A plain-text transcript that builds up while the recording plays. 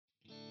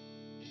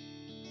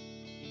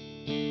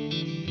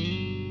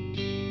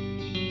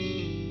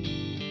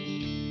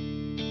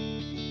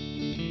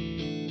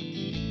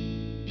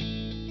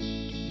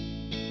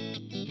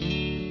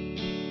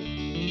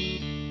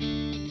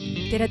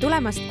Tere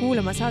tulemast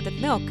kuulama saadet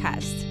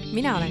Nõocast.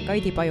 Mina olen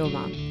Kaidi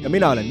Pajumaa. Ja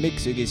mina olen Mikk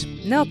Sügis.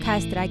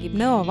 Nõocast räägib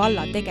Nõo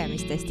valla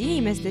tegemistest,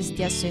 inimestest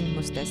ja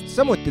sündmustest.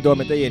 Samuti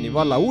toome teieni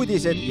valla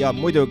uudised ja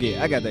muidugi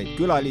ägedaid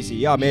külalisi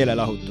ja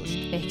meelelahutust.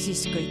 Ehk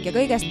siis kõik ja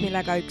kõigest,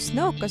 millega üks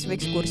nõokas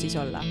võiks kursis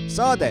olla.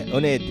 Saade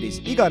on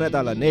eetris iga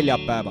nädala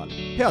neljapäeval.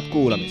 Head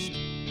kuulamist!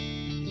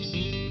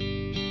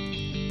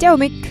 Tšau,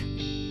 Mikk!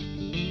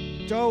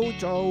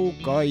 Tšau,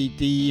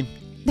 Kaidi!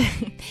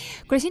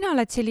 Kuule, sina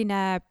oled selline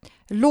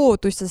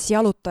loodustes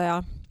jalutaja.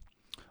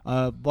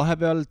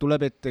 Vahepeal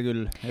tuleb ette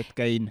küll, et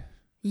käin.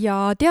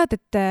 Ja tead,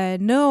 et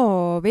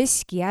Nõo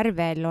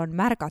Veskijärvel on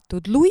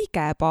märgatud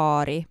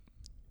luigepaari.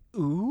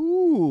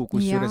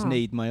 Kusjuures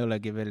neid ma ei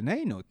olegi veel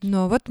näinud.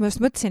 No võt, ma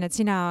just mõtlesin, et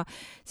sina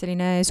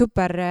selline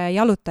super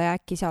jalutaja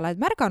äkki sa oled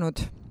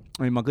märganud.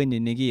 Või ma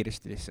kõnnin nii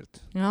kiiresti lihtsalt.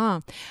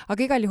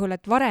 Aga igal juhul,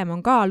 et varem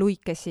on ka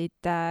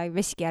luikesid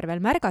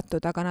Veskijärvel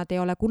märgatud, aga nad ei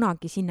ole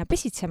kunagi sinna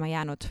pesitsema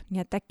jäänud.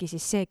 Nii et äkki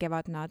siis see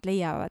kevad nad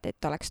leiavad,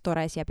 et oleks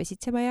tore siia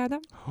pesitsema jääda.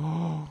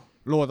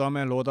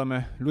 Loodame.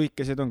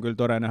 Luikesed on küll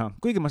tore näha.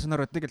 Kuigi ma saan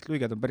aru, et tegelikult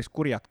luiged on päris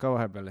kurjad ka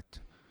vahepeal.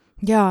 Et...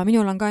 Jaa,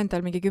 minul on ka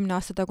endal mingi 10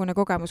 aasta tagune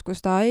kogemus,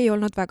 kus ta ei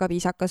olnud väga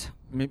viisakas.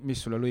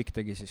 Mis sulle luik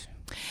tegi siis?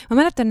 Ma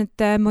mäletan,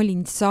 et ma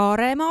olin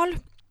Saaremaal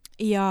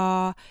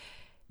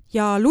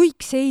ja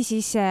luik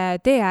seisis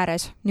tee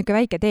ääres, niisugune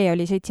väike tee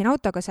oli, sõitsin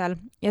autoga seal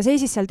ja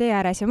seisis seal tee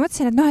ääres ja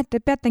mõtlesin, et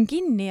peatan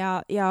kinni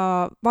ja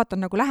vaatan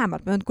nagu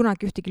lähemalt, ma ei olnud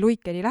kunagi ühtegi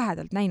luike nii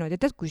lähedalt näinud ja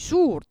tead, kui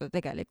suur ta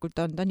tegelikult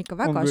on, ta on ikka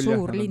väga küll,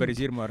 suur lind. On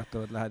päris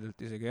hirmuäratavad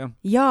lähedalt isegi,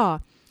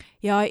 jah.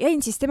 Ja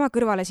jäin siis tema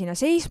kõrvale sinna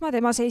seisma,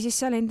 tema seisis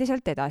seal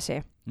endiselt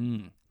edasi.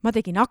 Ma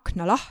tegin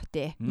akna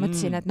lahti,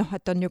 mõtlesin, et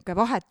et on niisugune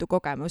vahetu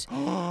kogemus.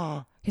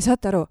 Ja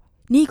saate aru,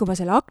 nii kui ma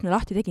selle akna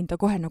lahti tegin, ta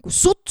kohe nagu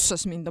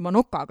sutsas mind oma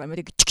nokaga ja ma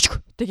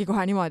tegi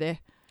kohe niimoodi.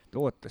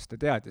 Ootas, ta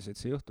teadis, et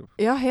see juhtub.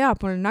 Jah,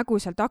 mul nägu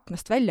sealt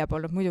aknast välja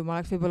polnud, muidu ma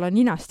oleks võib-olla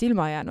ninast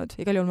ilma jäänud.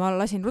 Igal juhul ma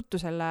lasin ruttu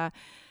selle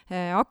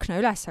akna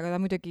üles, aga ta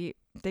muidugi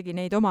tegi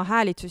neid oma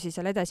häälitsusi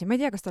seal edasi. Ma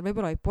ei tea, kas tal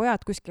võib-olla oli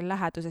pojad kuskil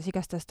läheduses,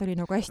 igastast ta oli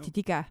nagu hästi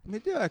tige. Ma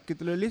ei tea, äkki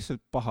tal oli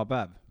lihtsalt paha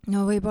päev.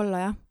 No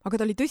võib-olla jah, aga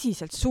ta oli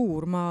tõsiselt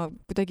suur. Ma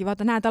kuidagi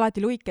näed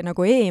alati luike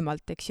nagu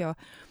eemalt, eks ju.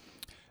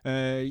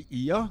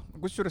 Jah,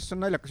 kusjuures see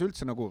on naljakas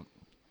üldse nagu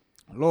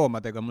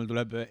loomadega. Mul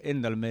tuleb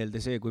endal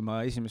meelde see, kui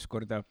ma esimest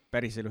korda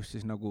päriselus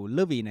siis nagu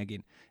lõvi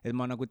nägin, et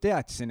ma nagu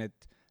teadsin,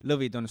 et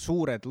lõvid on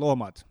suured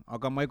loomad,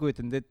 aga ma ei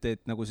kujutanud ette,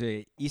 et nagu see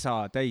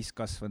isa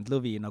täiskasvanud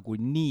lõvi nagu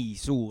nii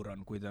suur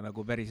on, kui ta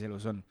nagu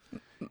päriselus on.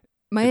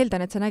 Ma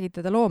eeldan, et sa nägid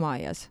teda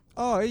loomaaias.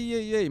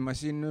 Ei, ma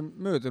siin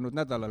möödunud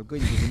nädalal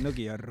kõndisin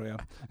nõgijarru ja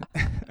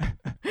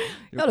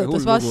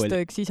jalutas vastu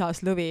üks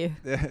isas lõvi.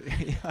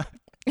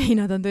 Ei,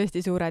 nad on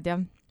tõesti suured, jah.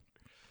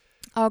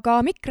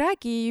 Aga Mikk,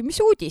 räägi, mis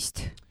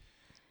uudist?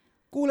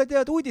 Kuule,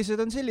 tead, uudised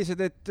on sellised,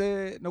 et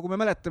nagu me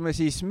mäletame,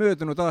 siis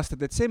möödunud aasta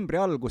detsembri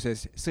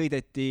alguses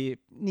sõideti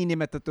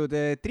niinimetatud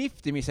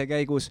driftimise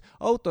käigus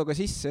autoga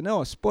sisse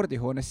Nõo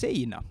spordihoone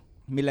seina,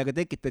 millega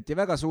tekitati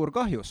väga suur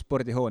kahju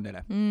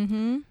spordihoonele.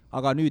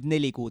 Aga nüüd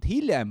 4 kuud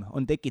hiljem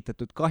on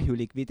tekitatud kahju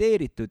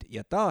likvideeritud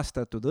ja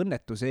taastatud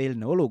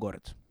õnnetuseelne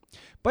olukord.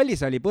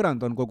 Pallisaali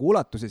põrand on kogu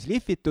ulatuses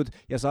lihvitud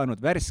ja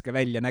saanud värske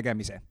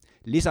väljanägemise.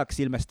 Lisaks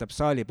ilmestab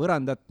saali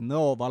põrandat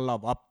Nõo valla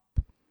vapp.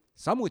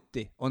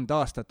 Samuti on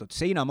taastatud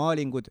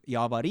seinamaalingud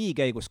ja avarii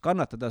käigus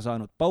kannatada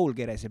saanud Paul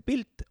Kerese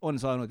pilt on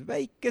saanud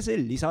väikese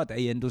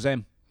lisatäienduse.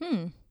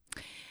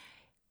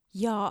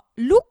 Ja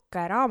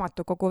Lukke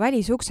raamatukogu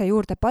välisukse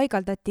juurde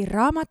paigaldati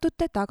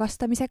raamatute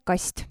tagastamise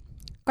kast.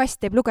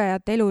 Kast teeb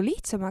lugejate elu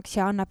lihtsamaks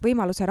ja annab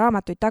võimaluse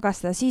raamatuid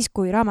tagastada siis,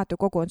 kui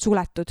raamatukogu on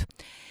suletud.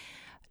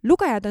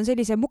 Lugejad on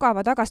sellise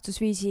mugava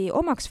tagastusviisi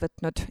omaks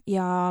võtnud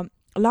ja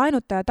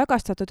laenuta ja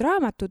tagastatud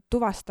raamatud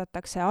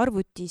tuvastatakse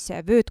arvutis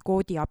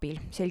vöötkoodi abil,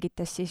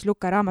 selgitas siis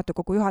Lukke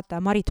raamatukogu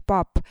juhataja Marit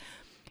Paap.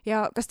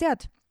 Ja kas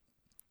tead,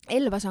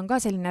 Elvas on ka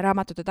selline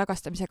raamatute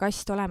tagastamise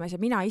kast olemas ja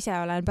mina ise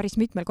olen päris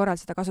mitmel korral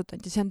seda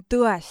kasutanud ja see on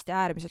tõesti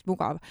äärmiselt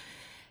mugav.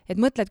 Et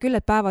mõtled küll,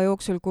 et päeva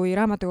jooksul, kui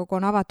raamatukogu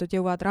on avatud,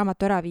 jõuad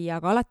raamatu ära viia,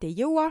 aga alati ei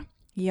jõua.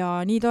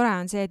 Ja nii tore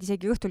on see, et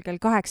isegi õhtul kell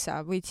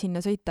 8 võid sinna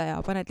sõita ja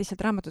paned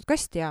lihtsalt raamatut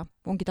kasti ja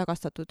ongi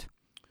tagastatud.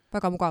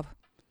 Väga mugav.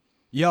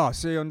 Jaa,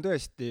 see on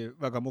tõesti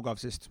väga mugav,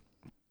 sest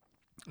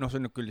see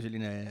on küll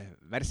selline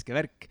värske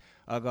värk,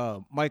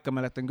 aga ma ikka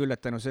mäletan küll,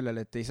 et tänu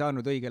sellele, et ei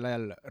saanud õigel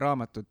ajal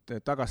raamatut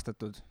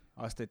tagastatud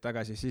aastaid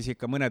tagasi, siis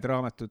ikka mõned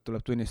raamatud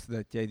tuleb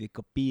tunnistada, et jäid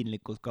ikka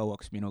piinlikult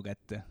kauaks minu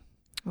kätte.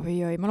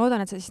 Oi, ma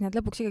loodan, et sa siis need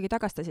lõpuks ikkagi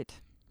tagastasid.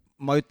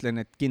 Ma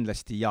ütlen, et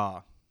kindlasti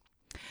jaa.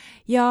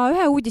 Ja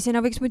ühe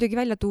uudisena võiks muidugi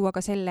välja tuua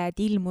ka selle, et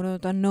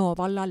ilmunud on Nõo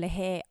valla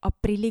lehe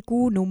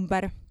aprillikuu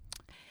number.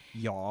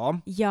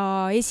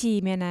 Ja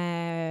esimene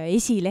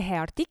esilehe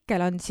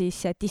artikkel on siis,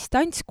 et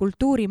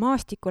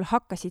distantskultuurimaastikul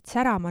hakkasid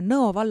särama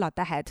Nõo valla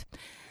tähed.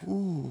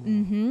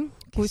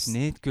 Kes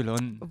need küll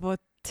on?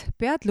 Vot et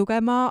pead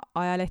lugema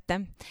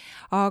ajalehte.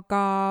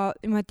 Aga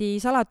niimoodi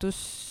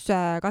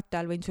saladuskatte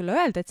all võin sulle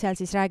öelda, et seal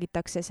siis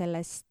räägitakse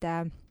sellest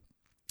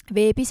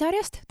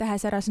veebisarjast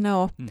Tähesäras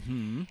Nõo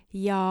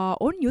ja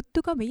on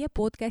juttu ka meie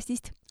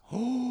podcastist.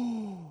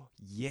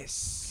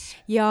 Yes.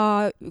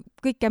 Ja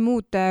kõike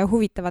muud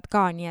huvitavad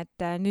ka, nii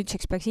et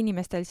nüüdseks peaks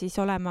inimestel siis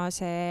olema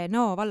see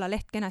Nõo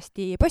vallaleht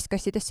kenasti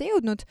postkastidesse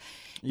jõudnud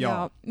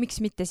ja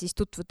miks mitte siis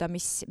tutvuda,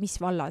 mis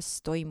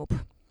vallas toimub.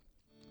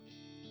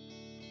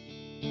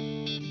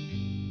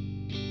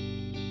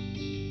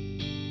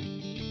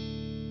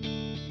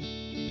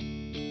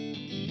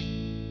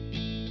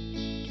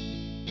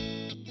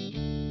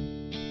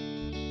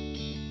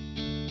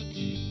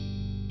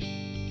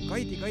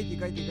 Kaidi,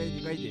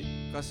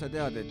 kas sa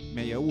tead, et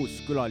meie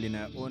uus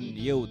külaline on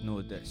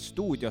jõudnud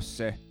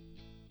stuudiosse?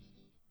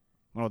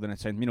 Ma loodan,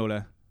 et see ainult minule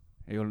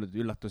ei olnud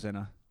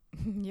üllatusena.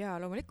 Jaa,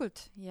 loomulikult.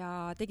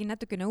 Ja tegin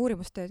natukene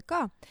uurimustööd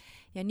ka.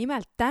 Ja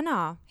nimelt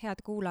täna,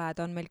 head kuulajad,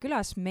 on meil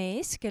külas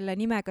mees, kelle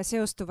nimega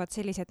seostuvad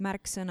sellised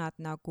märksõnad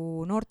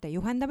nagu noorte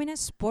juhendamine,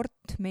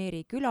 sport,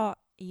 Meeri küla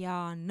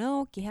ja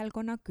Nõo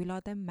kihelkonna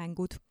külade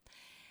mängud.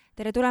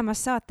 Tere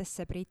tulemast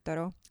saatesse, Priit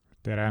Toru.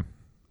 Tere.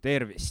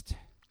 Tervist.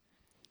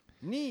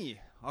 Nii,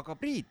 aga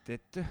Priit,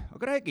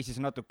 aga räägi siis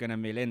natukene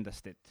meile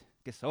endast, et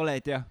kes sa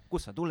oled ja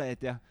kus sa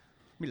tuled ja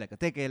millega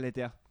tegeled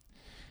ja?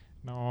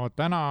 No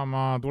täna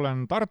ma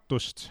tulen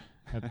Tartust,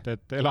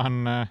 et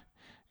elan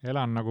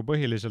nagu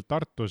põhiliselt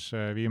Tartus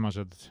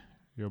viimased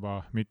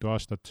juba mitu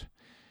aastat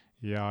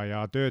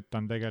ja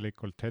töötan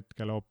tegelikult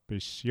hetkel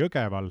hoopis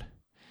Jõgeval,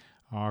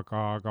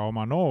 aga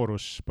oma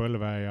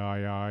nooruspõlve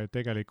ja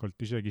tegelikult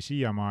isegi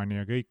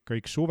siiamaani ja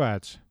kõik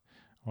suved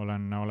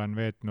olen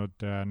veetnud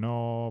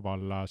Nõo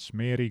vallas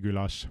Meeri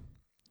külas.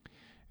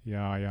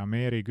 Ja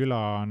Meeri küla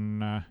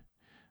on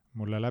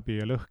mulle läbi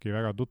ja lõhki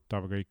väga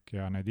tuttav kõik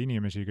ja need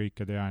inimesi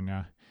kõike tean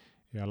ja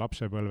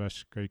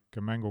lapsepõlves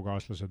kõik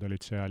mängukaaslased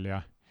olid seal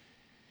ja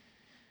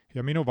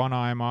minu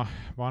vanaema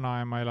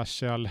elas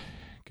seal,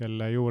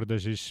 kelle juurde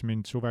siis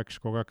mind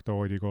suveks kogu aeg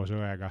toodi koos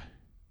õega.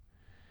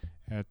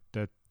 Et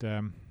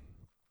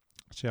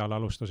seal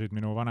alustasid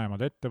minu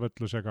vanemad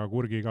ettevõtlusega,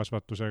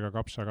 kurgikasvatusega,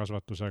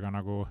 kapsakasvatusega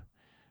nagu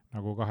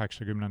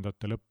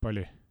 80ndate lõpp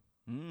oli.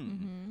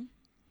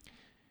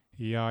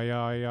 Ja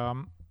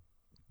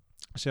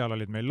seal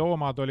olid meil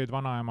loomad, olid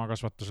vanaema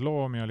kasvatas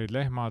loomi, olid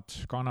lehmad,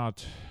 kanad,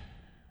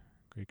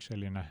 kõik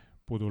selline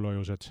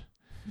pudulojused.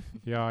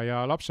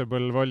 Ja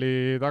lapsepõlv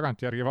oli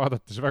tagantjärgi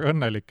vaadates väga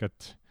õnnelik,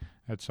 et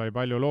sai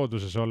palju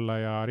looduses olla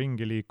ja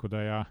ringi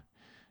liikuda ja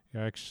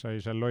eks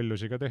sai seal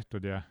lollusi ka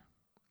tehtud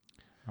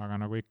aga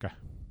nagu ikka.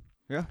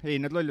 Jah,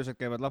 need lollused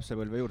käivad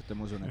lapsepõlve juurde,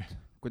 ma usun, et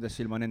kuidas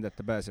ilma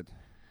nendeta pääsed?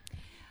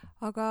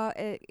 Aga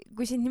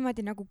kui sind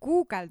niimoodi nagu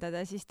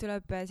guugeldada, siis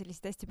tuleb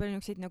sellist hästi palju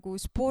niisuguseid nagu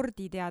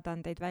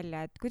sporditeadandeid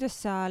välja, et kuidas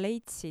sa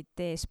leidsid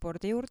tee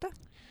spordi juurde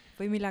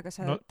või millega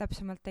sa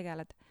täpsemalt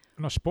tegeled?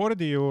 No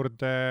spordi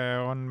juurde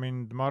on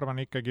mind, ma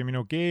arvan, ikkagi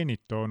minu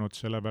geenid toonud,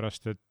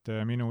 sellepärast et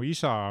minu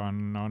isa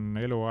on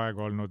eluaeg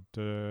olnud,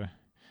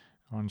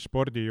 on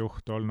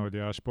spordijuht olnud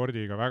ja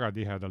spordiga väga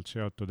tihedalt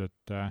seotud,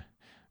 et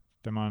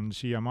tema on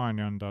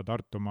siiamaani on ta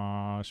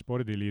Tartumaa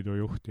spordiliidu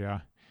juht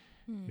ja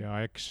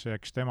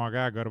eks tema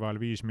käe kõrval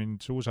viis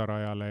mind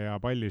suusarajale ja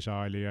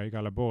pallisaali ja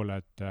igale poole,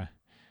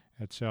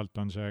 et sealt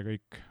on see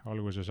kõik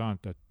alguse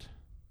saanud,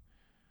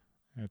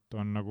 et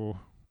on nagu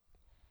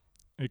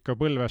ikka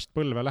põlvest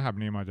põlve läheb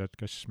niimoodi, et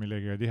kes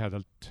millegagi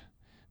tihedalt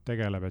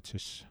tegeleb, et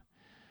siis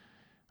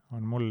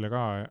on mulle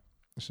ka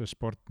see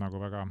sport nagu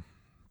väga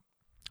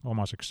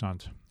omaseks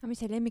saanud. Aga mis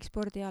see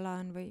lemmikspordiala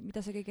on või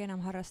mida sa kõige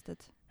enam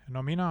harrastad? No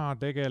mina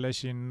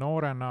tegelesin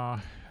noorena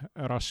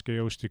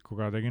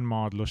raskejõustikuga, tegin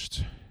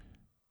maadlust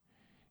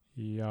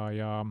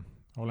ja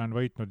olen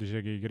võitnud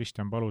isegi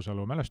Kristjan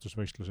Palusalu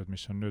mälestusvõistlused,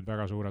 mis on nüüd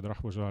väga suured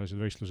rahvusvahelised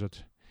võistlused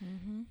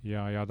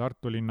ja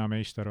Tartu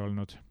linnameister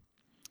olnud.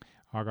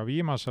 Aga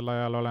viimasel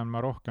ajal olen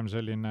ma rohkem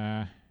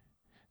selline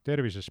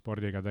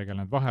tervisespordiga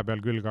tegelenud. Vahepeal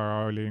küll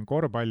ka olin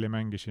korvpalli,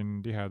 mängisin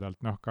tihedalt,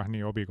 kah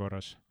nii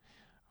hobikorras.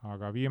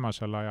 Aga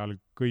viimasel ajal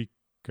kõik,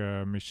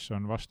 mis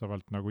on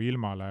vastavalt nagu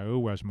ilmale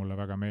õues mulle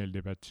väga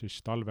meeldib, et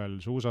siis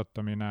talvel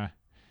suusatamine,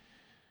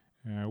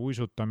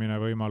 uisutamine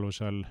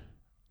võimalusel,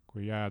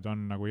 kui jääd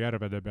on nagu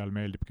järvede peal,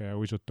 meeldib käia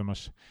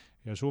uisutamas.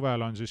 Ja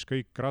suvel on siis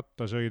kõik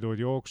rattasõidud,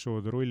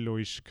 jooksud,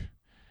 rulluisk,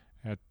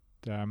 et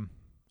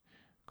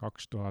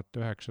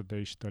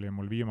 2019 oli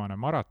mul viimane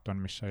maraton,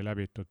 mis sai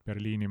läbitud,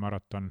 Berliini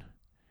maraton.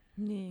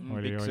 Nii.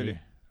 Oli.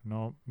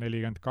 No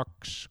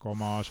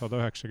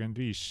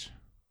 42,195.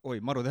 Oi,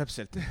 maru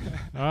täpselt.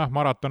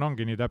 Maraton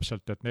ongi nii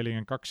täpselt, et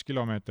 42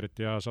 kilomeetrit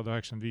ja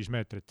 195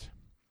 meetrit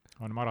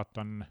on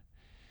maraton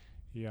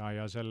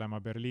ja selle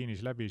ma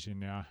Berliinis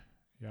läbisin ja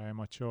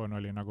emotsioon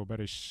oli nagu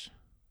päris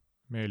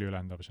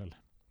meeliülendav seal.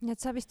 Nii et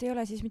sa vist ei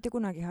ole siis mitte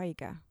kunagi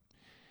haige?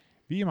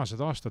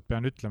 Viimased aastad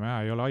pean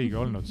ütlema, ei ole haige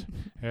olnud.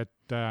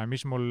 Et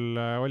mis mul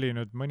oli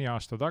nüüd mõni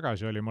aasta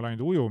tagasi, oli mul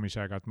ainult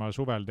ujumisega, et ma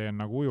suvel teen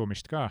nagu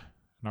ujumist ka,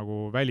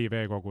 nagu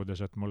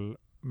väliveekogudes, et mul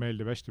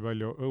meeldib hästi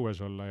palju õues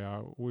olla ja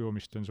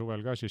ujumist teen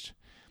suvel ka siis.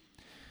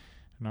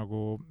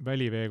 nagu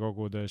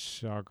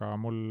väliveekogudes, aga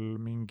mul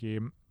mingi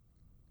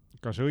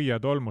kas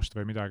õietolmust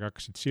või midagi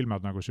hakkasid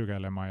silmad nagu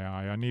sügelema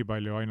ja nii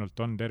palju ainult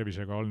on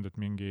tervisega olnud, et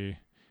mingi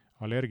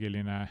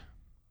allergiline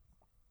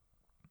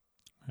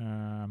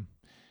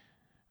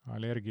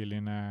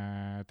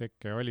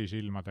tekke oli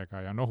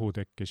silmadega ja nohu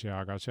tekkis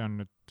aga see on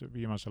nüüd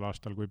viimasel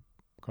aastal, kui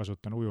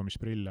kasutan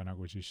ujumisprille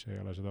nagu, siis ei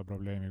ole seda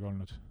probleemi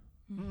olnud.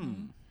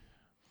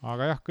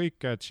 Aga jah,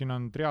 kõike, et siin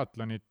on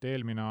triatlonit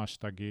eelmine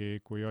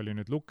aastagi, kui oli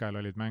nüüd Lukel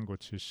olid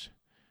mängud, siis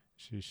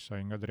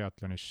sain ka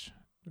triatlonis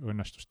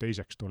õnnestus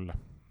teiseks tulla.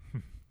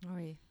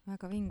 Oi,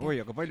 väga vinge.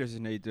 Oi, aga palju siis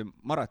neid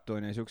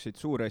maratone ja selliseid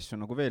suuri asju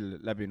nagu veel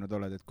läbinud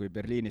oled, et kui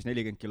Berliinis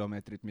 40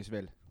 kilomeetrit, mis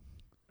veel?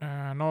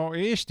 No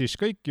Eestis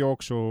kõik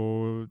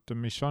jooksud,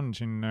 mis on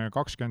siin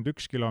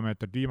 21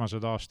 kilomeetrit,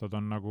 viimased aastad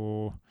on nagu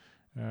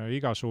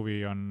iga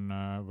suvi on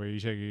või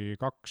isegi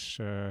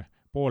 2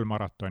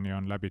 poolmaratoni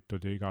on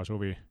läbitud iga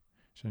suvi.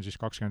 See on siis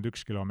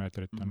 21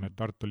 kilomeetrit on need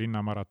Tartu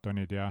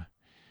linnamaratonid ja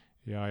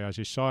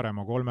siis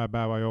Saaremaa 3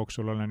 päeva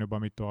jooksul olen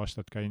juba mitu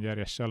aastat käinud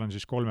järjest, seal on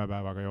siis 3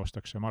 päevaga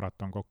joostakse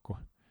maraton kokku.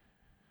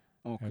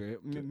 Okei,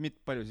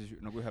 palju siis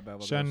nagu ühe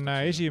päevaga see on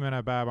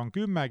esimene päev on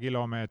 10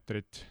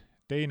 kilomeetrit,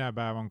 teine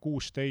päev on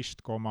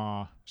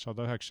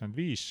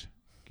 16,195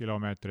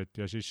 kilomeetrit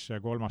ja siis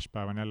kolmas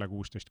päev on jälle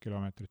 16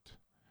 kilomeetrit.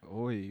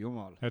 Oi,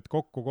 jumal. Et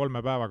kokku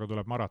 3 päevaga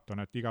tuleb maraton,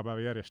 et iga päev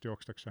järjest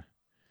jookstakse.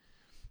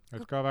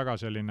 Et ka väga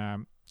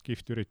selline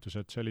kihvt üritus,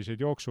 et selliseid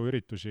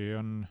jooksuüritusi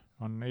on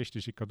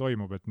Eestis ikka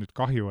toimub, et nüüd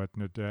kahju, et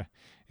nüüd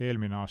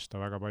eelmine aasta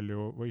väga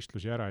palju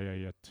võistlusi ära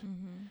jäi, et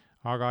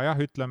aga jah,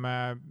 ütleme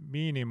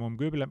miinimum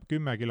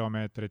 10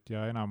 kilomeetrit ja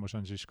enamus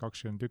on siis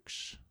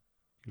 21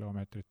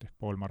 kilomeetrit ehk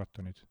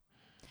poolmaratonid.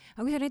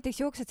 Aga kui sa näiteks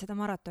jooksed seda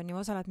maratoni,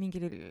 osaled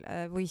mingil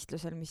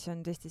võistlusel, mis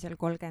on tõesti seal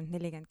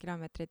 30-40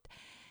 kilomeetrit,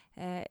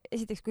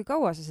 esiteks, kui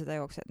kaua sa seda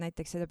jooksed,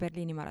 näiteks seda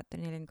Berliini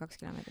maratoni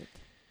 42 kilomeetrit?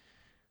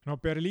 No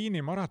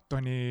Berliini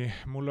maratoni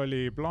mul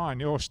oli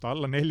plaan joosta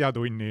alla 4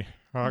 tunni,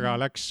 aga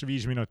läks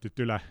 5 minutit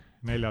üle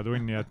 4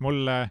 tunni, et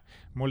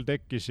mul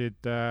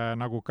tekkisid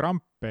nagu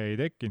krampe ei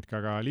tekkinud,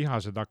 aga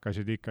lihased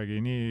hakkasid ikkagi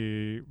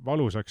nii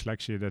valusaks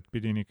läksid, et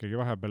pidin ikkagi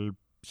vahepeal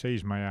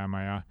seisma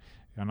jääma ja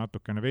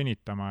natukene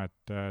venitama,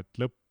 et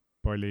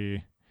lõpp oli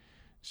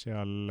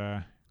seal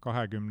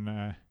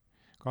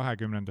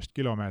 20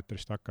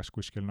 kilomeetrist hakkas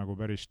kuskil nagu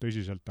päris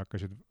tõsiselt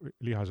hakkasid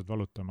lihased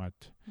valutama,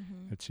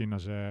 et sinna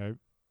see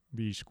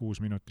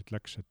 5-6 minutit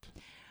läks, et.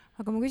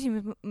 Aga mu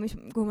küsimus,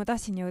 kuhu ma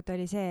tahtsin jõuda,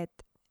 oli see,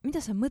 et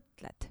mida sa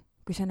mõtled,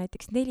 kui sa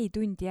näiteks 4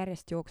 tundi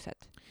järjest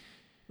jooksed?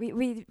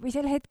 Või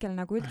sel hetkel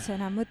nagu üldse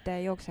enam mõte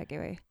ei jooksegi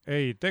või?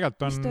 Ei,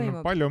 tegelikult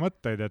on palju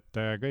mõtteid, et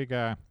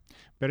kõige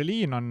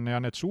Berliin on ja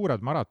need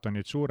suured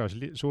maratonid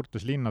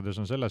suurtes linnades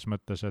on selles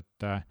mõttes,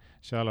 et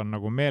seal on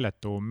nagu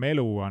meeletu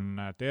melu on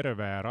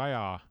terve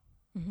raja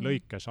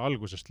lõikes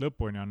algusest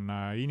lõpuni on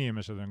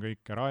inimesed on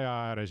kõik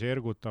raja ääres,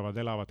 ergutavad,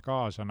 elavad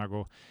kaasa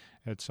nagu,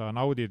 et sa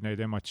naudid neid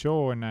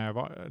emotsioone,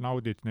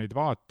 naudid neid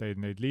vaateid,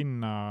 neid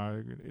linna,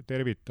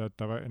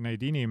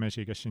 neid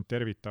inimesi, kes sind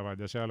tervitavad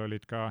ja seal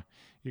olid ka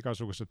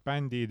igasugused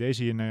bändid,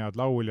 esinejad,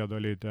 lauljad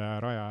olid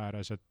raja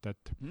ääres,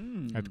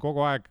 et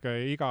kogu aeg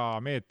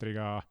iga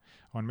meetriga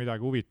on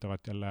midagi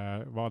huvitavat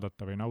jälle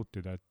vaadata või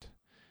nautida,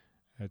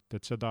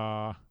 et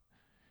seda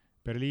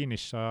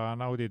Berliinis sa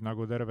naudid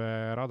nagu terve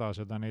rada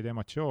seda neid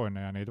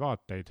emotsioone ja neid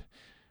vaateid.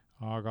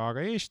 Aga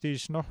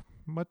Eestis,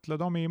 mõtled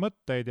omi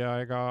mõtteid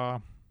ja ega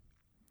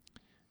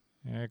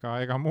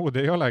muud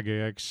ei olegi,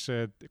 eks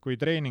kui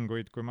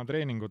ma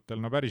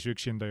treeningutel päris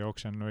üksinda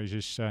jooksen või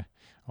siis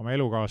oma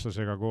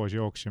elukaaslasega koos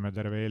jooksime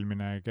terve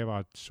eelmine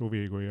kevad,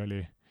 suvi, kui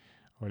oli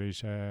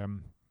see,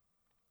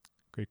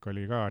 kõik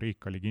oli ka,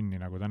 riik oli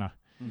kinni nagu täna.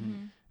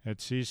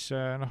 Et siis,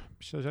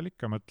 mis sa seal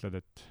ikka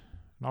mõtled, et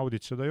naudid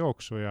seda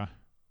jooksu ja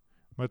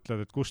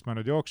mõtled, et kust ma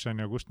nüüd jooksen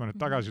ja kust ma nüüd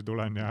tagasi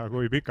tulen ja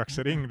kui pikaks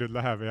see ring nüüd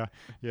läheb ja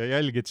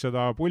jälgid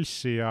seda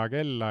pulssi ja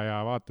kella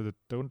ja vaatad, et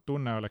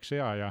tunne oleks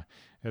hea ja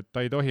et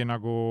ta ei tohi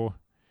nagu,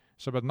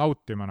 sa pead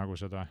nautima nagu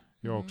seda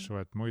jooksu,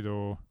 et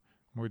muidu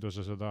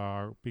sa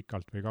seda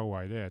pikalt või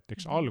kaua ei tee, et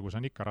eks algus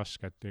on ikka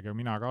raske, et ega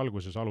mina ka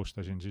alguses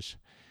alustasin,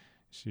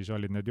 siis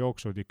olid need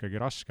jooksud ikkagi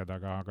rasked,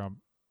 aga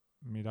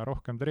mida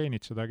rohkem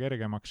treenid, seda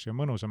kergemaks ja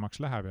mõnusamaks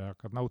läheb ja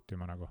hakkad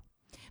nautima nagu.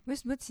 Ma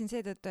just mõtlesin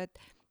seetõttu, et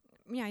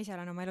mina ise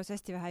olen oma elus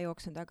hästi vähe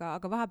jooksnud,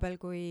 aga vahepeal,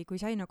 kui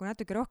sai nagu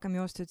natuke rohkem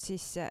joostud,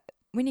 siis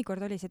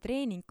mõnikord oli see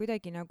treening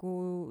kuidagi nagu,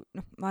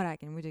 ma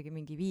räägin muidugi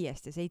mingi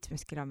 5 ja 7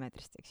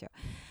 kilomeetrist, eks ju.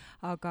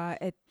 Aga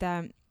et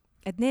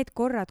need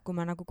korrad, kui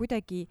ma nagu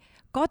kuidagi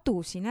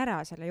kadusin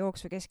ära selle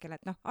jooksu keskel,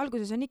 et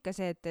alguses on ikka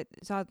see, et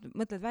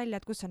mõtled välja,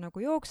 et kus sa nagu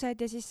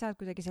jooksed ja siis saad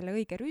kuidagi selle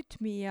õige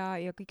rütmi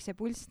ja kõik see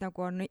pulss nagu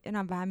on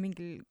enam-vähem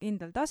mingil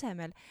kindlal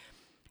tasemel.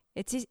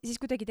 Et siis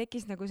kuidagi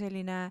tekkis nagu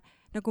selline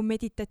nagu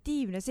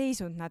meditatiivne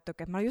seisund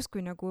natuke, et ma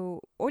justkui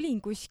nagu olin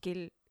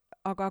kuskil,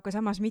 aga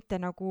samas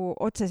mitte nagu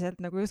otseselt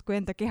nagu justkui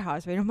enda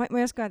kehas või ma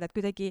ei oska öelda, et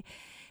kuidagi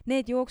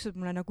need jooksud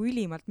mulle nagu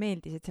ülimalt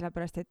meeldisid,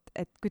 sellepärast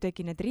et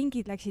kuidagi need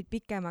ringid läksid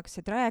pikemaks,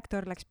 see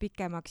trajektoor läks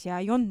pikemaks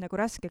ja ei olnud nagu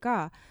raske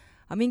ka.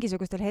 Aga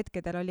mingisugustel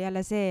hetkedel oli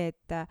jälle see,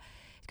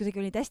 kuidagi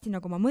olid hästi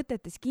nagu oma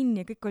mõtetes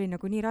kinni ja kõik oli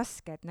nagu nii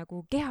raske, et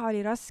nagu keha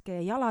oli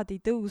raske ja jalad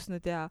ei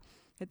tõusnud ja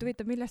et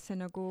huvitav, millest see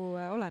nagu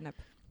oleneb?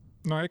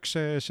 No eks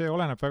see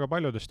oleneb väga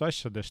paljudest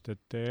asjadest,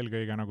 et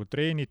eelkõige nagu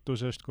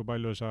treenitusest, kui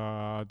palju sa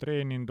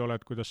treeninud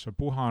oled, kuidas sa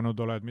puhanud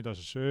oled, mida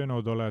sa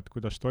söönud oled,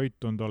 kuidas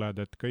toitunud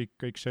oled, et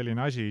kõik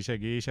selline asi,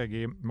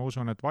 isegi ma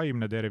usun, et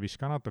vaimne tervis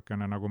ka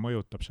natukene nagu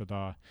mõjutab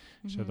seda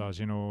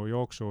sinu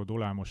jooksu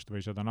tulemust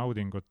või seda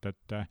naudingut,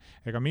 et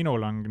ega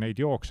minul on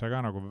neid jookse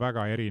ka nagu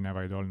väga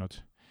erinevaid olnud.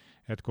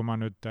 Et kui ma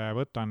nüüd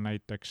võtan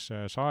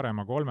näiteks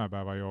Saaremaa 3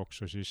 päeva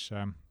jooksu, siis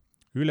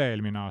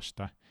üle-eelmine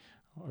aasta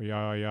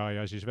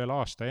ja siis veel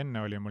aasta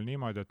enne oli mul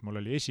niimoodi, et mul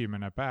oli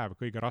esimene päev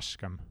kõige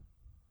raskem.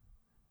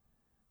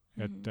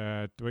 Et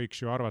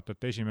võiks ju arvata,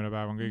 et esimene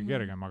päev on kõige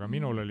kergem, aga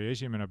minul oli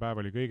esimene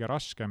päev oli kõige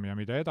raskem ja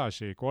mida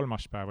edasi,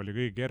 3. päev oli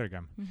kõige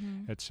kergem.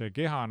 Et see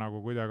keha nagu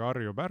kuidagi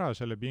harjub ära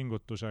selle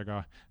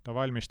pingutusega, ta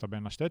valmistab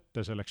ennast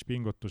ette selleks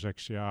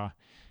pingutuseks ja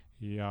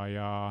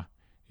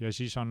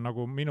siis on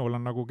nagu, minul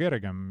on nagu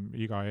kergem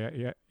iga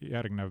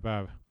järgnev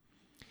päev.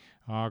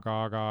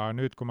 Aga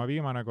nüüd, kui ma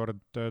viimane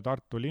kord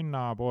Tartu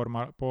linna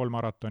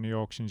poolmaratoni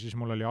jooksin, siis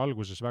mul oli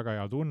alguses väga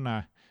hea tunne,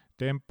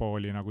 tempo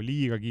oli nagu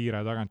liiga kiire,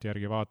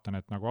 tagantjärgi vaatan,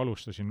 et nagu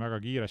alustasin väga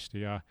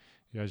kiiresti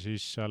ja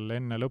siis seal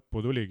enne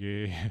lõppu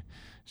tuligi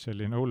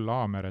selline hull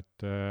haamer,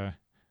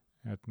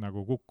 et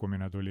nagu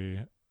kukkumine tuli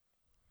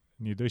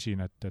nii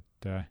tõsine,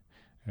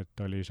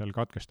 et oli seal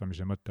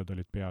katkestamise mõtted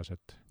olid peas,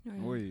 et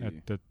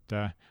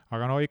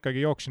aga no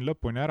ikkagi jooksin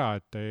lõpuni ära,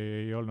 et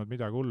ei olnud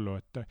midagi hullu,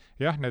 et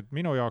jah,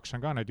 minu jaoks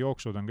on ka need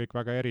jooksud on kõik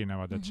väga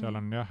erinevad, et seal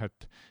on jah,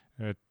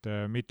 et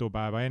mitu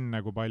päeva enne,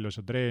 kui palju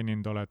sa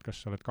treeninud oled,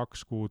 kas sa oled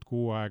 2 kuud,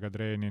 6 aega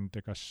treeninud,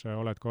 kas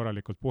oled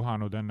korralikult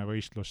puhanud enne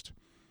võistlust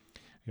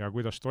ja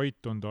kuidas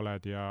toitunud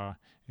oled ja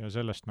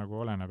sellest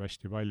nagu oleneb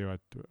hästi palju,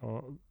 et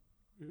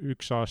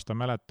üks aasta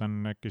mäletan,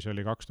 äkki see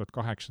oli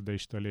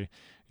 2018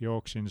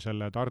 jooksin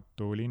selle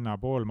Tartu linna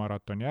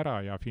poolmaratoni ära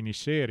ja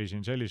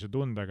finišeerisin sellise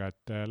tundega,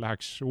 et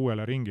läheks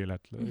uuele ringile,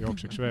 et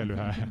jookseks veel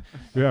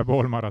ühe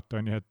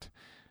poolmaratoni,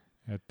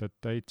 et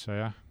täitsa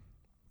jah,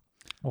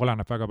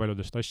 oleneb väga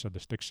paljudest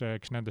asjadest,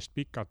 eks nendest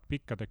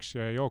pikkadeks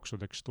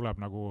jooksudeks tuleb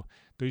nagu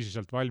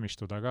tõsiselt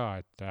valmistuda ka,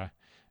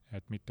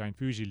 et mitte ainult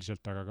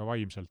füüsiliselt, aga ka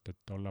vaimselt,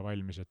 et olla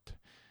valmis, et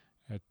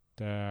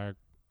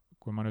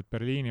kui ma nüüd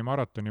Berliini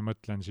maratoni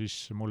mõtlen, siis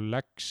mul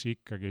läks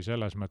ikkagi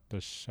selles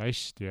mõttes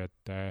hästi,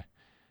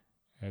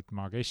 et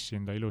ma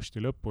kestsin ta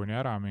ilusti lõpuni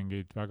ära,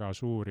 mingeid väga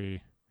suuri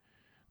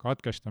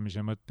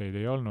katkestamise mõtteid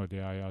ei olnud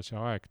ja see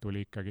aeg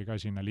tuli ikkagi ka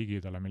sinna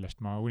ligidale, millest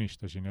ma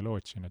unistasin ja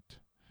lootsin, et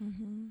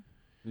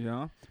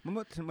Jaa, ma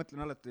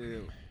mõtlen alati,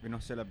 või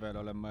selle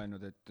peale olen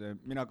mõelnud, et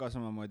mina ka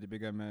samamoodi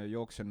pigem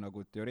jooksen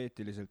nagu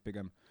teoreetiliselt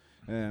pigem.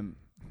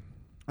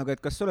 Aga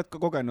et kas sa oled ka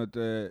kogenud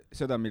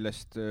seda,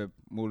 millest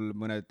mul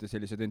mõned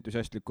sellised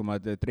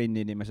entusiastlikumad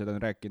trenni-inimesed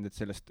on rääkinud,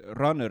 et sellest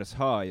runner's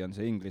high on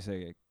see inglise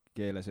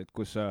keeles, et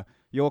kus sa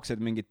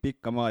jooksed mingit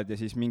pikka maad ja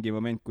siis mingi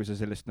moment, kui sa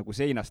sellest nagu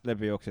seinast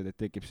läbi jooksed, et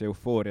tekib see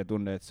eufooria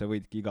tunne, et sa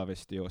võidki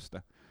igavesti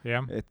joosta.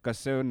 Yeah. Et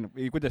kas see on,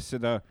 või kuidas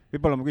seda,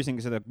 võib-olla ma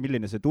küsingi seda,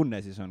 milline see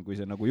tunne siis on, kui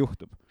see nagu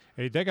juhtub?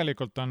 Ei,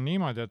 tegelikult on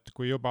niimoodi, et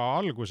kui juba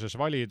alguses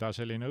valida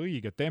selline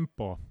õige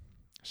tempo,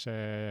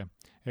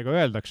 ega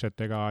öeldakse,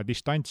 et ega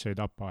distants ei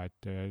tapa,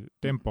 et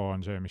tempo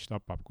on see, mis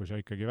tapab. Kui sa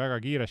ikkagi väga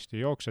kiiresti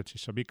jooksed,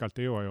 siis sa pikalt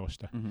ei jõua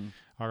joosta.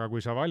 Aga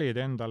kui sa valid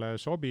endale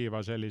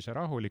sobiva sellise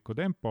rahuliku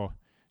tempo,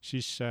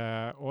 siis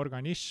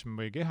organism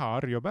või keha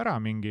harjub ära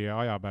mingi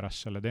aja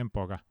pärast selle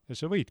tempoga ja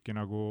sa võidki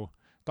nagu,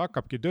 ta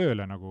hakkabki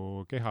tööle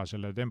nagu keha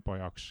selle tempo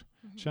jaoks.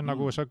 See on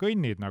nagu sa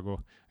kõnnid nagu,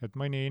 et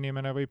mõni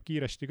inimene võib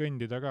kiiresti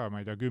kõndida ka,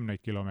 ma ei tea,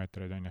 10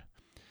 kilomeetreid on ju.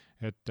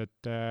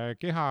 Et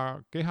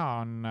keha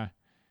on,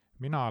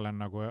 mina olen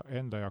nagu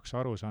enda jaoks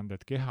aru saanud,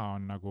 et keha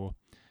on nagu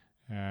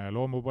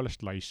loomu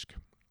poolest laisk.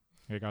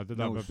 Ega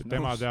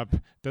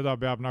teda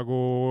peab nagu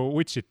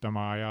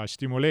utsitama ja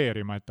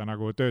stimuleerima, et ta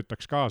nagu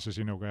töötaks kaasa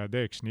sinuga ja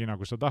teeks nii,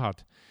 nagu sa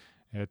tahad.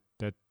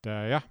 Et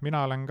jah,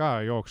 mina olen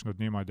ka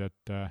jooksnud niimoodi,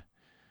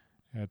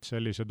 et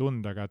sellise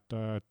tundega,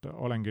 et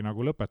olengi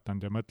nagu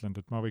lõpetanud ja mõtlenud,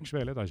 et ma võiks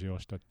veel edasi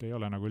joosta, et ei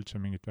ole nagu üldse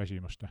mingit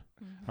väsimust.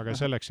 Aga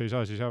selleks ei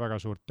saa siis väga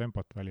suurt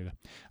tempot valida.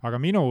 Aga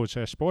minu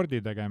see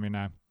spordi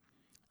tegemine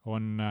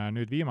on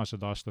nüüd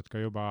viimased aastad ka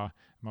juba,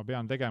 ma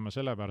pean tegema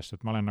sellepärast,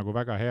 et ma olen nagu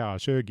väga hea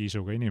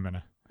söögiisuga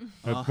inimene.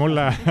 Et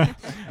mulle,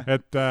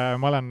 et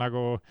ma olen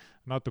nagu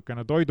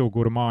natukene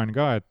toidugurmaan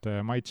ka, et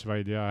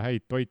maitsvaid ja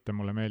häid toite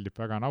mulle meeldib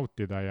väga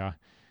nautida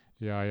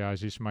ja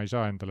siis ma ei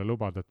saa endale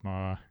lubada,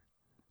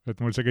 et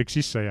mul see kõik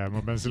sisse jääb,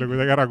 ma pean selle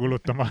kuidagi ära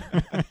kulutama.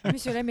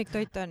 Mis su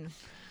lemmiktoit on?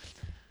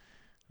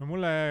 No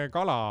mulle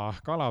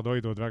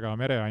kalatoidud väga,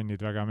 mereannid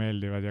väga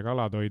meeldivad ja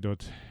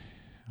kalatoidud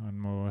on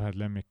mu ühed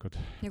lemmikud.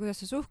 Ja kuidas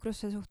sa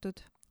suhkrusse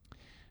suhtud?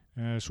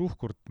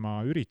 Suhkurt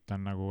ma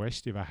üritan nagu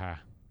hästi vähe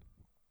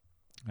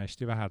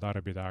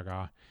tarbida,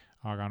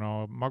 aga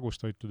no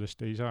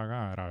magustoitudest ei saa ka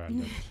ära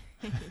öelda.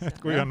 Et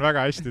kui on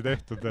väga hästi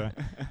tehtud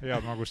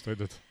head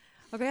magustoidud.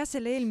 aga jah,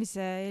 selle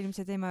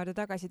eelmise teema juurde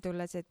tagasi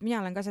tulles, et mina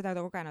olen ka seda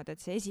kogenud,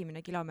 et see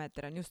esimene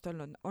kilomeeter on just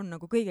olnud, on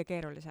nagu kõige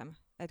keerulisem.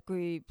 Et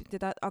kui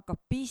teda hakkab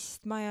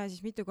pistma ja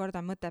siis mitu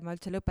korda mõtled, ma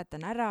üldse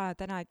lõpetan ära,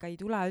 täna ikka ei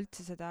tule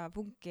üldse seda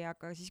punki,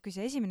 aga siis kui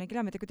see esimene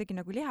kilomeeter kuidagi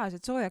nagu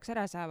lihased soojaks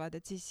ära saavad,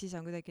 et siis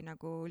on kuidagi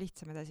nagu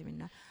lihtsam edasi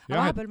minna.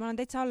 Aga vahepeal ma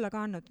olen täitsa alla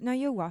ka andnud, no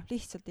ei jõua,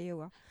 lihtsalt ei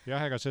jõua.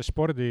 Jah, ega see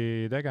spordi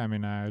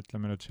tegemine,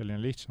 ütleme nüüd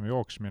selline lihtsam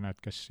jooksmine,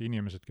 et kes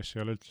inimesed, kes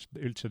ei ole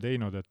üldse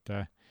teinud,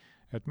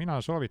 et mina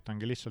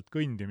soovitangi lihtsalt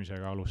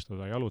kõndimisega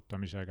alustada,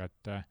 jalutamisega,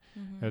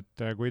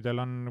 et kui teil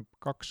on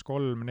 2,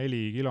 3, 4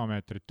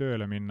 kilomeetrit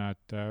tööle minna,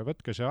 et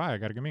võtke see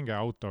aeg, ärge minge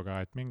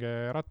autoga, et minge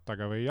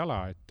rattaga või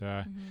jala,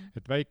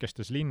 et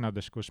väikestes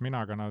linnades, kus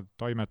mina ka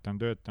toimetan,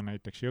 töötan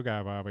näiteks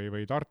Jõgeva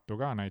või Tartu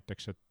ka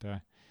näiteks, et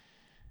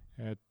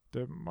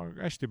ma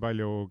hästi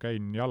palju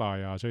käin jala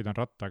ja sõidan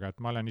rattaga,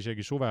 et ma olen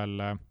isegi suvel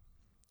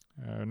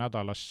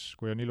nädalas,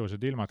 kui on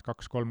ilusad ilmad,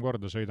 2-3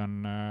 korda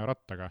sõidan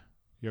rattaga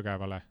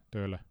Jõgevale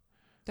tööle.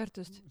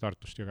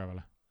 Tartust Jõgevale.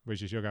 Või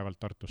siis Jõgevalt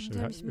Tartusse.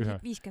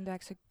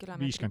 59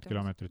 kilomeetrit. 50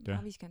 kilomeetrit, jah.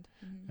 50.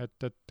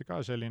 Et ka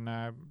selline,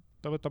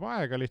 ta võtab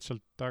aega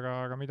lihtsalt,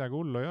 aga midagi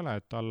hullu ei ole,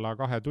 et alla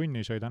 2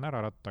 tunni sõidan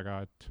ära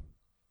rattaga, et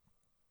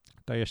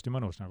täiesti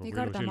mõnus. Nagu ei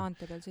karda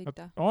maante peal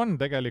sõita? On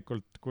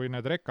tegelikult, kui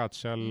need rekad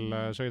seal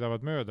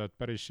sõidavad mööda, et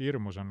päris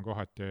hirmus on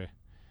kohati,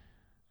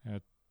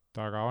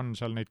 aga on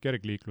seal neid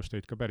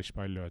kergliiklusteid ka päris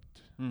palju,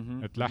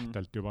 et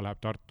lähtelt juba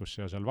läheb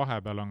Tartusse ja seal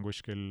vahepeal on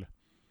kuskil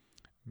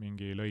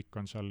mingi lõik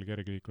on seal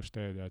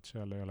kergliiklusteed ja et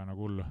seal ei ole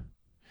nagu hullu.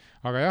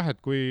 Aga jah,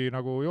 et kui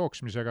nagu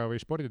jooksmisega või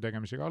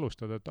sporditegemisega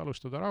alustada, et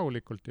alustada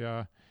rahulikult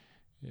ja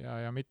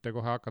mitte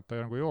kohe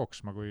hakata nagu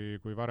jooksma,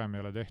 kui varem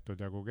ei ole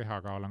tehtud ja kui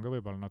kehakaal on ka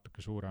võib-olla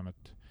natuke suurem,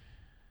 et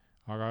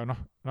aga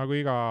nagu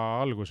iga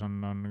algus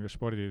on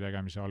spordi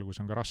tegemise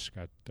algus on ka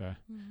raske,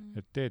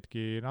 et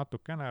teedki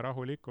natukene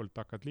rahulikult,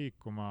 hakkad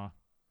liikuma,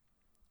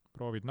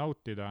 proovid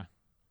nautida,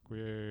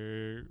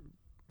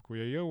 kui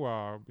ei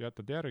jõua,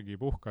 jätad järgi,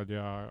 puhkad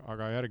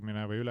aga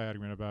järgmine või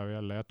ülejärgmine päev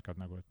jälle jätkad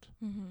nagu,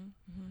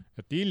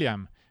 et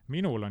hiljem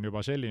minul on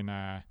juba selline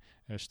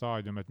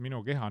staadium, et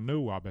minu keha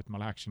nõuab, et ma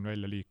läheksin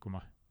välja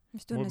liikuma.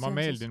 Ma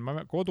meeldin,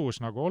 ma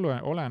kodus nagu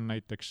olen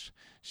näiteks,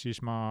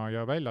 siis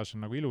ja väljas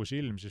on nagu ilus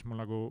ilm, siis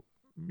mul nagu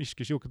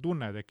miski siuke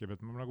tunne tekib,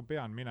 et ma nagu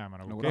pean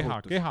minema, nagu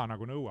keha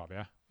nagu nõuab,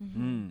 jah.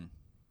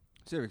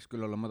 See võiks küll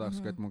olla, ma tahaks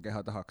ka, et mu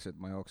keha tahaks, et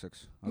ma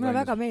jookseks. Mulle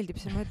väga meeldib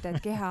see mõte,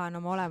 et keha on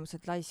oma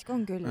olemuselt laisk,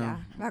 on küll,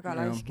 jah, väga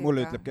laisk.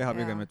 Mulle ütleb keha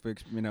pigem, et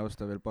võiks mine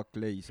osta veel pakk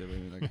leise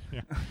või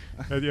midagi.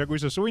 Ja kui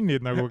sa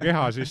sunnid nagu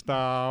keha, siis ta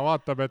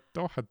vaatab,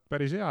 et et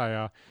päris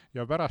hea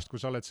ja pärast,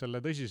 kui sa oled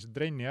selle tõsise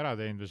trenni ära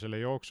teinud või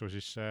selle jooksu,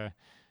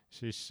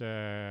 siis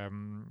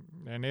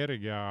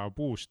energia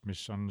boost,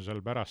 mis on seal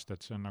pärast,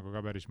 et see on nagu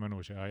ka päris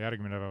mõnus ja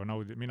järgmine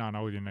päev mina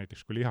naudin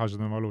näiteks, kui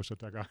lihased on valusad,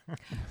 aga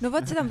no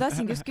vot, seda ma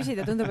tahtsin just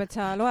küsida, tundub, et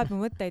sa loed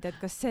mu mõtteid, et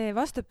kas see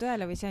vastab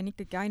tõele või see on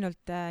ikkagi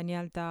ainult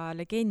nii-öelda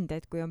legend,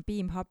 et kui on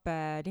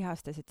piimhappe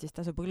lihastes, et siis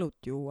tasub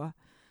õlut juua?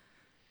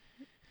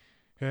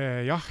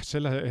 Jah,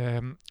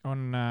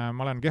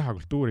 ma olen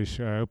kehakultuuris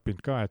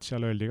õppinud ka, et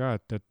seal öeldi ka,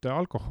 et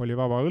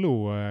alkoholivaba õlu,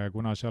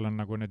 kuna seal on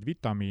nagu need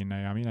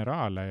vitamiine ja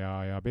mineraale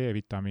ja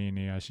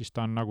B-vitamiini ja siis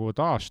ta on nagu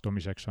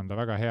taastumiseks on ta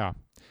väga hea.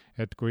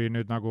 Et kui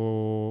nüüd nagu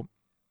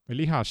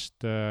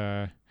lihast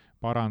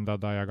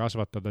parandada ja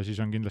kasvatada,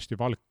 siis on kindlasti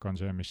valk on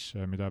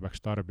see, mida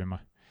peaks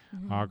tarbima.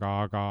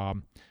 Aga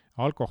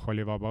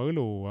alkoholivaba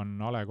õlu on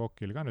A. Le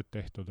Coqil ka nüüd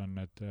tehtud, on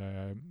need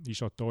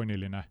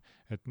isotooniline,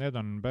 et need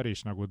on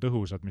päris nagu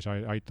tõhusad, mis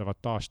aitavad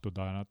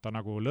taastuda. Ta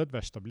nagu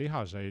lõdvestab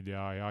lihaseid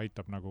ja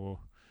aitab nagu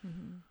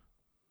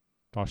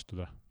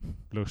taastuda,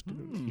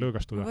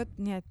 lõõgastuda. Vot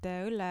nii, et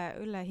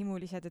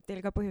õllehimulised, et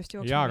teil ka põhjust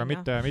jooksma jaa, aga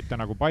mitte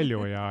nagu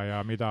palju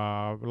ja mida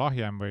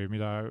lahjem või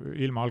mida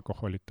ilma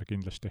alkoholita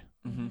kindlasti.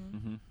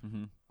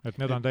 Et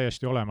need on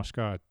täiesti olemas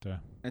ka,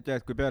 et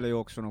kui peale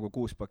jooksu nagu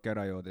 6 pakki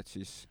ära jood, et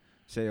siis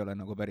see ei ole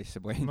nagu päris see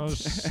point. No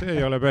see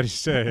ei ole päris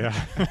see, jah.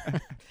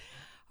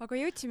 Aga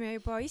jõudsime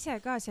juba ise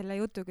ka selle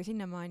jutuga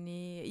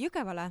sinnamaani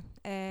Jõgevale.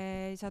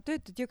 Sa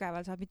töötad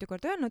Jõgeval, sa oled mitu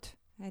korda öelnud,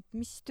 et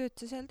mis tööd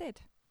sa seal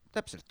teed?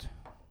 Täpselt.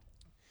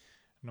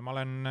 No ma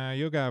olen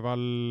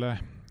Jõgeval,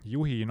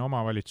 juhin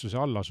omavalitsuse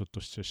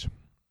allasutust siis.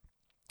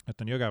 Et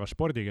on Jõgeva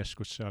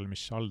spordikeskus seal,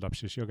 mis haldab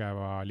siis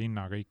Jõgeva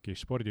linna kõiki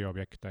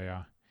spordiobjekte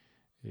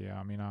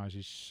ja mina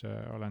siis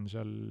olen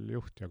seal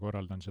juht ja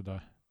korraldan seda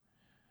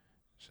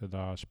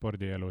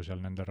spordielu seal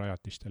nendel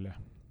rajatistel ja.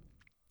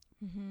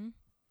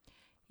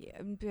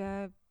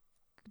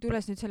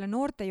 Tulles nüüd selle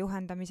noorte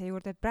juhendamise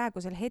juurde, et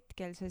praegusel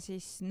hetkel sa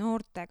siis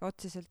noortega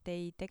otseselt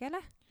ei tegele?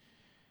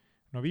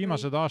 No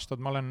viimased aastad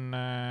ma olen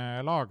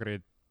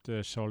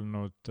laagrites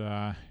olnud,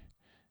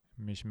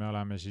 mis me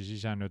oleme siis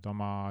ise nüüd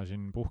oma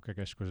siin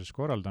puhkekeskuses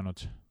korraldanud,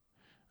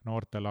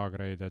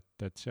 noortelaagreid,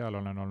 et seal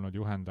olen olnud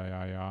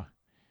juhendaja ja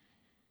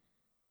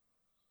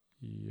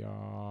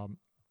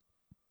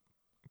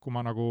kui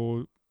ma nagu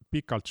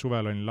pikalt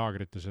suvel olin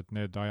laagrites, et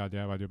need ajad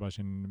jäävad juba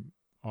siin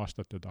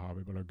aastate taha,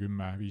 võib-olla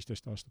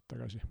 10-15 aastat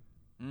tagasi.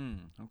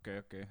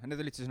 Okei.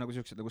 Need olid siis nagu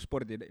sellised nagu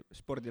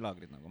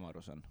spordilaagrid, nagu ma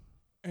aru saan?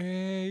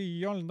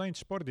 Ei olnud ainult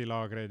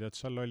spordilaagreid, et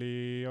seal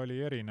oli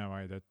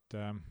erinevaid,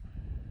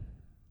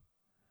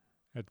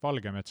 et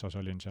Valgemetsas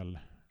olin seal,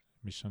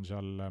 mis on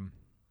seal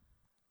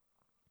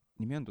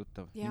nimi on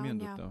tuttav. Ütle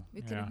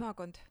nüüd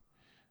maakond.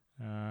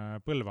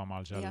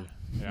 Põlvamaal seal,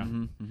 jah.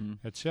 Mm-hmm.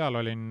 Et seal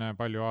olin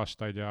palju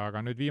aastaid aga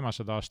nüüd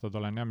viimased aastad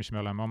olen mis me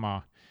oleme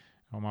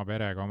oma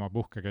perega, oma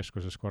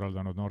puhkekeskuses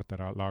korraldanud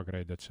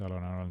noortelaagreid, et seal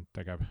olen olnud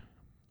tegev.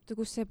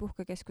 Kus see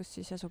puhkekeskus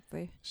siis asub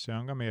või? See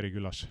on ka Meeri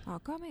külas.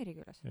 Ka Meeri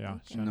külas? Jah,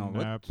 see on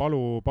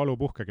Palu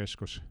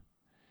puhkekeskus.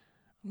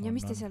 Ja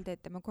mis te seal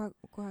teete? Ma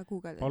kohe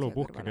guugeldan. Palu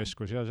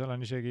puhkekeskus ja seal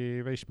on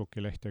isegi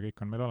Facebooki leht ja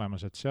kõik on meil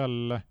olemas, et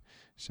seal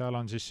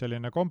on siis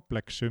selline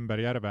kompleks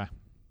ümber järve.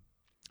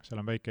 Seal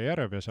on väike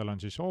järv ja seal on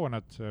siis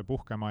hooned,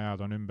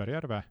 puhkemajad on ümber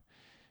järve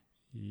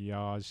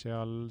ja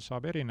seal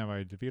saab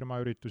erinevaid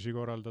firmaüritusi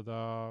korraldada,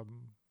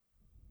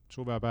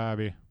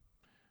 suvepäevi,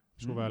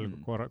 suvel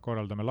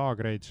korraldame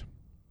laagreid,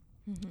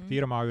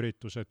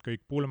 firmaüritused,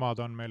 kõik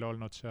pulmad on meil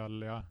olnud seal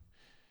ja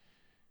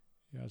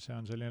see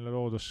on selline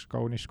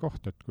looduskaunis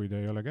koht, et kui te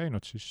ei ole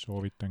käinud, siis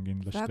soovitan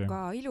kindlasti.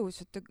 Väga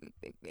ilus,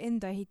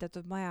 enda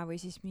ehitatud maja või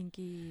siis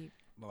mingi...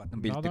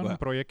 Nad on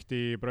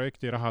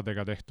projekti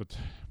rahadega tehtud.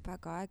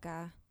 Väga äge.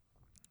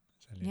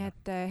 Nii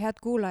et head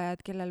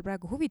kuulajad, kellel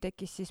praegu huvi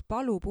tekkis, siis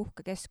Palu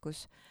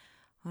puhkekeskus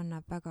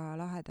annab väga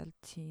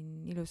lahedalt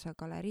siin ilusa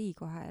galerii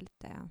kohe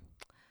ette ja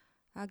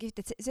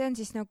kihvt, et see on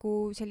siis nagu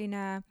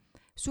selline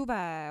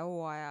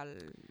suvehooajal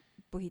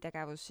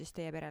põhitegevus siis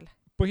teie perel?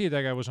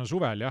 Põhitegevus on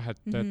suvel jah,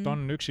 et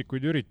on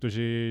üksikuid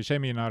üritusi,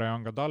 seminare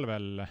on ka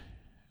talvel,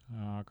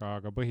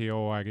 aga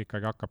põhihooaeg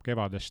ikkagi hakkab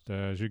kevadest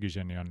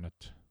sügiseni on,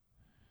 et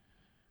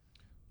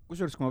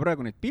kusjuures, kui ma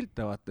praegu neid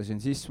pilte vaatasin,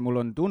 siis mul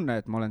on tunne,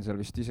 et ma olen seal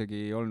vist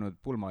isegi olnud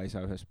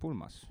pulmaisa ühes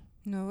pulmas.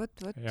 No võt.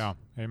 Jaa,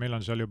 meil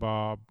on seal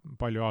juba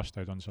palju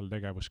aastaid on seal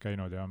tegevus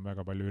käinud ja on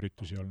väga palju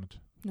üritusi olnud.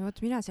 No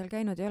võt, mina seal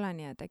käinud ei ole,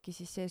 nii et äkki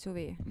siis see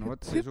suvi. No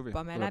võt, see suvi.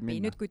 Hüppame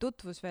läbi, nüüd kui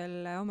tutvus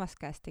veel omast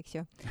käest, eks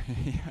ju.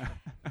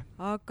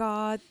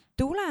 Aga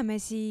tuleme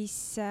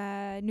siis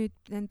nüüd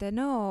nende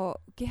Nõo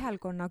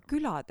Kihelkonna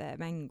külade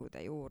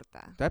mängude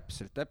juurde.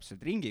 Täpselt,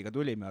 ringiga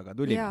tulime, aga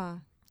tulime. Jaa.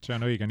 See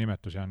on õige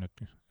nimetus jah nüüd,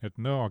 et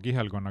Nõo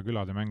Kihelkonna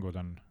külade mängud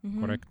on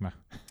korrektne.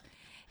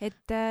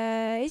 Et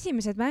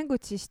esimesed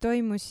mängud siis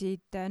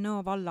toimusid,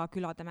 Nõo valla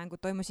külade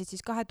mängud toimusid siis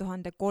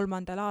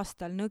 2003.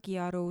 aastal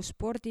Nõgiaru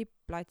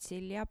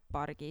spordiplatsil ja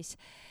pargis.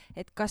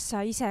 Et kas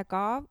sa ise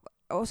ka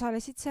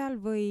osalesid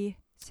seal või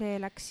see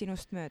läks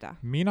sinust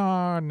mööda?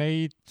 Mina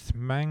neid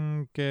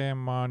mänge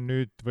ma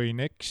nüüd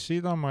võin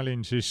eksida, ma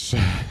olin siis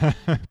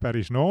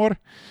päris noor,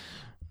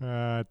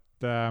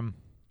 et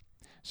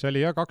see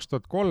oli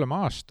 2003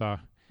 aasta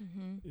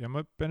ja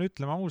ma pean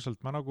ütlema ausalt,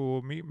 ma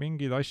nagu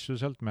mingeid asju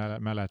sealt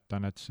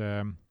mäletan, et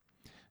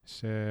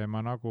see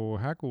ma nagu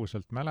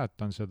häguselt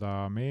mäletan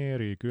seda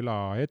Meeri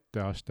küla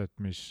etteastet,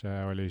 mis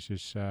oli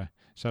siis,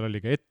 seal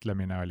oli ka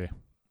etlemine oli.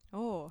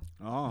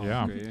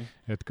 Ja, okay.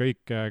 Et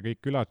kõik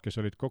külad,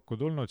 kes olid kokku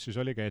tulnud, siis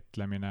oli ka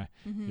etlemine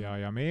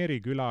ja Meeri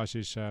küla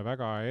siis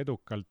väga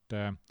edukalt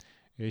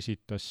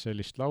esitas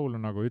sellist laulu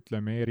nagu Ütle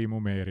Meeri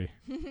mu Meeri.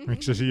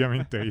 Miks sa siia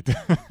mind tõid?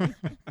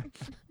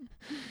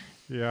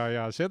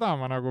 ja seda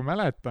ma nagu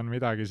mäletan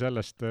midagi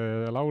sellest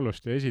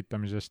laulust ja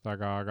esitamisest,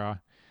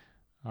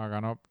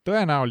 aga no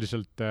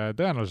tõenäoliselt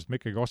ma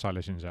ikkagi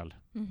osalesin seal.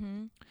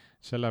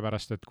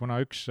 Sellepärast, et kuna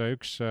üks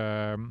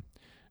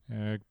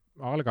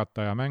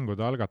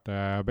mängude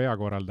algataja ja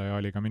peakorraldaja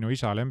oli ka minu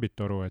isa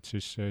Lembitoru, et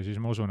siis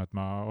ma usun, et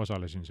ma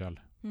osalesin seal.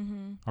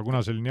 Aga kuna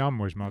see oli nii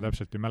ammu, siis ma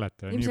täpselt ei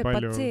mäleta. Ilmselt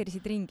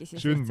patseerisid ringi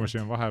siis.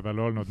 Sündmusi on vahepeal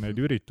olnud, neid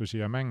üritusi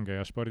ja mänge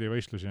ja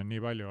spordivõistlusi on nii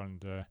palju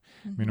olnud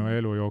minu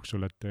elu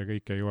jooksul, et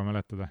kõik ei jõua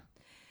mäletada.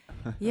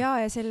 Ja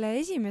selle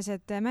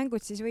esimesed mängud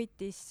siis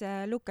võitis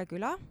Lukke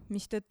küla,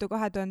 mis tõttu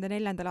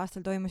 2004.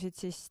 aastal toimusid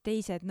siis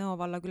teised Nõo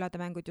valla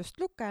külade mängud just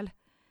Lukkel.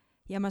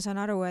 Ja ma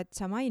saan aru, et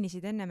sa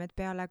mainisid ennem, et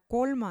peale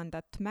 3.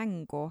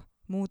 mängu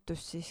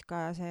muutus siis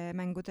ka see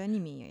mängude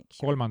nimi, eks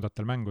ju? 3.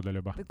 mängudel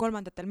juba.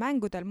 3.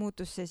 mängudel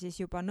muutus see siis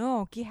juba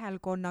Nõo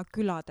Kihelkonna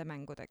külade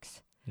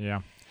mängudeks.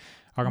 Jah.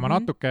 Aga ma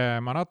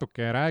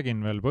natuke räägin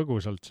veel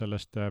põgusalt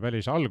sellest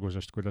välis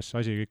algusest, kuidas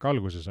see asi kõik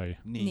alguse sai.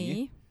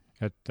 Nii.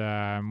 Et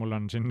mul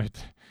on siin nüüd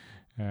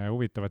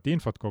huvitavat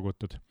infot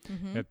kogutud.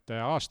 Et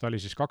aasta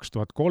oli siis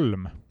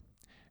 2003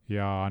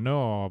 ja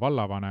Nõo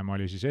vallavanem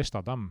oli siis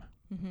Esta Tamm.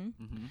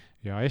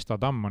 Ja Esta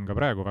Tamm on ka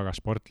praegu väga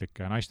sportlik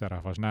ja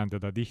naisterahvas, näen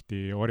teda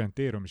tihti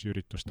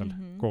orienteerumisüritustel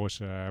koos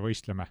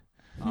võistleme.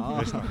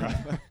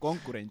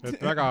 Konkurent.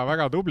 Et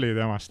väga tubli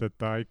temast, et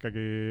ta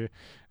ikkagi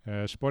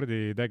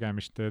spordi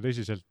tegemist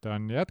tõsiselt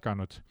on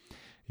jätkanud.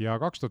 Ja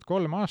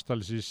 2003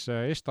 aastal siis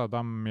Esta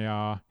Tamm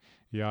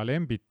ja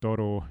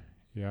Lembitoru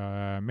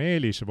ja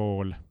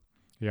Meelisvool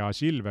ja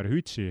Silver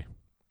Hütsi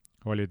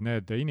olid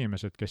need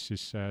inimesed, kes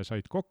siis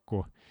said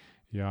kokku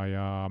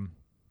ja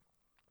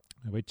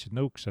võtsid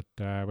nõuks, et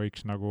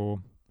võiks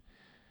nagu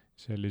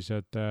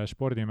sellised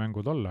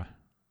spordimängud olla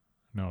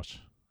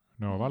Nõos,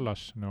 Nõo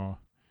vallas, Nõo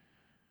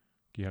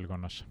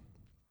Kihelkonnas.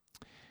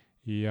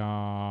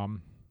 Ja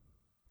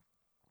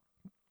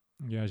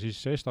ja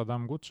siis Esta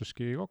Tamm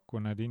kutsuski kokku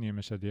need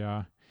inimesed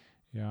ja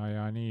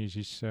nii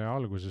siis see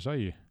alguse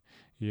sai.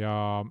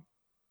 Ja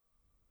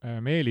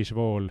Meelis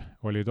Vool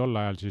oli tol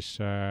ajal siis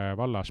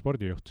valla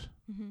spordijuht.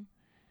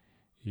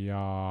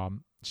 Ja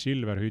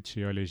Silver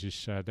Hütsi oli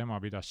siis, tema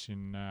pidas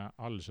siin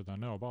all seda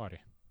nõobaari.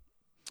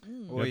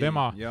 Ja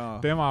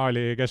tema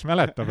oli, kes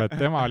mäletab, et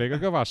tema oli ka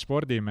kõva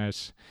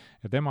spordimees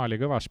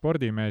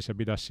ja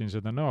pidas siin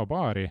seda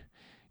nõobaari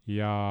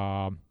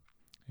ja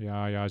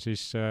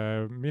siis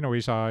minu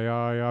isa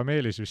ja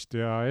Meelis vist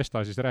ja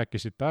Esta siis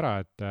rääkisid ära,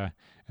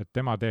 et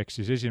tema teeks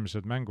siis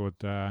esimesed mängud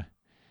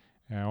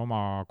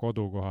oma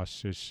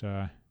kodukohas siis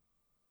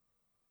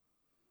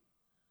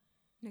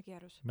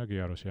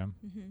Nõgiarus, jah.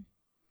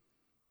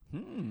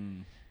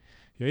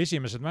 Ja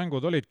esimesed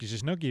mängud olidki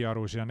siis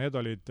Nõgiarus ja need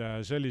olid,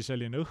 see oli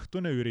selline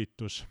õhtune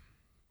üritus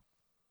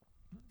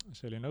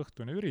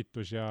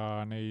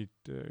ja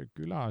neid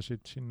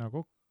külasid sinna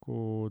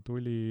kokku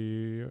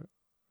tuli,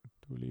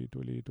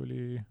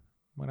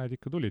 mõned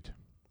ikka tulid.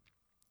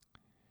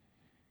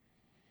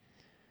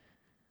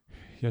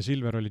 Ja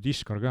Silver oli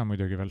diskor ka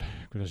muidugi veel,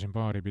 kui ta siin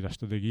baari pidas,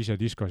 ta tegi ise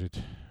diskosid.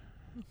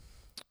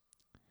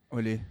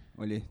 Oli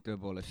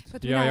tõepoolest.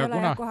 Mina ei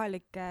ole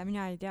kohalik,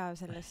 mina ei tea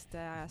sellest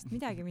ajast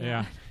midagi.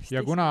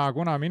 Ja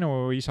kuna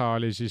minu isa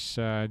oli siis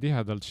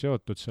tihedalt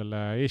seotud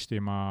selle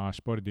Eestimaa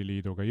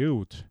spordiliiduga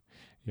Jõud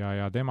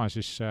ja tema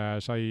siis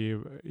sai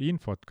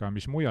infot ka,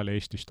 mis mujal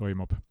Eestis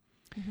toimub.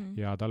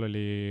 Ja tal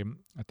oli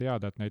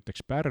teada, et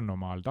näiteks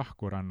Pärnumaal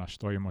Tahkurannas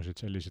toimusid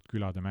sellised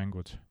külade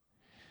mängud.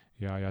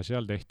 Ja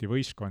seal tehti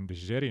võistkondi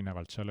siis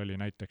erinevalt, seal oli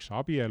näiteks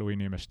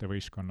abieluinimeste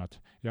võistkonnad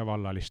ja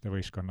vallaliste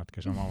võistkonnad,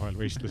 kes omavahel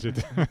võistlesid.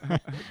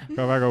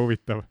 Ka väga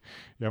huvitav.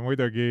 Ja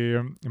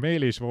muidugi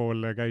Meelis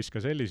Vool käis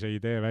ka sellise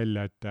idee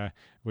välja, et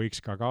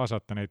võiks ka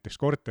kaasata näiteks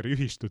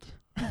korteriühistud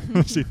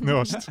siit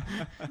Nõost.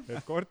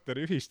 Et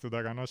korteriühistud,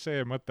 aga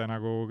see mõte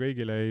nagu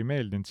kõigile ei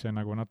meeldinud, see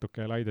nagu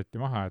natuke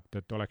laideti maha,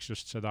 et oleks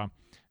just seda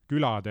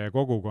külade ja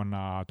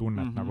kogukonna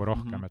tunnet nagu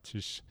rohkem, et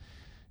siis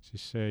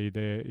see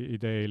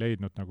idee ei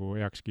leidnud nagu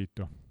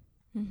heakskiitu.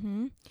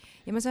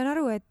 Ja ma saan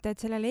aru, et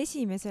sellel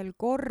esimesel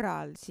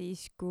korral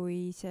siis,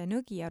 kui see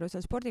Nõgiaru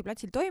seal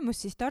spordiplatsil toimus,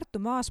 siis Tartu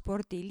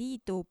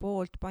Maaspordiliidu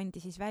poolt pandi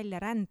siis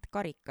välja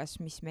rändkarikas,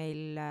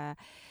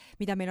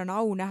 mida meil on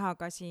au näha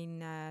ka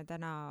siin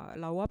täna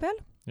laua peal.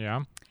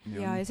 Ja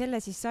selle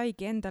siis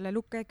saigi endale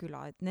Lukke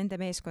küla, et nende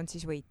meeskond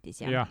siis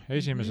võitis. Jah,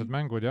 esimesed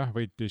mängud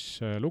võitis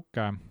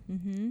Lukke.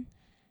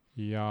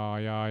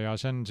 Ja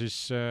see on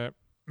siis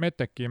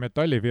Meteki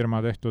metallifirma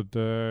tehtud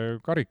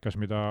karikas,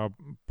 mida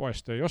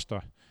poest ei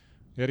osta,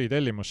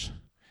 eritellimus.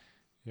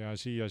 Ja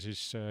siia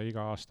siis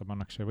iga aasta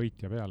pannakse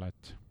võitja peale,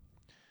 et...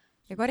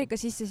 Ja karika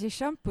sisse siis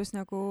šampus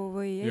nagu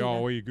või ei? Ja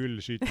oi küll,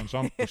 siit on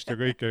šampust ja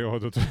kõike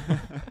joodud.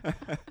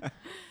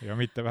 Ja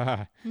mitte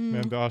vähe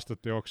nende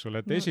aastate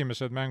jooksul, et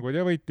esimesed mängud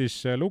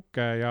võitis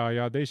Lukke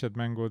ja teised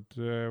mängud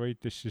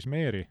võitis siis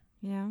Meeri.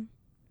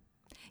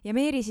 Ja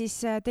Meeri siis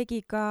tegi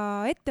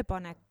ka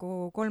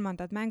ettepaneku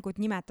kolmandad mängud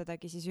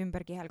nimetadagi siis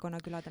ümber Kihelkonna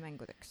külade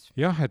mängudeks.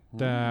 Jah,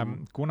 et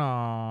kuna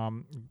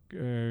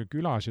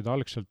külasid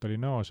algselt oli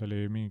Nõos,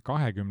 oli mingi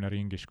 20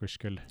 ringis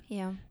kuskil.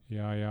 Ja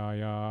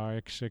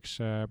eks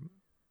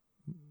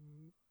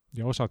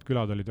ja osad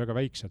külad olid väga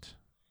väiksed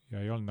ja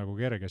ei olnud nagu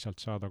kerge sealt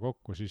saada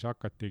kokku, siis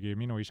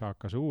minu isa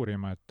hakkas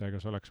uurima, et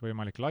kas oleks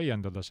võimalik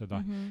laiendada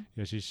seda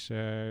ja siis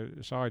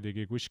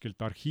saadigi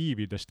kuskilt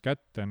arhiividest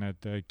kätte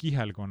need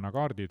Kihelkonna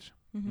kaardid.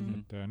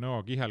 Et Nõo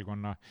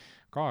Kihelkonna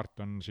kaart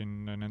on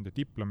siin nende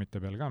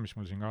diplomite peal ka, mis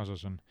mul siin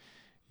kaasas on.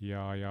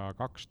 Ja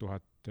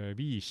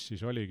 2005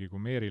 siis oligi,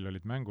 kui Meeril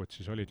olid mängud,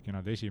 siis olidki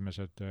nad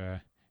esimesed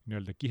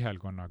nii-öelda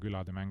Kihelkonna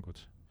külade mängud.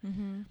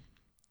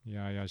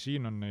 Ja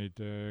siin on neid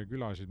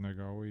külasid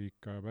nagu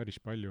ikka päris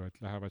palju,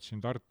 et lähevad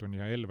siin Tartuni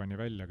ja Elvani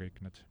välja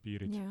kõik need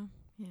piirid.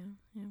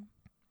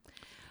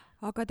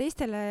 Aga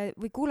teistele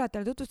või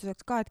kuulajatele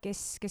tutvustuseks ka, et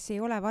kes ei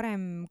ole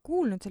varem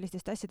kuulnud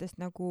sellistest asjadest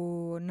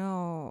nagu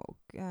Nõo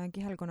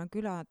Kihelkonna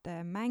külade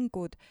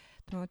mängud,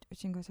 ma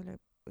otsin ka selle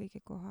õige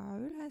koha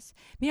üles.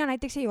 Mina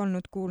näiteks ei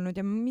olnud kuulnud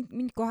ja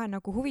mind kohe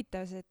nagu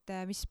huvitas, et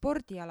mis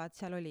spordialad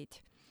seal olid.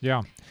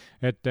 Jaa,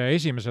 et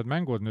esimesed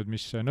mängud nüüd,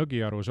 mis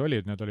Nõgiarus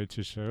olid, need olid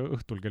siis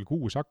õhtul kell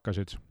 6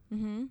 hakkasid.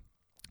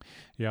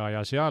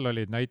 Ja seal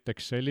olid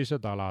näiteks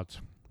sellised alad,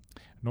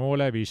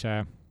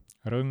 noolevise,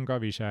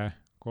 rõngavise,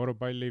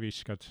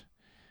 korvpalliviskad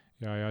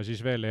ja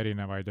siis veel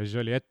erinevaid ja siis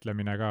oli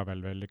etlemine ka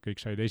veel,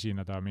 kõik said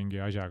esineda mingi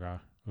asjaga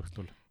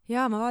õhtul.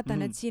 Jaa, ma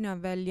vaatan, et siin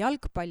on veel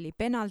jalgpalli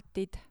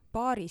penaltid,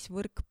 paaris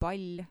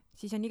võrkpall,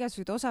 siis on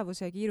igasugused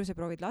osavuse ja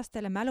kiiruseproovid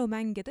lastele,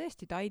 mälumäng ja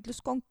tõesti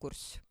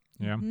taidluskonkurss.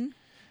 Jah,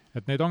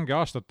 et neid ongi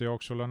aastate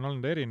jooksul on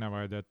olnud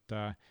erinevaid,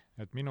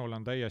 et minul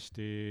on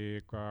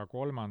täiesti ka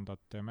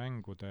kolmandate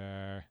mängude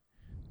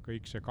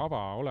kõik see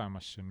kava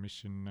olemas siin, mis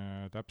siin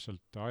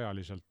täpselt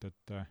ajaliselt,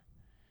 et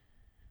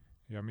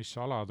ja mis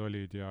alad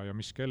olid ja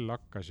mis kell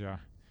hakkas ja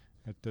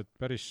et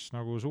päris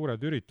nagu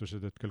suured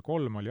üritused, et kell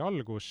 3 oli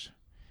algus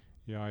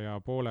ja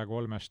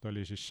 2:30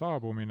 oli siis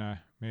saabumine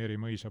Meeri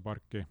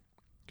mõisaparki,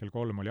 kell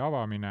 3 oli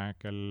avamine,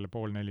 kell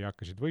 3:30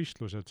 hakkasid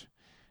võistlused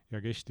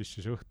ja kestis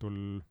siis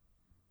õhtul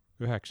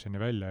 9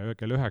 välja ja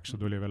kell 9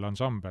 tuli veel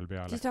ansambel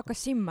peale. Siis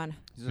hakkas Simman.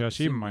 Ja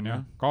Simman,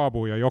 jah.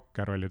 Kaabu ja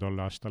Jokker oli tol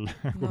aastal,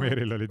 kui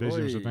Meeril olid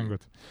esimesed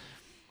mängud.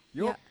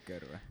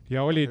 Jokker või?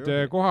 Ja olid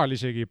kohal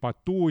isegi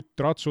batuut,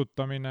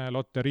 ratsutamine,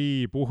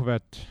 loterii,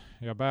 puhvet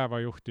ja päeva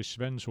juhtis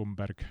Sven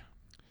Sumberg.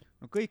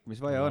 No kõik, mis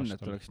vaja on,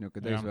 et oleks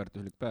niisugune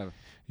täisväärtuslik päev.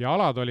 Ja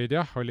alad olid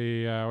jah,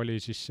 oli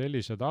siis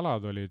sellised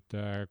alad olid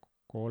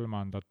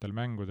kolmandatel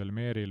mängudel.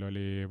 Meeril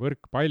oli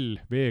võrkpall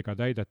veega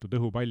täidetud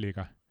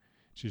õhupalliga.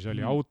 Siis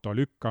oli auto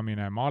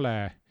lükkamine,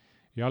 male,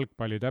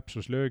 jalgpalli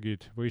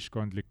täpsuslöögid,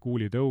 võistkondlik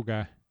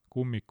kuulitõuge,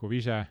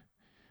 kummikuvise,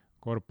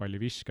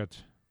 korvpallivisked,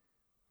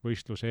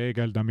 võistluse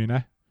eegeldamine,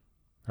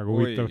 väga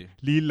huvitav,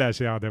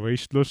 lilleseade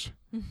võistlus,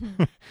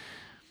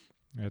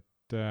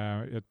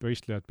 et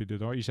võistlejad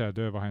pidid ise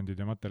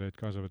töövahendid ja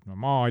materjalid kaasa võtma.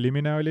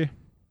 Maalimine oli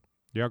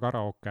ja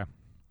karaoke.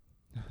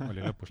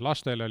 Oli lõpus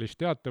lastele oli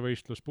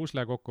teatevõistlus,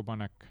 pusle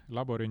kokkupanek,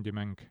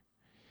 laborindimäng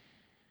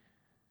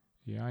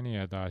ja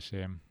nii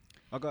edasi.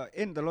 Aga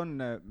endal on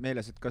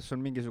meeles, et kas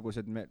on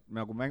mingisugused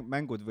nagu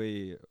mängud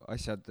või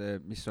asjad,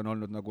 mis on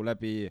olnud nagu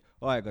läbi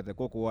aegade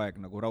kogu aeg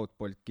nagu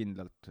raudpolt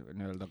kindlalt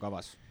nii-öelda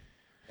kavas?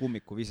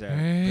 Kummikuvise?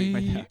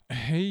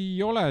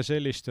 Ei ole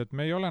sellist, et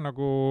me ei ole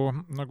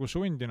nagu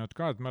sundinud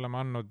ka, et me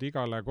oleme andnud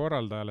igale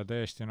korraldajale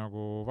täiesti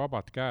nagu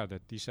vabad käed,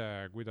 et ise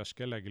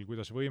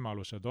kuidas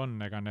võimalused on,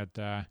 ega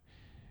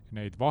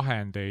neid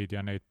vahendeid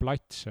ja neid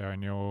platse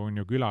on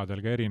ju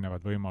küladel ka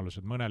erinevad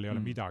võimalused, mõnel ei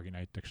ole midagi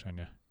näiteks,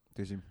 on ju.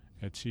 Tõsi.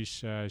 Et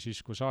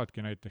siis kui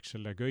saadki näiteks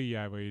selle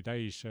köie või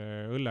täis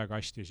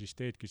õllekasti, siis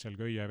teedki seal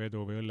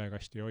köievedu või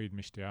õllekasti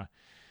hoidmist ja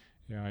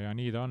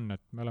nii ta on,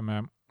 et me oleme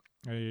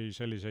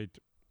selliseid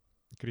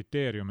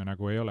kriteeriume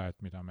nagu ei ole, et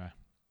mida me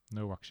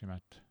nõuaksime,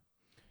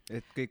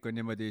 et kõik on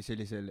niimoodi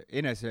sellisel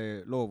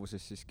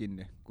eneseloovuses siis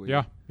kinni?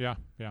 Jah.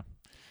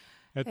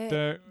 Et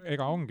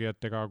ega ongi,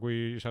 et ega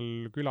kui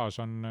seal külas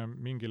on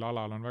mingil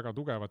alal on väga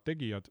tugevad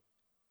tegijad,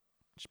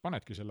 siis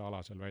panedki selle ala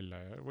seal välja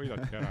ja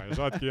võidadki ära ja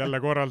saadki jälle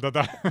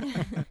korraldada.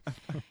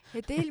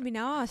 Et eelmine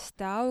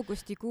aasta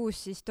augustikuus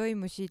siis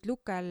toimusid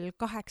Lukel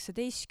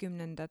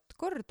 18.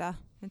 korda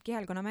need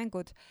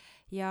kihelkonnamängud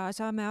ja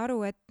saame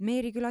aru, et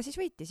Meeriküla siis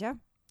võitis, jah?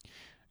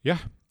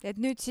 Jah. Et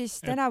nüüd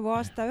siis tänavu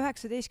aasta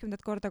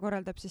 19. korda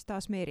korraldab siis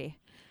taas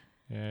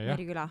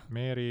Meeriküla.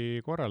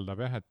 Meeri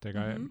korraldab jah, et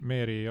ega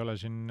Meeri ei ole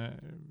siin,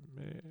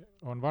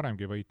 on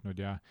varemgi võitnud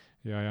ja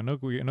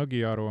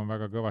Nõgiaru on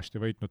väga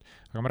kõvasti võitnud.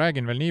 Aga ma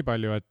räägin veel nii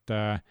palju,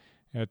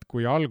 et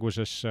kui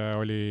alguses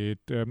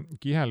olid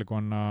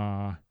kihelkonna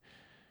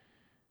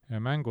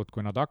mängud,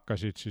 kui nad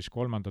hakkasid, siis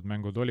kolmandad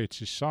mängud olid,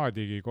 siis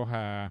saadigi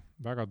kohe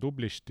väga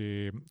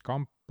tublisti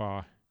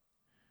kampa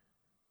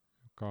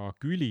ka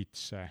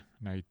Külitse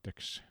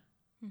näiteks.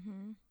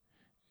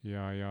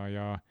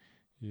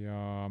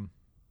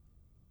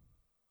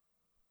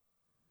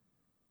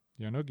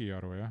 Ja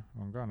Nõgiaru, jah,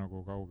 on ka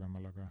nagu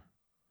kaugemal, aga...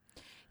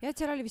 Ja, et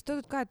seal oli vist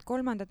toodud ka, et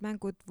kolmandad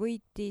mängud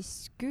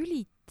võitis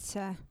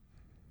Külitse,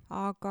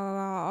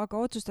 aga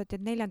otsustati,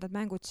 et neljandad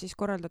mängud siis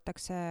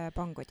korraldatakse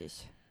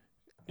Pangodis.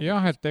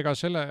 Jah, et ega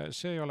see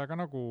ei ole ka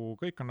nagu,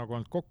 kõik on nagu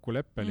olnud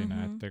kokkuleppeline,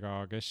 et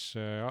ega kes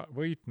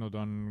võitnud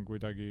on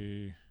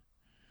kuidagi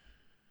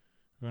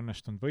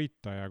õnnestunud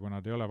võita ja kui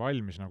nad ei ole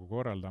valmis nagu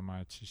korraldama,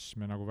 et siis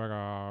me nagu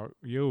väga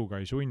jõuga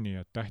ei sunni,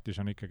 et tähtis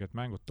on ikkagi, et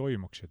mängud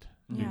toimuksid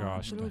iga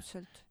aasta.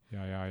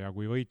 Ja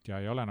kui võitja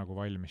ei ole nagu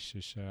valmis,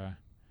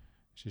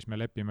 siis me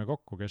lepime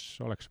kokku, kes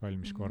oleks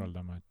valmis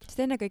korraldama.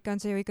 Sest ennekõike on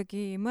see ju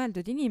ikkagi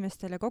mõeldud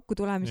inimestele kokku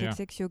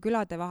tulemiseks, eks ju,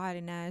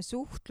 küladevaheline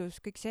suhtlus,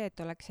 kõik see,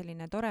 et oleks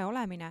selline tore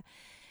olemine.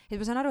 Et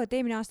ma saan aru, et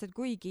eelmine aasta,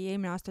 kuigi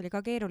eelmine aasta oli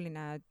ka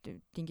keeruline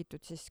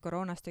tingitud siis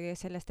koroonast ja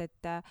sellest,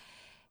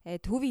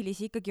 et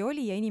huvilisi ikkagi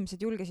oli ja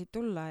inimesed julgesid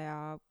tulla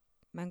ja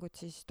mängud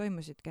siis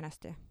toimusid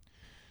kenasti.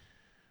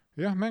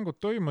 Jah, mängud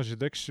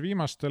toimusid, eks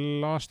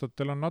viimastel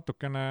aastatel on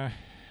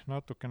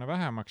natukene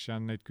vähemaks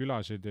jäänud neid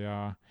külasid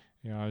ja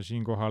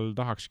siinkohal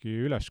tahakski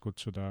üles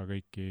kutsuda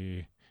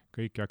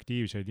kõiki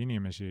aktiivseid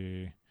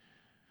inimesi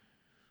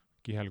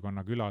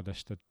kihelkonna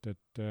küladest,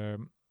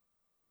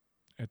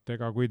 et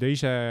ega kui te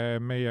ise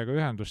meiega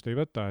ühendust ei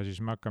võta,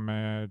 siis me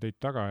hakkame teid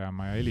taga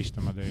ajama ja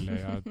helistama teile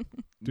ja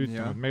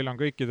tüütama, et meil on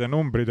kõikide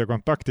numbrid ja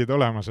kontaktid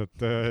olemas,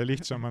 et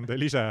lihtsam on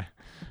teil ise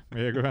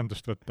meiega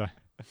ühendust võtta.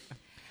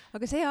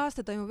 Aga see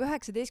aasta toimub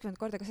 19.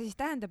 korda, kas see siis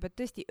tähendab, et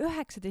tõesti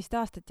 19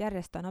 aastat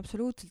järjest on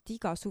absoluutselt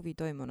iga suvi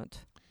toimunud?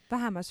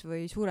 Vähemas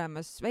või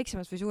suuremas,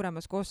 väiksemas või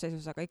suuremas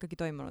koosseisus, aga ikkagi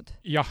toimunud?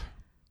 Jah,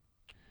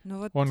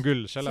 on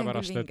küll,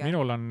 sellepärast, et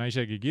minul on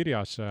isegi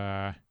kirjas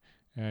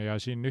ja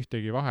siin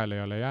ühtegi vahele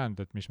ei ole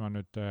jäänud, et mis ma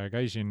nüüd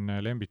käisin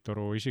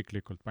Lembitoru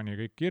isiklikult, pani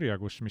kõik kirja,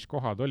 mis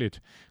kohad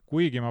olid.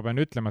 Kuigi ma pean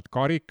ütlema, et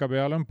karika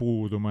peal on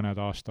puudu mõned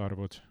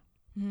aastaarvud.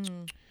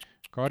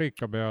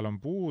 Karika peal on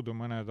puudu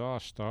mõned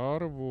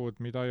aastaarvud,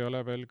 mida ei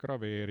ole veel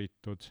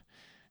graveeritud.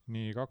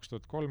 Nii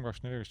 2003,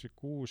 2004,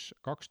 2006,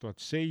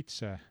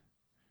 2007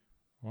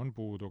 on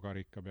puudu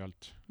karika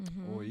pealt.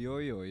 Oi.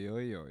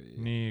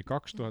 Nii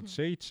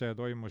 2007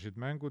 toimusid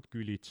mängud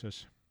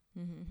Külitses.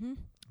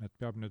 et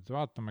peab nüüd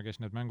vaatama, kes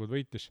need mängud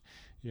võitis.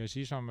 Ja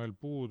siis on veel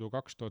puudu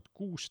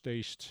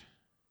 2016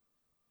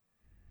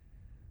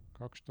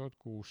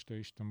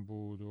 on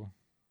puudu.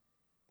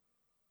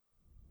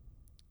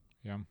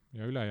 Ja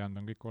ülejäänud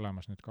on kõik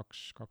olemas, need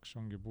kaks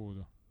ongi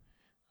puudu.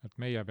 Et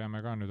meie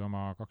peame ka nüüd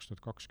oma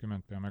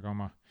 2020 peame ka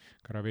oma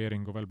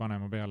graveeringu veel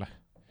panema peale.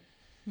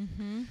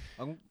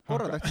 Aga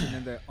korra tahtsin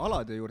nende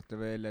alade juurde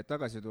veel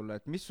tagasi tulla,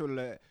 et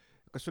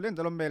kas sul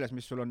endal on meeles,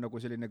 mis sul on nagu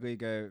selline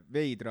kõige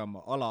veidram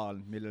ala,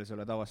 millel sa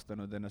oled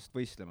avastanud ennast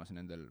võistlemas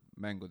nendel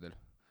mängudel?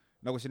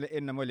 Nagu siin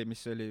ennem oli,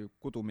 mis oli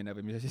kudumine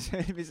või mis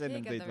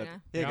ennem tõid?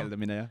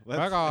 Heegeldamine, jah.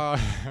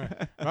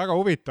 Väga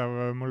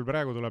huvitav, mul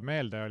praegu tuleb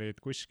meelde,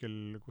 olid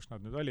kuskil, kus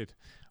nad nüüd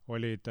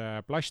olid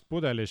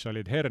plastpudelis,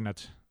 olid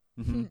herned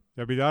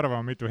ja pidi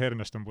arvama, mitu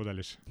hernest on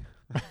pudelis.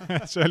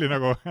 See oli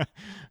nagu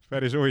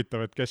päris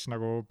huvitav, et kes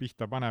nagu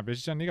pihta paneb ja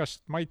siis on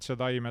igast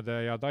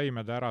maitsetaimede ja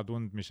taimede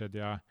äratundmised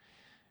ja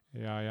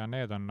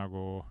need on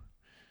nagu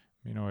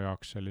minu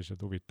jaoks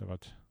sellised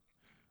huvitavad.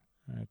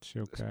 Et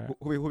siuke...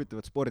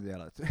 huvitavad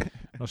spordialad.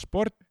 No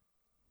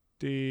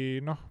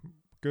sporti,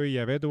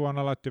 köievedu on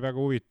alati väga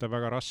huvitav,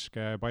 väga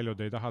raske, paljud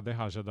ei taha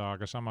teha seda,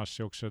 aga samas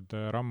siuksed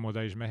rammu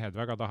täis mehed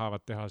väga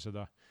tahavad teha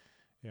seda.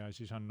 Ja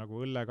siis on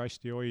nagu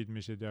õllekasti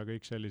hoidmised ja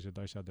kõik sellised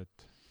asjad, et...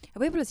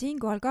 Võib-olla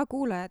siinkohal ka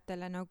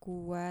kuulajatele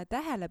nagu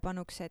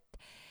tähelepanuks,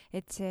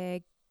 et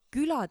see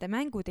külade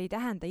mängud ei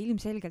tähenda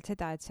ilmselgelt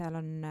seda, et seal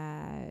on,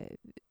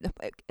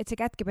 et see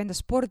kätkeb enda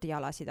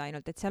spordialasid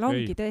ainult, et seal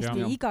ongi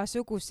tõesti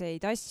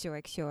igasuguseid asju,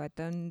 eks ju, et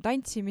on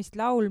tantsimist,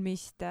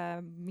 laulmist,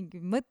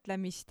 mingi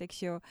mõtlemist, eks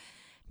ju,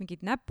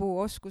 mingid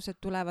näpuoskused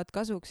tulevad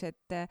kasuks,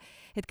 et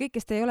kõik,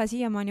 kes te ei ole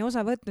siiamaani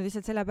osa võtnud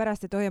lihtsalt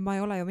sellepärast, et ma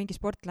ei ole ju mingi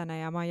sportlane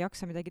ja ma ei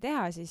jaksa midagi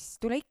teha, siis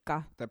tule ikka.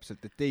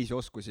 Täpselt, et teisi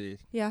oskusi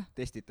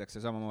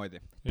testitakse samamoodi.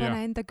 Pane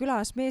enda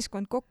külas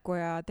meeskond kokku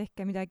ja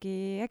tehke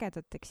midagi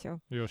ägedat, eks ju.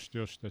 Just,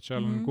 et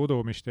seal on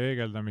kudumist ja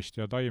heegeldamist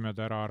ja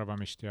taimede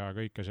äraarvamist ja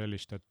kõike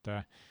sellist,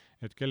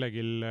 et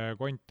kellegil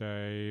konte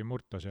ei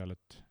murta seal,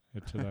 et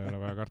seda ei ole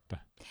vaja karta.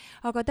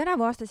 Aga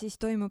tänavu aasta siis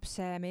toimub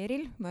see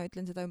Meeril, ma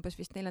ütlen seda umbes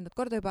vist 4.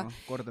 korda juba.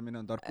 Kordamine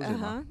on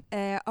tarkusema.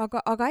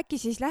 Aga äkki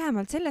siis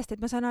lähemalt sellest,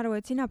 et ma saan aru,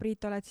 et sina, Priit,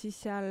 oled siis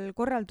seal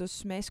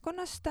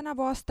korraldusmeeskonnas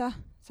tänavu aasta,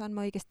 saan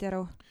ma õigesti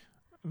aru?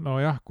 No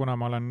jah, kuna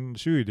ma olen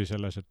süüdi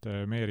selles, et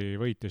Meeri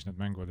võitis need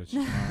mängud, et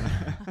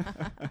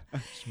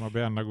siis ma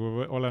pean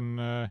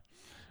olen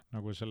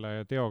nagu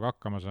selle teoga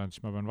hakkama saanud,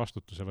 siis ma pean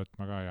vastutuse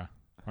võtma ka ja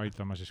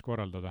aitama siis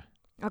korraldada.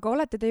 Aga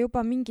olete te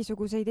juba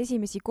mingisuguseid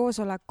esimesi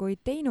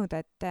koosolekuid teinud,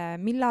 et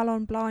millal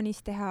on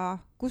plaanis teha,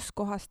 kus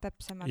kohas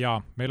täpsemalt?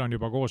 Jaa, meil on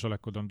juba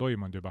koosolekud on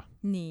toimunud juba.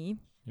 Nii.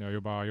 Ja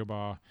juba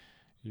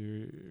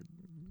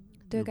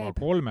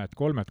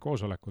kolmed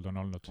koosolekud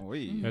on olnud.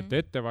 Et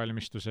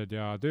ettevalmistused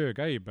ja töö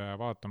käib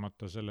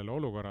vaatamata sellele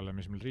olukorrale,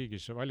 mis meil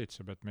riigis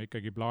valitseb, et me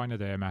ikkagi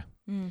plaane teeme.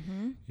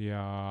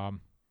 Ja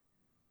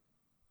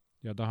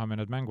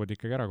tahame need mängud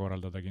ikkagi ära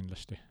korraldada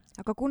kindlasti.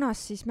 Aga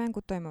kunas siis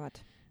mängud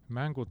toimuvad?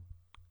 Mängud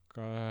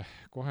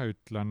kohe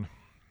ütlen,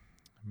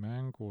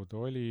 mängud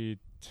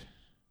olid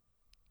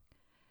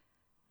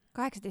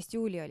 18.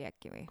 juuli oli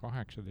äkki või?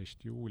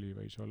 18. juuli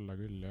võis olla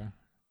küll, jah.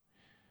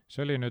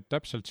 See oli nüüd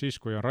täpselt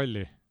siis, kui on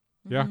ralli.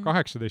 Jah,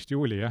 18.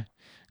 juuli, jah.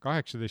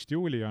 18.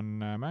 juuli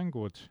on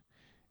mängud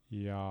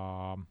ja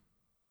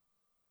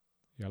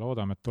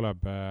loodame, et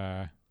tuleb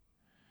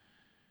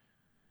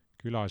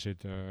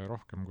külasid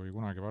rohkem kui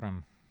kunagi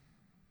varem.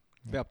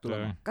 Peab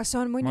tulema. Kas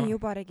on mõni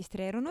juba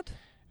registreerunud?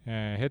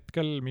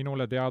 Hetkel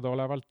minule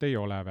teadaolevalt ei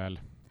ole veel.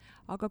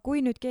 Aga kui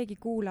nüüd keegi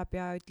kuulab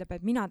ja ütleb,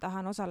 et mina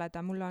tahan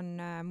osaleda, mul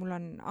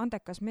on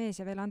andekas mees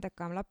ja veel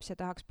andekam laps ja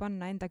tahaks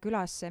panna enda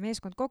külas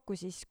meeskond kokku,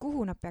 siis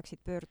kuhu nad peaksid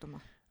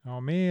pöörduma?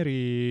 No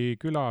Meeri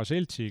küla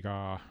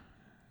seltsiga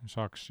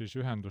saaks siis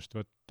ühendust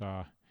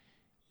võtta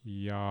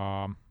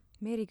ja...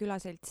 Meeri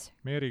külaselts.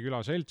 Meeri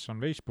külaselts on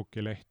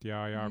Facebooki leht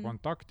ja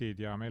kontaktid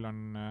ja meil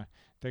on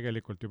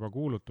tegelikult juba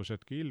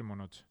kuulutusedki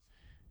ilmunud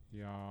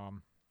ja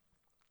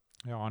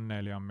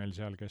Anneli on meil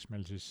seal, kes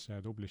meil siis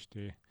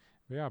tublisti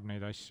veab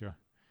neid asju,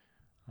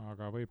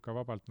 aga võib ka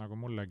vabalt nagu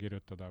mulle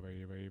kirjutada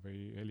või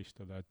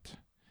helistada, et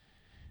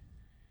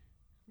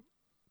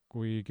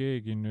kui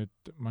keegi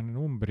nüüd, ma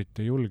numbrit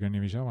ei julge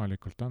niiviisi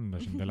avalikult anda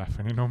siin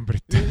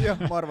telefoninumbrit.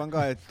 Jah, ma arvan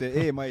ka, et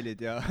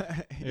e-mailid ja...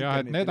 Ja,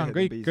 et need on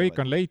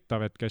kõik on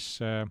leitav, et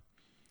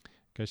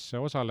kes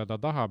osaleda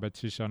tahab, et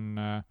siis on,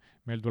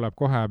 meil tuleb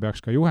kohe,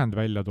 peaks ka juhend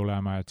välja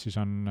tulema, et siis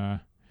on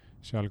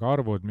seal ka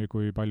arvud,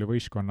 kui palju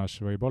võistkonnas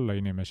võib olla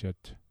inimesi,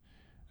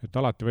 et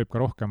alati võib ka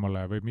rohkem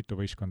olla ja võib mitu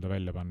võistkonda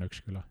välja panna üks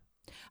küla.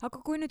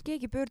 Aga kui nüüd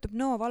keegi pöördub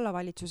Nõo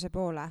vallavalitsuse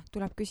poole,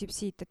 tuleb küsib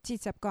siit, et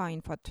siit saab ka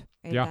infot,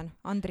 eeldan,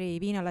 Andri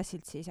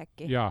Viinalassilt siis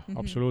äkki? Jaa,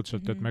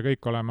 absoluutselt, et me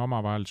kõik oleme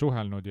omavahel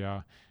suhelnud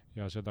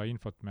ja seda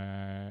infot me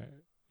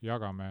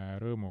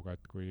jagame rõõmuga,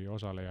 et kui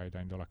osalejaid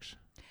ainult oleks.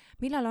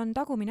 Millal on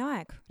tagumine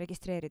aeg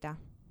registreerida?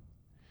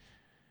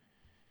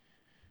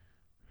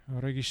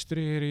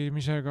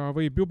 Registreerimisega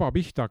võib juba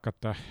pihta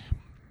hakata,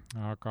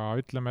 aga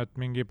ütleme, et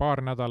mingi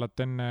paar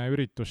nädalat enne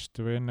üritust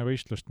või enne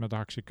võistlust me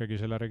tahaks ikkagi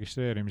selle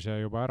registreerimise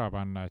juba ära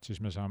panna, et siis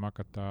me saame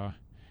hakata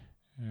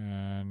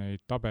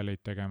neid tabeleid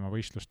tegema,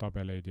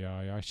 võistlustabeleid ja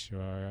asju,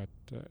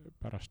 et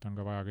pärast on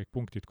ka vaja kõik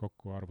punktid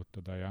kokku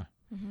arvutada ja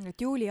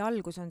et juuli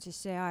algus on siis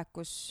see aeg,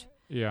 kus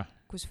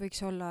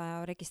võiks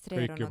olla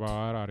registreerunud? kõik juba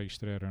ära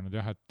registreerunud,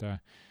 jah,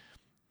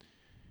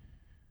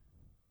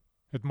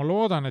 et ma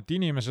loodan, et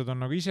inimesed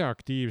on nagu ise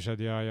aktiivsed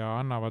ja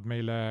annavad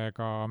meile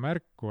ka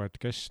märku, et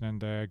kes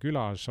nende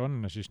külas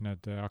on siis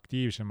need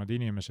aktiivsemad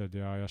inimesed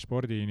ja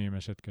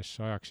spordiinimesed, kes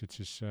ajaksid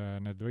siis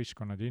need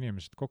võistkonnad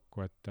inimesed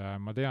kokku, et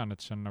ma tean,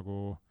 et see on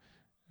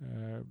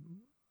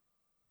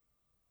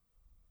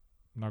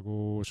nagu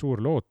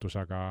suur lootus,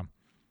 aga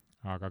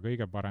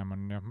kõige parem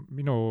on jah,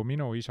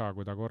 minu isa,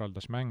 kui ta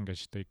korraldas mänge,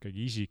 siis ta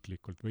ikkagi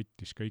isiklikult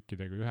võttis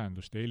kõikidega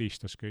ühendust,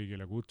 helistas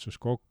kõigile, kutsus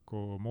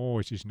kokku,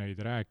 moosis neid,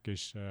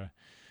 rääkis,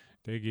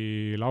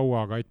 tegi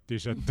laua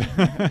kattis,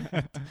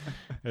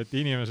 et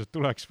inimesed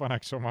tuleks,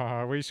 paneks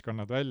oma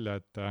võistkonnad välja,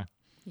 et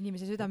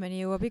inimese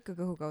südameni jõuab ikka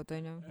kõhu kaudu,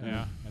 on ju?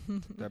 jah,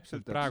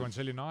 et praegu on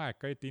selline aeg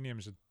ka, et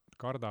inimesed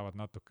kardavad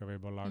natuke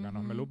võib-olla,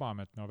 aga me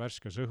lubame, et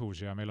värskes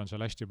õhus ja meil on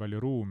seal hästi palju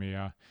ruumi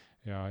ja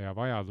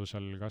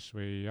vajadusel kas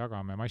või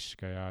jagame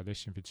maske ja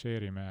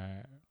desinfitseerime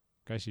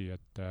käsi,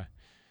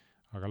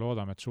 aga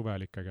loodame, et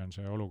suvel ikkagi on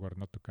see olukord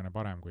natukene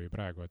parem kui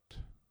praegu, et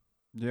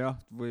jah,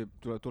 või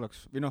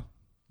tuleks, või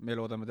me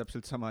loodame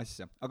täpselt sama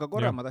asja. Aga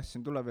korra ma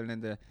tahtsin tulla veel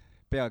nende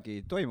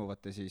peagi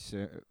toimuvate siis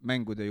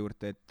mängude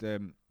juurde,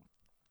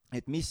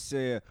 et mis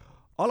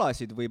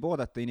alasid võib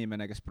oodata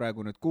inimene, kes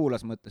praegu nüüd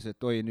kuulas, mõtles,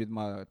 et oi, nüüd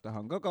ma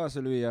tahan ka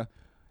kaasa lüüa,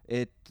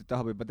 et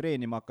tahab juba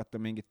treenima hakata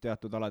mingit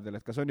teatud aladel,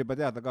 et kas on juba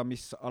teada ka,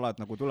 mis alad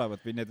nagu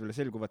tulevad või need veel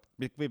selguvad,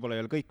 võib-olla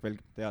ei ole kõik veel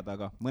teada,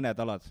 aga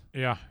mõned alad.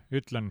 Jah,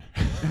 ütlen,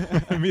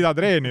 mida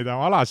treenida,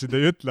 alasid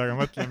ei ütle, aga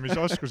mõtlen, mis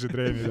oskusi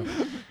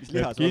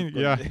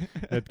treenida.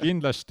 Et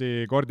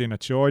kindlasti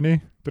koordinatsiooni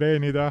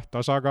treenida,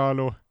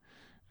 tasakaalu,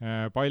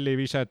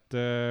 palliviset,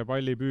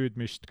 palli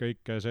püüdmist,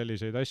 kõike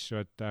selliseid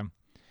asju, et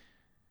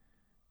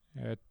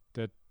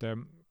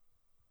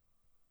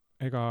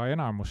ega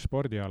enamus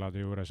spordialade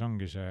juures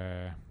ongi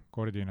see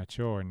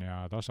koordinatsioon ja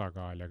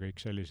tasakaal ja kõik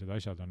sellised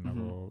asjad on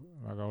nagu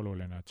väga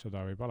oluline, et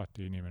seda võib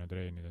alati inimene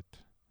treenida, et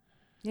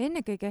ja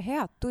ennekõike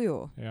head tuju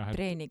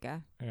treenige.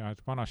 Ja,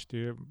 et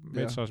vanasti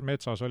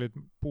metsas olid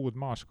puud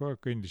maas,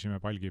 kõndisime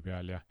palgi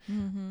peal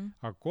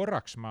aga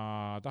korraks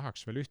ma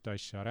tahaks veel ühte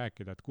asja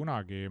rääkida, et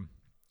kunagi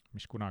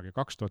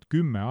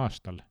 2010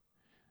 aastal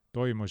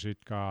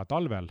toimusid ka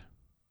talvel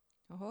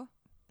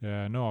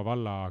Nõo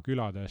valla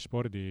külade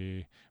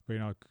spordi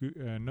või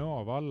Nõo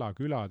valla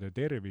külade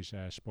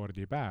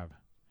tervisespordipäev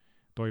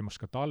toimus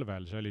ka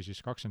talvel, see oli siis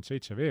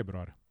 27.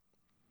 veebruar.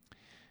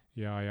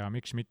 Ja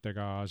miks mitte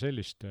ka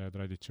sellist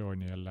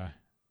traditsiooni jälle,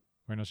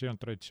 või see ei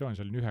olnud traditsioon,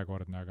 see oli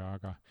ühekordne,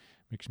 aga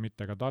miks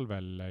mitte ka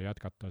talvel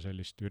jätkata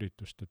sellist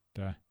üritust,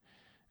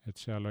 et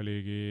seal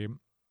oligi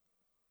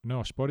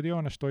Nõo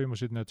spordijoones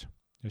toimusid need,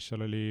 ja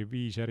seal oli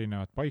 5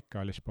 erinevat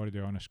paika oli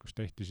spordijoones, kus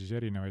tehti siis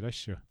erinevaid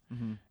asju.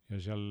 Ja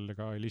seal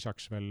ka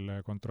lisaks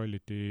veel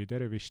kontrolliti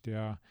tervist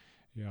ja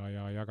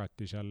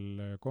jagati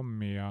seal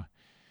kommi ja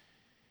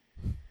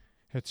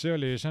et see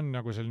on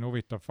nagu selline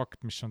huvitav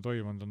fakt, mis on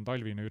toimunud, on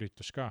talvine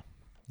üritus ka.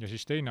 Ja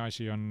siis teine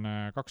asi on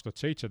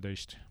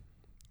 2017,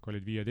 kui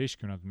olid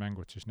 15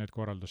 mängud, siis need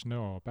korraldas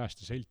Nõo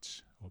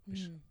päästeselts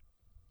hoopis.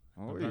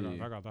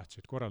 Väga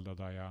tahtsid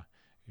korraldada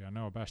ja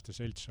Nõo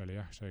päästeselts oli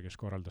see, kes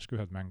korraldas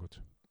ka ühed mängud.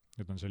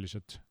 Need on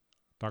sellised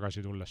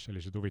tagasi tulles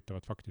sellised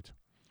huvitavad faktid.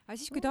 Aga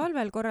siis, kui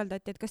talvel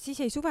korraldati, et kas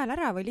siis jäi suvel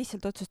ära või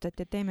lihtsalt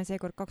otsustati, et teeme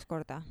seekord 2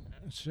 korda?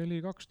 See oli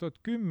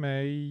 2010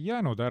 ei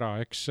jäänud ära,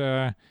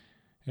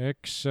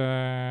 eks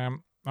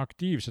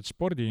aktiivsed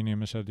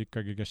spordiinimesed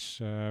ikkagi, kes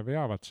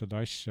veavad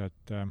seda asja,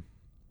 et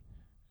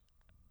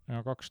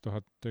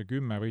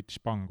 2010 võitis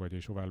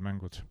Pangodi suvel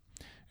mängud.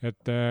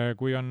 Et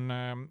kui on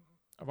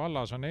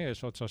vallas on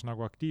eesotsas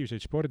nagu aktiivseid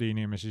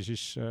spordiinimesi,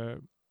 siis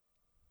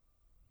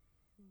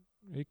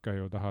ikka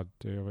ju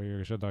tahad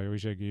või seda ju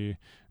isegi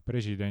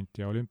president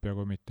ja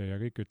olümpiakomitee ja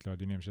kõik ütlevad,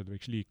 inimesed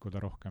võiks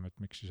liikuda rohkem, et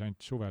miks siis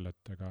ainult suvel,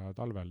 et ega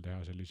talvel teha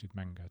selliseid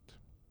mänge, et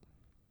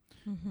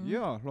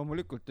Jaa,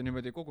 loomulikult ja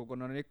niimoodi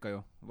kogukonna on ikka ju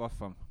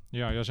vahvam.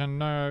 Ja see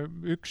on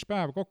 1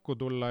 päev kokku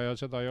tulla ja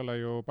seda ei ole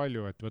ju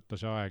palju, et võtta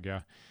see aeg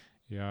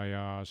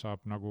ja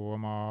saab nagu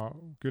oma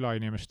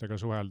külainimestega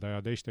suhelda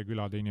ja teiste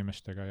külade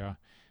inimestega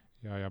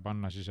ja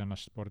panna siis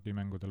ennast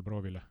spordimängudel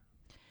proovile.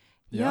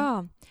 Jaa,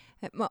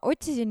 ma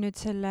otsisin nüüd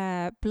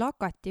selle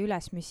plakati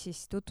üles, mis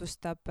siis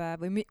tutvustab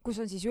või kus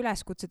on siis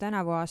üleskutse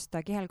tänavu aasta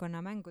kihelkonna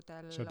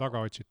mängudel. See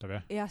tagaotsitav,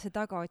 jah? Jah, see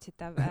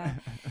tagaotsitav.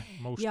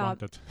 Most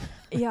Wanted.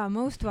 Jaa,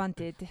 Most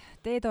Wanted,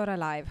 Dead or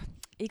Alive.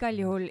 Igal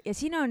juhul. Ja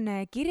siin on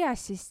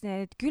kirjas siis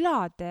need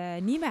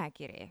külade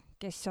nimekiri,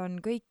 kes on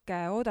kõik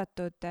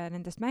oodatud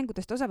nendest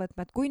mängudest osa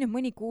võtma, et kui nüüd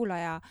mõni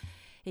kuulaja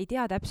ei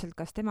tea täpselt,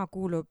 kas tema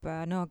kuulub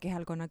Nõo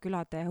kihelkonna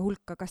külade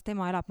hulka, kas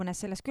tema elab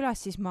mõnes selles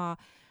külas, siis ma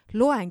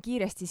loen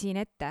kiiresti siin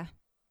ette,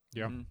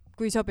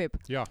 kui sobib.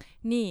 Ja.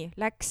 Nii,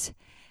 läks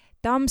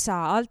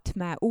Tamsa,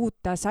 Altmäe,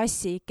 Uuta,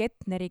 Sassi,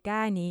 Ketneri,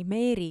 Kääni,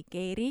 Meeri,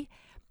 Keeri,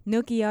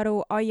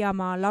 Nõgiaru,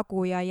 Aiamaa,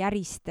 Lagu ja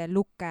Järiste,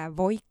 Luke,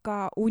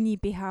 Voika,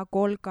 Unipiha,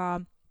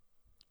 Kolga,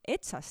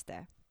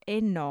 Etsaste,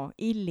 Enno,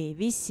 Illi,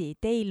 Vissi,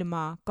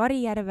 Teilmaa,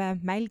 Karijärve,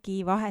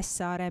 Mälgi,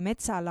 Vahessaare,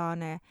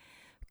 Metsalaane,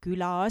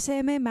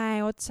 Külaaseme,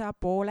 Mäeotsa,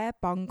 Poole,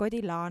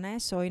 Pangodi, Laane,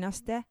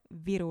 Soinaste,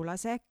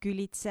 Virulase,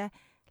 Külitse,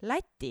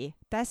 Läti,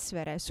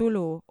 Täsvere,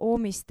 Sulu,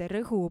 Oomiste,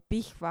 Rõhu,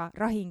 Pihva,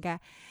 Rahinge,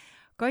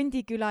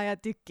 Kandiküla ja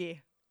Tüki.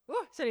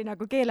 See oli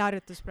nagu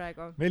keeleharjutus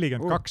praegu.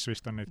 42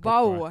 vist on neid kokku.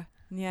 Vau,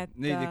 nii et...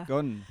 Neid ikka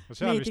on.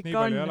 Seal vist nii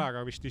palju ei ole,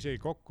 aga vist isegi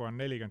kokku on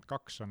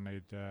 42 on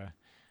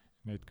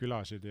neid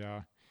külasid ja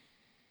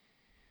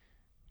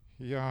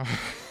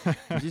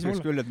siis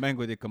võiks küll need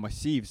mängud ikka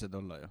massiivsed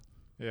olla ju.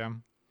 Jah.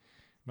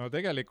 No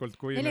tegelikult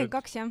kui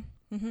 42 jah.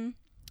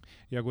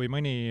 Ja kui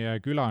mõni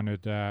küla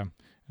nüüd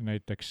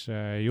näiteks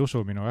ei usu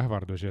minu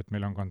ähvardusi, et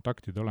meil on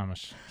kontaktid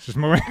olemas, siis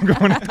ma võin ka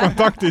mõned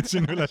kontaktid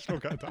siin üles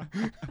lugeda.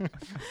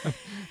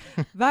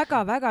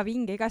 Väga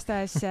vinge,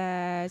 igastahes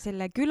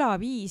selle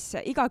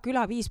iga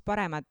küla 5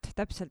 paremat,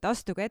 täpselt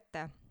astuge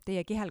ette,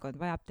 teie kihelkond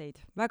vajab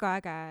teid. Väga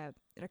äge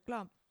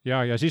reklaam.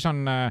 Ja siis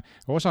on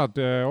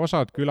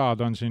osad külad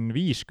on siin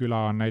 5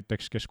 küla on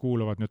näiteks, kes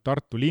kuuluvad nüüd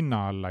Tartu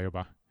linna alla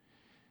juba.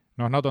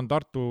 Nad on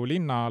Tartu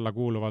linna alla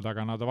kuuluvad,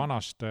 aga nad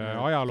vanast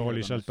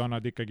ajalooliselt on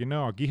nad ikkagi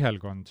Nõo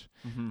kihelkond.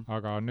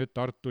 Aga nüüd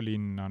Tartu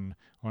linn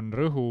on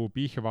Rõhu,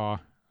 Pihva,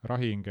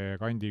 Rahinge ja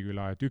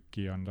Kandiküla ja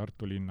Tüki on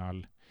Tartu linna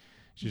all.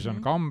 Siis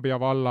on Kambja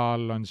valla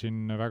all on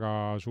siin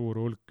väga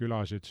suur hulk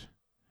külasid.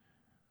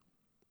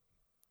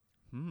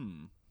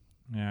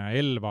 Ja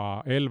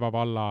Elva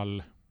valla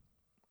all.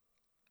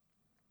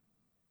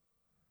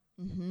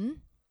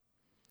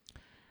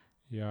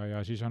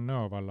 Ja siis on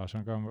Nõo vallas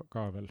on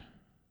ka veel.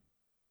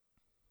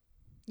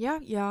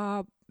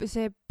 Ja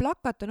see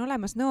plakat on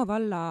olemas Nõo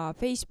valla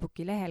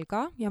Facebooki lehel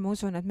ka ja ma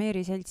usun, et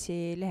Meeri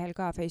Seltsi lehel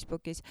ka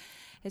Facebookis.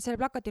 Et selle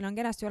plakatil on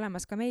kenasti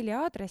olemas ka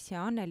meiliaadress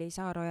ja Anneli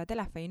Saaroja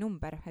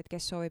telefoninumber, et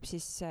kes soovib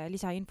siis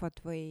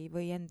lisainfot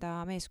või enda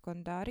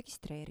meeskonda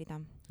registreerida.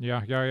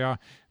 Ja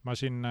ma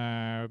siin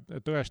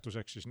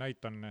tõestuseks siis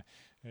näitan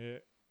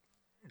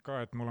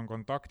ka, et mul on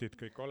kontaktid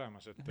kõik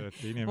olemas, et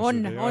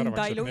inimesed ei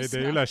arvaks, et neid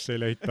ei üles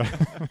ei leita.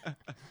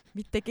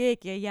 Mitte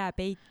keegi ei jää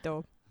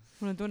peitu.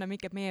 Mul on tunne,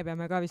 Mikk, et meie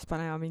peame ka vist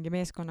panema mingi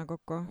meeskonna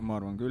kokku. Ma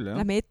arvan küll, jah.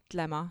 Lähme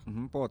etlema.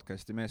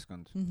 Podcasti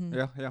meeskond.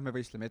 Jah, me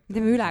võistleme ette.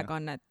 Teeme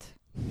ülekannet.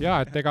 Ja,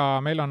 et ega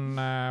meil on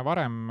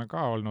varem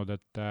ka olnud,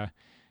 et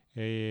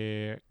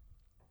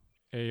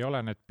ei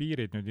ole need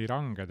piirid nüüd nii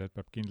ranged, et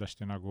peab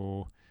kindlasti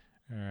nagu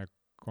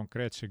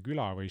konkreetse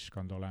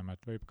külavõistkond olema,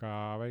 et võib ka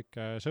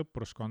väike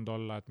sõpruskond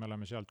olla, et me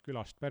oleme sealt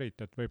külast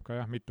pärit, et võib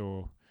ka mitu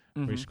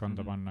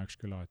võistkonda panna üks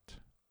küla, et...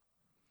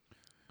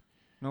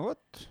 No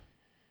võt.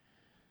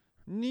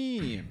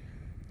 Nii,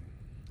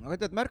 aga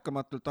tead,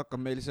 märkamatult hakkab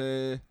meil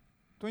see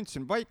tund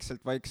siin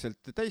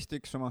vaikselt täis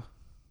tiksuma.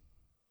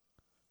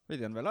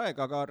 Veidi on veel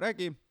aega, aga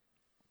räägi,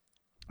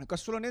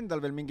 kas sul on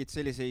endal veel mingid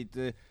selliseid,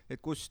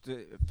 et kust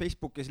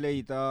Facebookis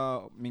leida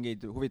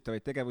mingeid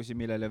huvitavaid tegevusi,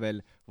 millele veel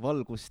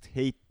valgust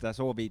heita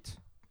soovid?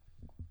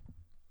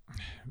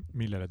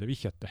 Millele te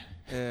vihjate?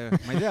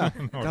 Ma ei tea,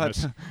 tahad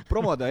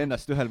promoda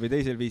ennast ühel või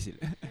teisel viisil?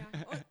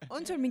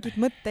 On sul mingid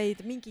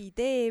mõtteid, mingi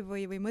idee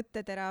või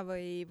mõttetera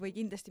või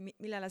kindlasti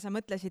millele sa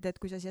mõtlesid, et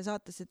kui sa siia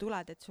saatesse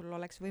tuled, et sul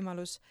oleks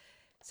võimalus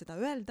seda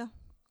öelda?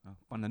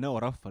 Panna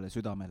Nõo rahvale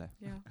südamele.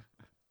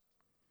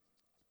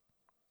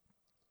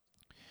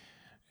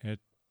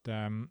 Et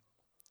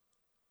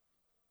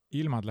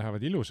ilmad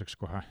lähevad ilusaks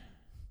kohe.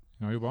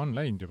 No juba on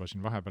läinud, juba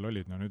siin vahepeal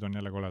olid, no nüüd on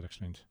jälle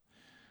koledaks läinud.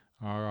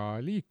 Aga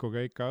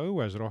liikuge ikka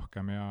õues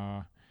rohkem ja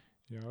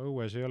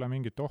õues ei ole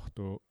mingit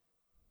ohtu.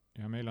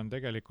 Ja meil on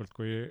tegelikult,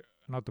 kui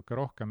natuke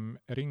rohkem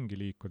ringi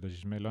liikuda,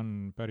 siis meil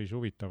on päris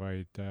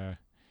huvitavaid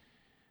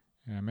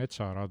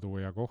metsaradu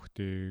ja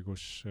kohti,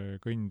 kus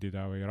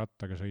kõndida või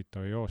rattaga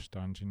sõita või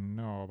joosta on siin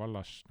Nõo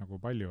vallas nagu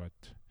palju,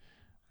 et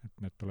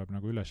need tuleb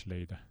nagu üles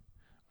leida.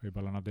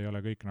 Võib-olla nad ei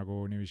ole kõik nagu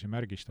niiviisi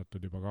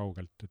märgistatud juba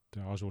kaugelt, et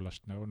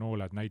asulast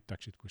nooled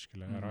näitaksid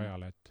kuskile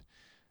rajale, et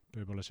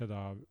võib-olla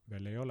seda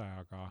veel ei ole,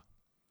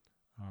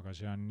 aga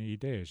see on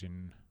idee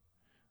siin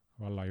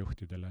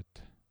vallajuhtidele,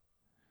 et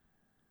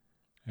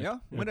jah,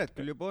 mõned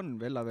küll juba on,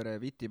 Vellavere,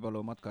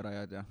 Vitipalu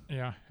matkarajad ja...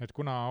 Jah, et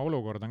kuna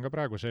olukord on ka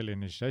praegu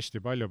selline, siis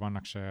hästi palju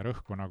pannakse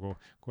rõhku nagu,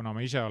 kuna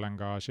ma ise olen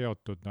ka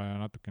seotud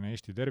natukene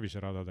Eesti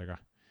terviseradadega,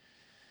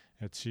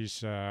 et siis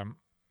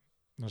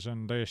no see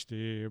on täiesti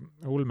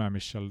ulme,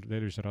 mis seal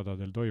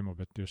terviseradadel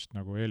toimub, et just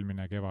nagu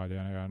eelmine kevad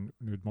ja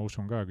nüüd ma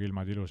usun ka, kui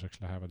ilmad ilusaks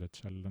lähevad,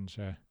 et seal on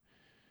see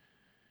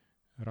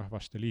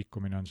rahvaste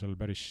liikumine on seal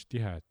päris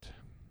tihe, et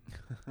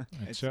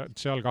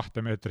seal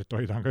 2 meetrit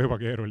hoida on ka juba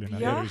keeruline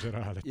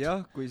terviserahal.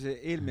 Jah, kui see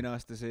eelmine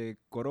aasta see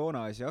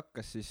koroona asi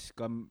hakkas, siis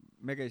ka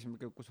me käisime,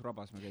 kus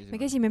rabas me käisime?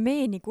 Me käisime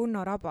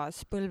Meeni-Kunno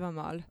rabas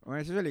Põlvamaal.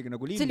 See oligi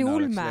nagu linna. See oli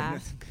ulme.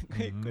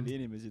 Kõik oli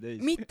inimesi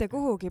täis. Mitte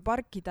kuhugi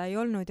parkida ei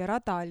olnud ja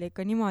rada oli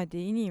ikka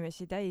niimoodi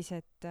inimesi täis,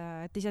 et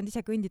ei saanud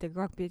ise kõndida,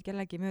 kui pidid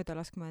kellegi mööda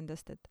laskma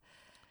endast, et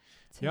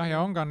jah, ja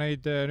on ka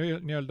neid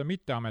nii-öelda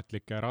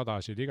mitteametlikke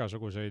radasid,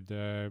 igasuguseid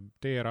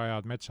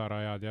teerajad,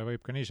 metsarajad ja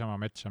võib ka niisama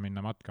metsa minna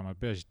matkama,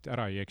 peaasi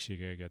ära ei eksi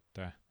keegi, et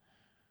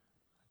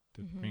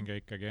et minge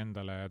ikkagi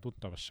endale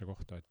tuttavasse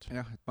kohta, et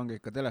jah, et pange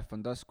ikka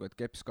telefon tasku, et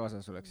keps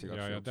kaasas oleks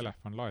igaks ja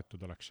telefon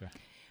laetud oleks, jah.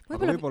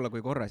 Aga võib-olla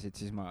kui korrasid,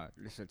 siis ma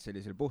lihtsalt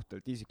sellisel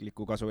puhtalt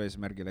isikliku kasu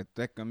eesmärgil,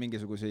 et äkki on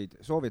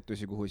mingisuguseid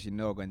soovitusi, kuhu siin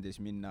Nõokandis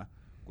minna,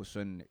 kus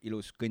on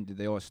ilus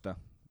kõndida, joosta,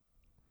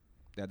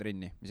 teha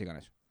trenni, mis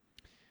iganes.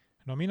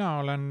 No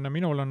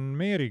minul on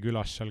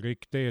Meerikülas seal,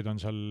 kõik teed on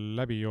seal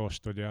läbi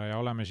joostud ja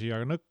oleme siia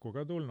Nõkku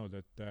ka tulnud,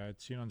 et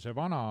siin on see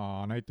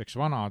näiteks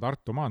vana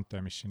Tartu maantee,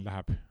 mis siin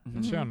läheb.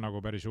 Et see on nagu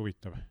päris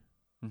huvitav.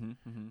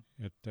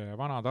 Et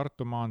vana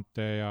Tartu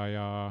maantee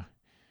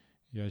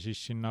ja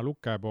siis sinna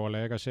Luke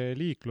poole, ega see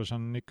liiklus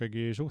on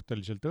ikkagi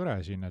suhteliselt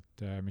õre siin,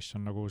 et mis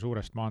on nagu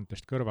suurest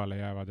maanteest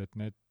kõrvale jäävad, et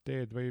need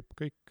teed võib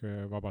kõik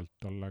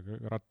vabalt olla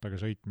rattaga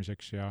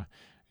sõitmiseks ja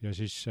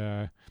siis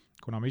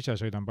kuna ma ise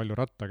sõidan palju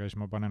rattaga, siis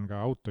ma panen ka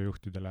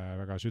autojuhtidele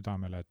väga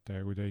südamele, et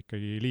kui te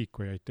ikkagi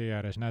liikujaid tee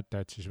ääres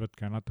näete, et siis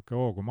võtke natuke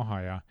hoogu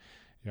maha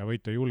ja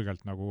võite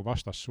julgelt nagu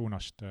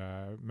vastassuunast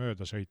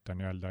mööda sõita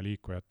nii-öelda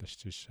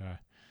liikujatest siis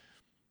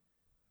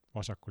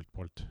vasakult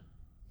poolt.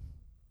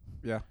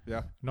 Jah.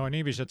 No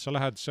niiviisi, et sa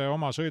lähed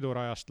oma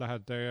sõidurajast,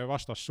 lähed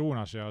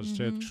vastassuunas ja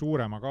see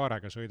suurema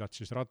kaarega sõidad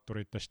siis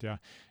ratturitest ja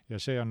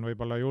see on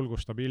võib-olla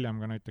julgustab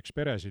hiljem ka näiteks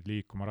peresid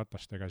liikuma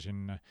ratastega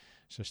siin,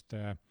 sest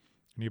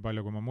nii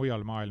palju, kui ma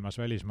mujal maailmas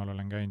välismaal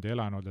olen käinud ja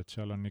elanud, et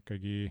seal on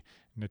ikkagi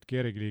need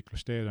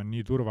kergliiklusteed on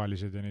nii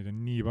turvalised ja neid on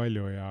nii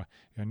palju ja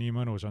nii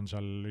mõnus on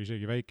seal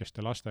isegi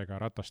väikeste lastega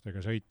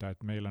ratastega sõita,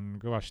 et meil on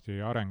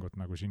kõvasti arengut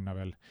nagu sinna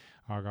veel.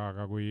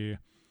 Aga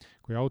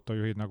kui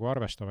autojuhid nagu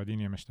arvestavad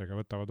inimestega,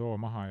 võtavad hoo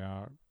maha ja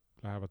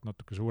lähevad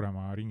natuke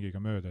suurema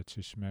ringiga mööda, et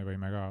siis me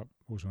võime ka,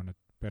 usun, et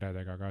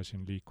peredega ka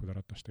siin liikuda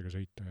ratastega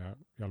sõita ja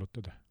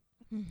jalutada.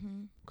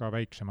 Ka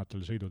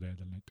väiksematel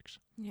sõiduteedel näiteks.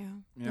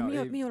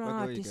 Minul on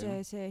alati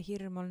see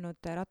hirm olnud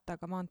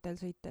rattaga maanteel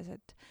sõites,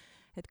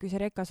 et kui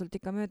see reka sult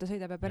ikka mööda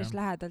sõidab ja päris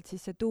lähedalt,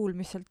 siis see tuul,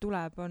 mis sealt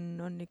tuleb,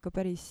 on ikka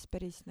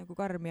päris nagu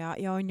karm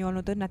ja on ju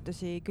olnud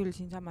õnnetusi küll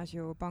siinsamas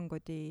ju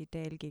Pangodi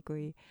teelgi,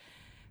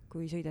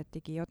 kui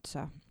sõidetigi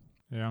otsa.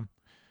 Jah.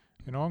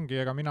 No ongi,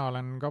 ega mina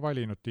olen ka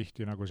valinud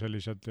tihti nagu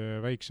sellised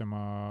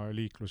väiksema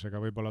liiklusega,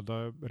 võib-olla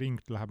ta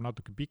ring läheb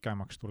natuke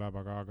pikemaks tuleb,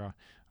 aga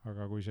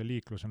kui see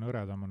liiklus on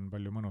õredam, on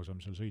palju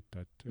mõnusam seal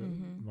sõita, et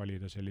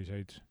valida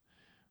selliseid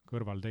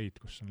kõrvalteid,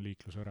 kus on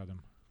liiklus õredam.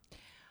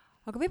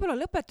 Aga võib-olla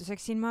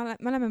lõpetuseks siin me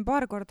oleme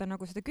paar korda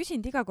nagu seda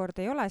küsinud, iga kord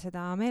ei ole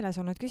seda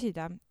meeles olnud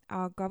küsida,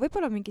 aga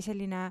võib-olla mingi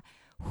selline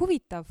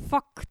huvitav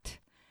fakt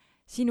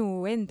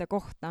sinu enda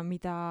kohta,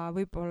 mida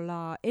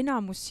võib-olla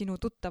enamus sinu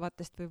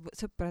tuttavatest või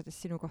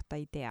sõpradest sinu kohta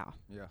ei tea.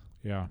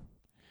 Jaa,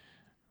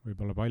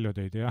 võib-olla paljud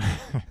ei tea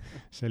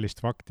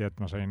sellist fakti, et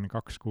ma sain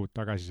 2 kuud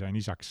tagasi sain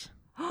isaks.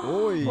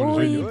 Oi,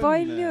 palju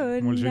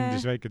õnne! Mul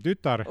sündis väike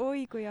tütar,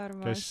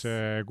 kes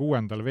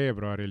 6.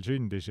 veebruaril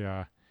sündis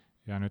ja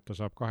nüüd ta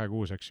saab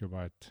 2-kuuseks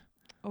juba, et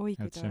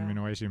see on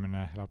minu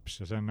esimene laps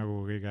ja see on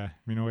nagu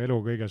minu elu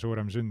kõige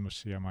suurem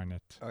sündmus siiamaani,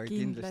 et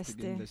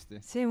kindlasti.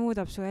 See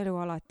muudab su elu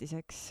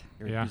alatiseks.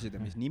 Ja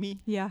küsida, mis nimi?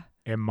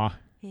 Emma.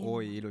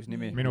 Oi, ilus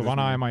nimi. Minu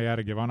vanaema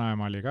järgi,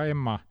 vanaema oli ka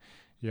Emma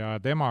ja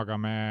temaga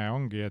me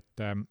ongi, et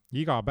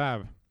iga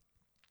päev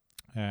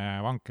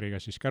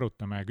vankriga siis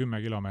kärutame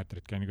 10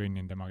 kilomeetrit, käin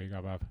kõnnin temaga iga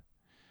päev.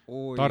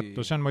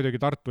 Tartu, see on muidugi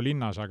Tartu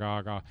linnas,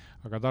 aga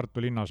Tartu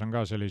linnas on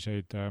ka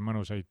selliseid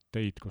mõnusaid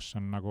teid, kus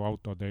on nagu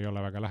autod ei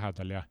ole väga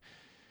lähedal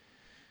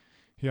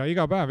ja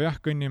iga päev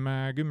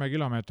kõnnime 10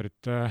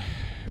 kilomeetrit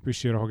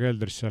Püssirohu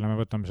keldrisse ja me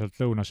võtame sealt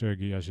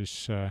lõunasöögi ja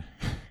siis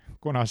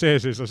kuna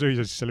sees ei saa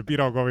süüa, siis selle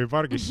Pirogovi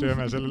pargis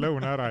sööme selle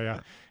lõuna ära ja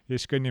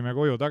siis kõnnime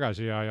koju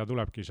tagasi ja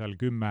tulebki seal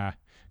 10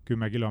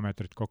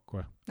 kilomeetrit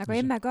kokku. Aga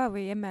emme ka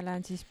või emmele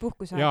on siis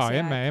puhkusaeg? Jaa,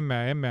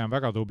 emme on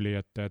väga tubli,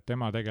 et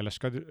tema tegeles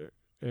ka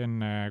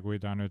enne, kui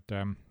ta nüüd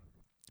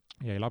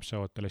jäi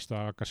lapseootele, siis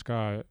ta hakkas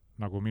ka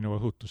nagu minu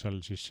õhutusel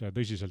siis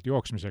tõsiselt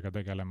jooksmisega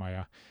tegelema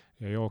ja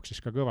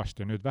jooksis ka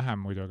kõvasti, nüüd vähem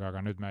muidugi,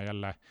 aga nüüd me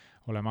jälle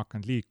oleme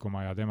hakanud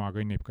liikuma ja tema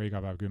kõnnib ka iga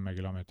päev 10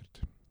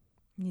 kilomeetrit.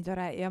 Nii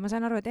tore, ja ma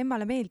saan aru, et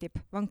emmale meeldib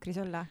vankris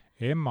olla?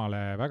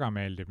 Emmale väga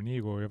meeldib, nii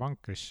kui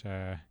vankrisse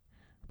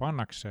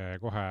pannakse,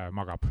 kohe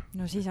magab.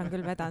 No siis on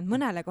küll vedanud,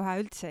 mõnele kohe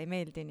üldse ei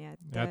meeldi, nii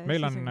et ja et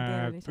meil on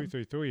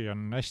tui on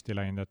hästi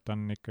läinud, et on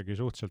ikkagi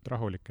suhteliselt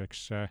rahulik,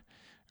 eks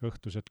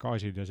õhtused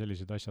gaasid ja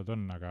sellised asjad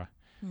on,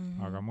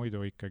 aga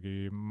muidu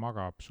ikkagi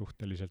magab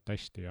suhteliselt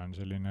hästi ja on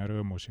selline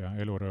rõõmus ja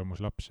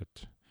elurõõmus laps,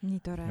 et nii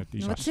tore. No,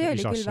 see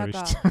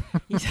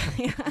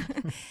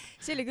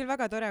oli küll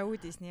väga tore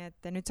uudis, nii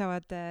et nüüd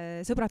saavad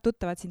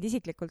sõbrad-tuttavad sind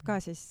isiklikult ka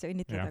siis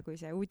õnnitleda, kui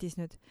see uudis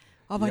nüüd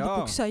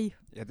avalikuks sai.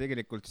 Ja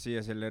tegelikult siia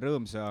selle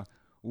rõõmsa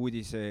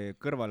uudise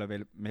kõrvale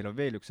meil on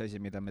veel üks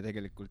asi, mida me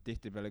tegelikult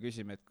tihtipeale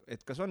küsime,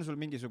 et kas on sul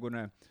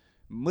mingisugune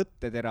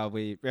mõttetera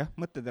või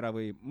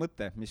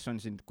mõte, mis on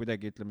sind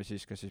kuidagi, ütleme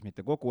siis, kas siis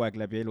mitte kogu aeg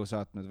läbi elu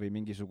saatnud või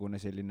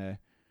mingisugune selline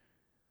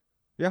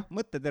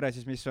mõttetera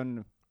siis, mis on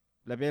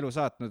läbi elu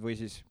saatnud või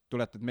siis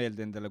tuletad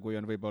meelde endale, kui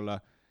on võib-olla,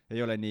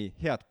 ei ole nii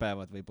head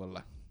päevad võib-olla,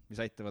 mis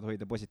aitavad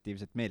hoida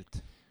positiivset meelt?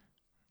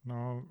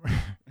 no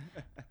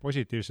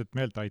positiivset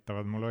meelt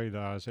aitavad mul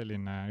hoida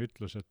selline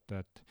ütlus,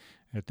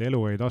 et elu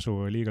ei tasu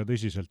liiga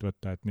tõsiselt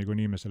võtta, et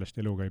niikuinii me sellest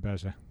eluga ei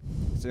pääse.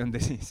 See on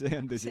tõsi, see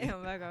on tõsi. See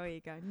on väga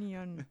õige, nii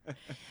on.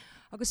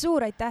 Aga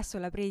suur aitäh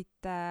sulle,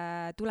 Priit,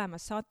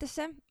 tulemas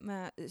saatesse.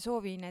 Ma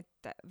soovin,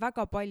 et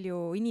väga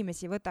palju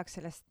inimesi võtaks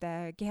sellest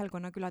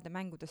Kihelkonna külade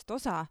mängudest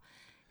osa,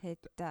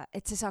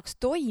 et see saaks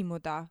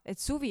toimuda, et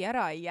suvi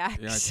ära ei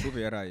jääks. Ja, et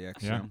suvi ära ei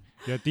jääks.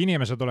 Ja et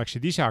inimesed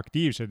oleksid ise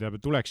aktiivsed ja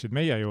tuleksid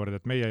meie juurde,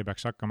 et meie ei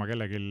peaks hakkama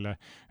kellegil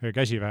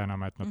käsi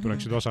väänama, et nad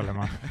tuleksid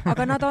osalema.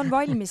 Aga nad on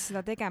valmis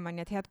seda tegema,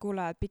 nii et head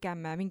kuulajad,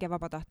 pigem minge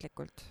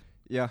vabatahtlikult.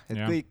 Jah, et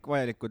kõik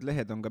vajalikud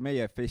lehed on ka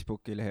meie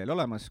Facebooki lehel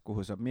olemas,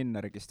 kuhu saab minna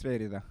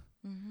registreerida.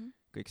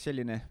 Kõik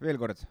selline. Veel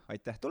kord,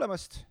 aitäh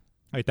tulemast!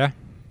 Aitäh!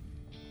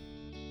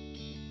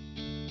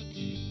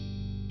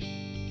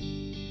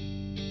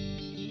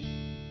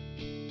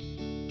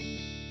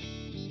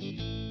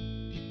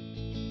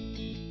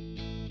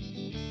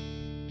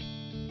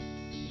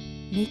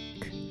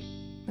 Mikk,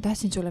 ma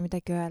tahtsin sulle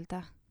midagi öelda.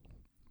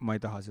 Ma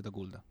ei taha seda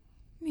kuulda.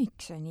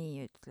 Miks sa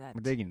nii ütled?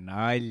 Ma tegin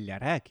nalja,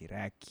 räägi.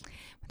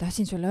 Ma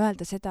tahtsin sulle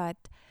öelda seda,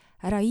 et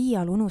ära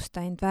iial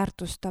unusta end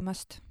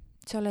väärtustamast.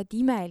 Sa oled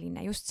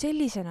imeline just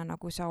sellisena,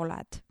 nagu sa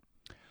oled.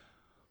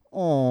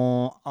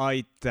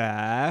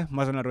 Aitäh!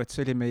 Ma saan aru, et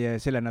see oli meie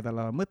selle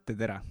nädala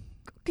mõttetera.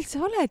 Küll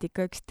sa oled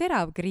ikka üks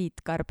terav kriit,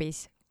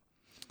 Karbis.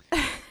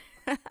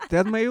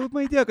 Tead, ma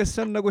ei tea, kas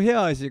see on nagu hea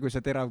asi, kui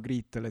sa terav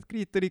kriit oled.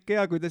 Kriit on ikka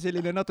hea, kui ta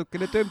selline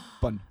natukene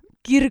tömp on.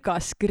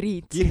 Kirgas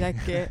kriit siis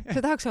äkki.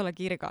 Sa tahaks olla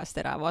kirgas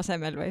terava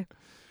asemel või?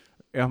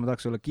 Jah, ma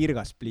tahaks olla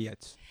kirgas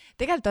pliiats.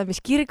 Tegelikult on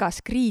vist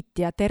kirgas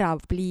kriit ja terav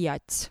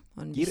pliiats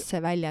on vist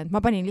see väljend.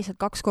 Ma panin lihtsalt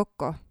 2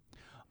 kokku.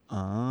 Ta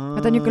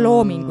on niisugune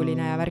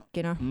loominguline ja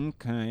värki, noh.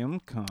 Okay.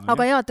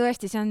 Aga jaa,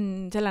 tõesti, see on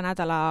selle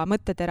nädala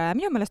mõttetera ja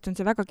minu meelest on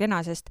see väga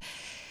kena,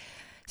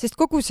 sest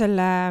kogu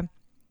selle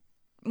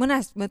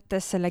mõnes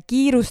mõttes selle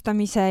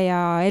kiirustamise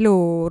ja elu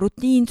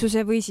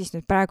rutiinsuse või siis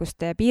nüüd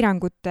praeguste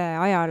piirangute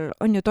ajal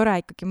on ju tore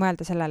ikkagi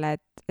mõelda sellele,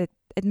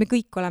 et me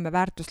kõik oleme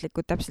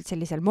väärtuslikud täpselt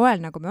sellisel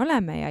moel, nagu me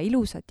oleme ja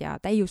ilusad ja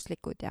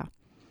täiuslikud ja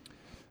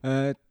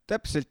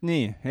täpselt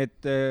nii,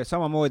 et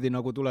samamoodi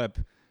nagu tuleb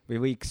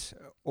või võiks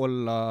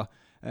olla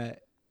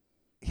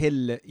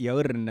hell ja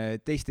õrn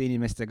teiste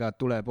inimestega,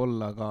 tuleb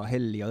olla ka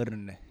hell ja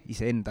õrn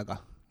iseendaga.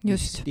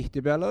 Just.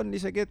 Tihtipeale on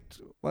isegi, et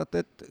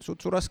vaata, et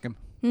sutsu raskem.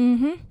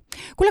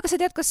 Kuule, kas sa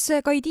tead, kas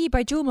Kaidi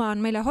Baijuma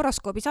on meile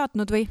horoskoobi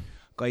saatnud või?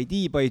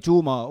 Kaidi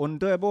Baijuma on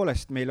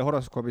tõepoolest meile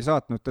horoskoobi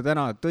saatnud. Ta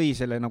täna tõi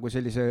selle nagu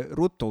sellise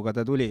rutuga,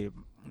 ta tuli,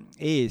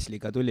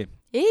 eesliga tuli.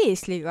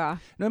 Eesliga?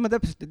 No ma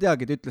täpselt ei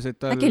teagi, ta ütles, et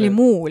tal... Äkki oli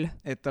muul?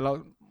 Et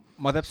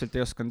ma täpselt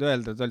ei osanud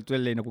öelda, ta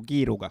tuli nagu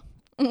kiiruga.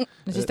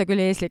 No siis ta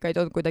küll eesliga ei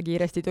toonud, kui ta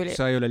kiiresti tuli.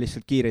 Sa ei ole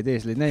lihtsalt kiireid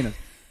eesleid näinud.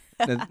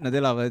 Nad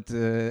elavad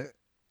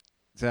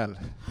seal.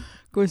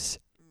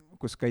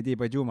 Kus Kaidi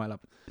Baijuma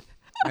elab.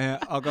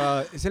 Aga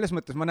selles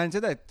mõttes ma näen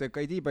seda, et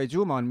Kaidi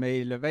Baijuma on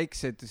meil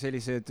väiksed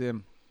sellised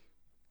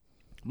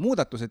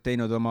muudatused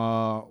teinud oma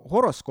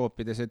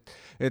horoskoopides,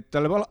 et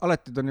talle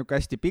alati on niisugune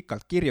hästi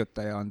pikalt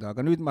kirjutaja anda,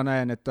 aga nüüd ma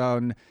näen, et ta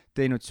on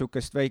teinud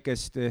niisugust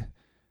väikest,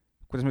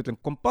 kuidas ma ütlen,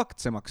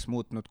 kompaktsemaks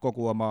muutnud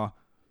kogu oma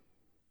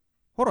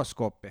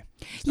horoskoopi,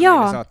 mis ta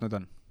meile saatnud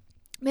on.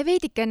 Me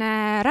veidikene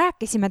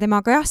rääkisime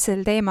temaga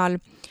sel teemal.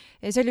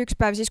 See oli üks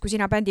päev siis, kui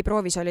sina bändi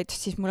proovis olid,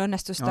 siis mul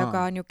õnnestus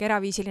taga niisugune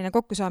eraviisiline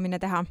kokkusaamine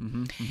teha.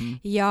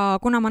 Ja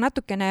kuna ma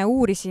natukene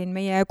uurisin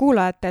meie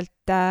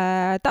kuulajatelt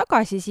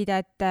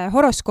tagasisidet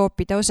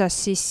horoskoopide osas,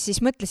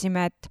 siis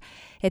mõtlesime,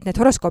 et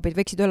need horoskoopid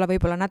võiksid olla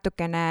võib-olla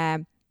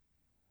natukene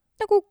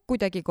nagu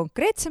kuidagi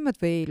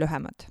konkreetsemad või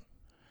lühemad.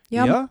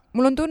 Ja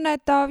mul on tunne,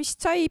 et ta vist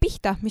sai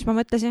pihta, mis ma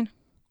mõtlesin.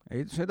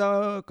 Ei,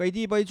 seda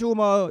Kaidi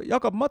Baijuma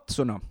jagab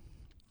matsuna.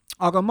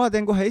 Aga ma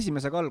teen kohe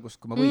esimesega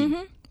algust, kui ma võin.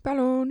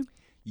 Palun.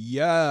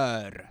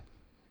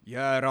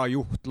 Jäära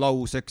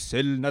juhtlauseks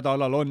sel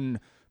nädalal on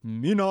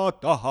mina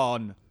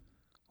tahan.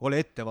 Ole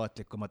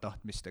ettevaatlik oma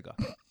tahtmistega.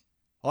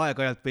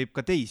 Aeg-ajalt võib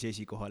ka teisi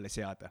esikohale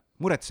seada,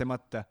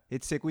 muretsemata,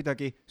 et see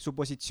kuidagi su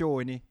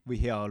positsiooni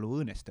või heaolu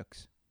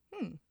õõnestaks.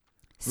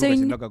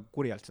 Lugesin väga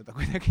kurjalt seda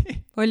kuidagi.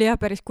 Oli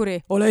jah, päris kuri.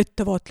 Ole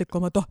ettevaatlik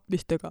oma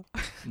tahtmistega.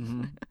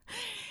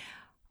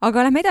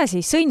 Aga lähme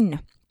edasi. Sõnn.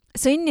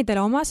 Sõnnidele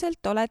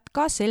omaselt oled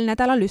ka sel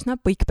nädalal üsna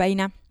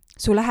põikpäine.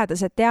 Su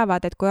lähedased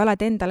teavad, et kui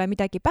oled endale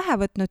midagi pähe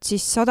võtnud,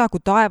 siis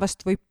sadagu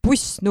taevast või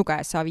pussnuge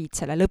sa viid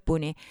selle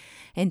lõpuni.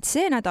 Ent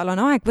see nädal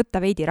on aeg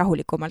võtta veidi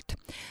rahulikumalt.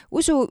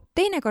 Usu,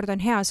 teinekord on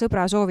hea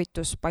sõbra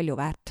soovitus palju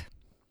väärt.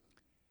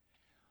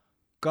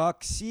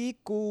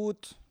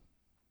 Kaksikud.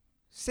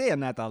 See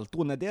nädal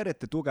tunned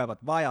eriti tugevat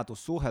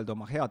vajadus suhelda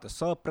oma heade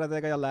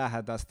sõpradega ja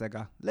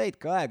lähedastega.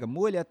 Leidke aega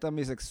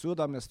muljetamiseks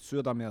südamest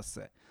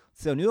südamesse.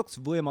 See on üks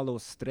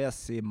võimalus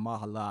stressi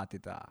maha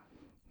laadida.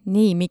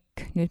 Nii,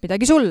 Mikk, nüüd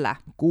midagi sulle.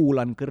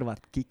 Kuulan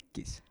kõrvad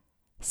kikkis.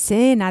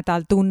 See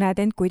nädal tunned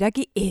end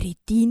kuidagi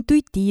eriti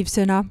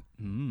intuitiivsena.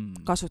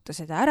 Kasuta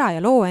seda ära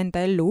ja loo enda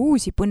ellu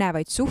uusi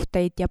põnevaid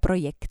suhteid ja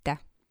projekte.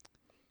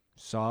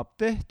 Saab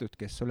tehtud,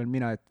 kes olen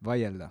mina, et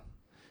vaielda.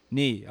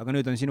 nii, aga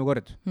nüüd on sinu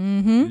kord.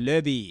 Mm-hmm.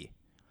 Lõvi.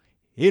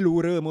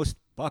 Elurõõmust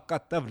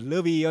pakatav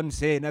lõvi on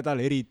see nädal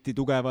eriti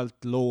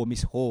tugevalt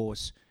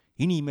loomishoos.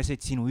 Inimesed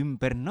sinu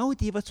ümber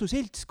naudivad su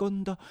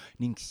seltskonda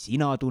ning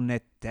sina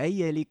tunned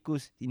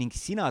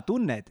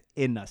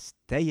ennast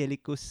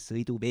täielikus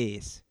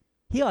sõiduvees.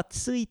 Head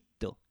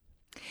sõitu!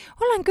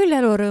 Olen küll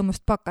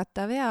elurõõmust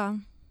pakatav, jaa.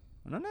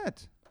 No näed.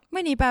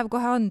 Mõni päev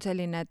kohe on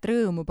selline, et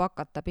rõõmu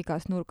pakatab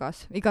igas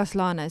nurgas, igas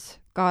laanes,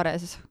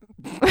 kaares.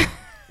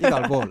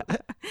 Igal pool.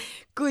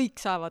 Kõik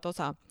saavad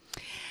osa.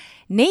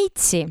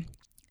 Neitsi.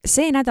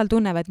 See nädal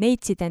tunnevad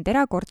neitsid end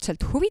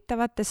erakordselt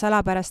huvitavate,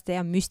 salapäraste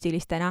ja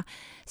müstilistena.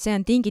 See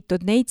on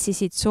tingitud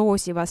neitsisid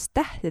soosivast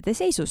tähtede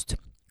seisust.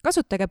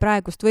 Kasutage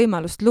praegust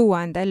võimalust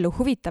luua enda ellu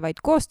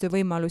huvitavaid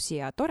koostöövõimalusi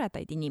ja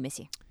toredaid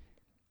inimesi.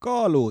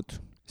 Kaalud.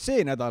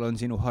 See nädal on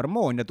sinu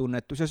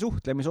harmooniatunnetus ja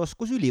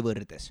suhtlemisoskus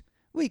ülivõrdes.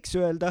 Võiks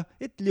öelda,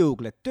 et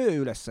liugled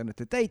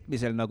tööülesannete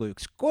täitmisel nagu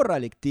üks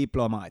korralik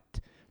diplomaat.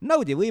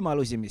 Naudi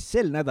võimalusi, mis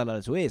sel nädalal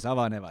su ees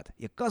avanevad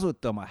ja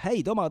kasuta oma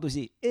häid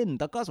omadusi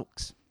enda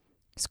kasuks.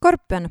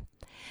 Skorpion,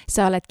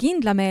 sa oled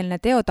kindlameelne,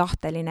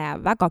 teotahteline ja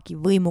vägagi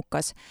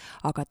võimukas,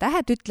 aga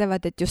tähed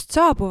ütlevad, et just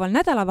saabuval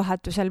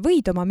nädalavahetusel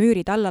võid oma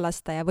müürid alla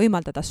lasta ja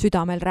võimaldada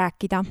südamel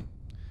rääkida.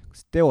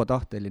 Kas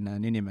teotahteline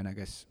on inimene,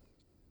 kes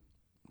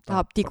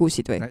tahab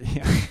tigusid või?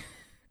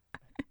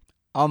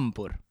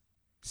 Ambur,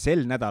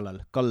 sel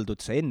nädalal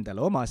kaldud sa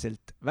endale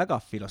omaselt väga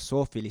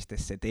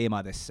filosoofilistesse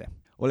teemadesse.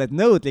 Oled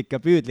nõudlik ja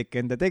püüdlik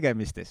enda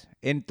tegemistes,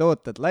 ent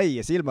ootad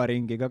laia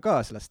silmaringiga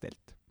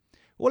kaaslastelt.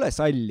 Ole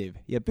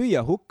salliv ja püüa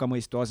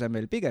hukkamõistu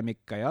asemel pigem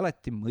ikka ja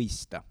alati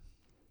mõista.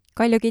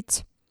 Kaljukits,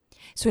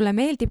 sulle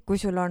meeldib,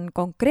 kui sul on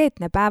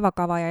konkreetne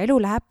päevakava ja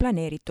elu läheb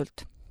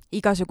planeeritult.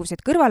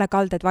 Igasugused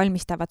kõrvalekalded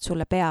valmistavad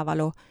sulle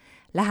peavalu.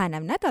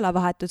 Lähenev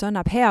nädalavahetus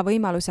annab hea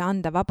võimaluse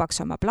anda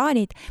vabaks oma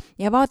plaanid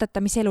ja vaadata,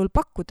 mis elul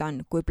pakkuda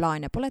on, kui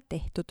plaane pole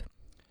tehtud.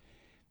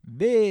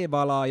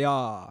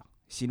 Veevalaja,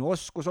 sinu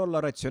oskus olla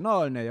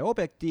ratsionaalne ja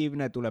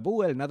objektiivne tuleb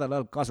uuel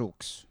nädalal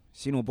kasuks.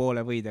 Sinu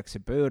poole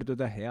võidakse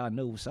pöörduda hea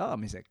nõu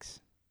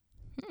saamiseks.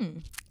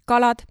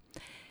 Kalad,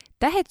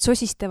 tähed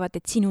sosistavad,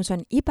 et sinus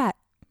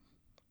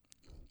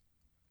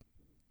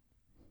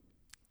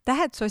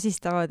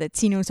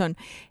on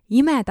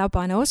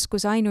imetabane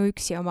oskus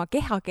ainuüksi oma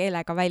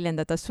kehakeelega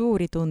väljendada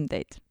suuri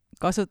tundeid.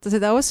 Kasuta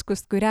seda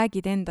oskust, kui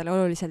räägid endale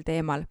olulisel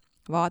teemal.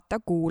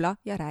 Vaata,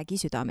 kuula ja räägi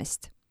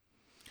südamest.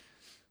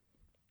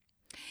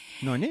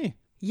 No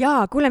nii.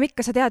 Jaa, kuuleme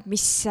ikka, sa tead,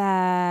 mis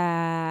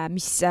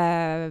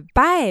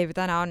päev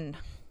täna on?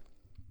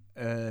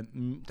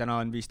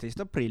 Täna on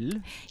 15. aprill.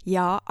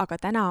 Jaa,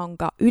 aga täna on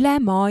ka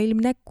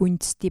ülemaailmne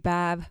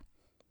kunstipäev.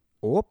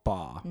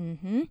 Opa,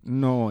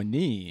 no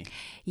nii.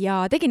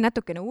 Ja tegin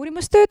natukene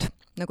uurimustööd,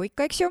 nagu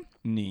ikka, eks ju?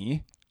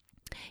 Nii.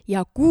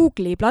 Ja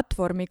Google'i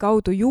platvormi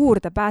kaudu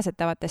juurde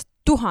pääsetavatest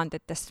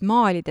tuhandetest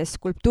maalidest,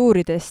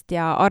 skulptuuridest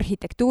ja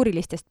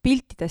arhitektuurilistest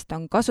piltidest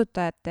on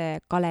kasutajate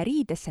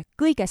galeriidesse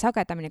kõige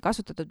sagedamini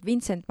kasutatud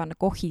Vincent van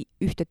Goghi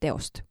ühte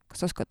teost.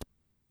 Kas oskad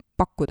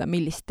pakkuda,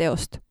 millist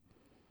teost?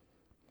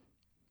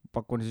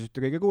 Pakun siis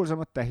ühte kõige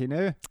kuulsamat, Tähine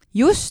öö.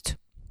 Just,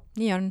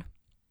 nii on.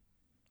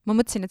 Ma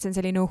mõtlesin, et see on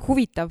selline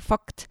huvitav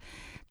fakt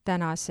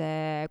tänase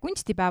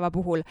kunstipäeva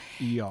puhul.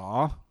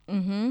 Jaa.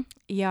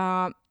 Ja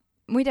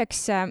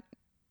muideks,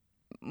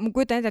 ma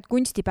kujutan ette, et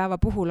kunstipäeva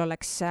puhul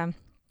oleks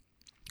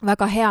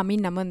väga hea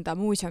minna mõnda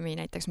muuseumi,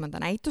 näiteks mõnda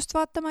näitust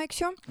vaatama,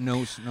 eks ju?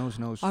 Nõus.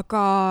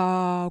 Aga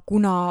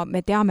kuna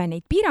me teame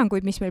neid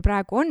piiranguid, mis meil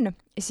praegu on,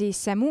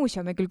 siis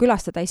muuseumi küll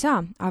külastada ei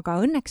saa,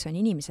 aga õnneks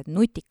on inimesed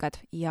nutikad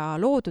ja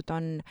loodud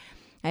on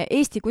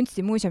Eesti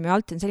Kunstimuuseumi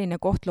alt on selline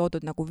koht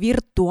loodud nagu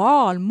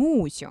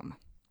virtuaalmuuseum,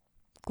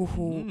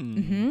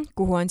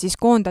 kuhu on siis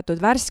koondatud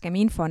värskem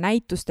info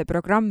näituste,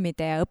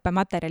 programmide ja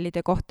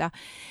õppematerjalide kohta.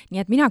 Nii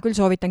et mina küll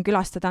soovitan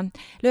külastada.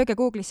 Lööge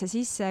Google'isse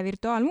sisse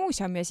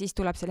virtuaalmuuseum ja siis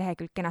tuleb see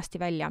lehekülg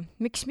kenasti välja.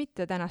 Miks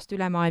mitte tänast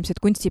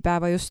ülemaailmset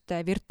kunstipäeva just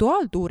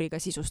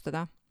virtuaaltuuriga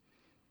sisustada?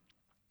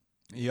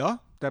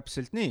 Jah,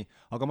 täpselt nii.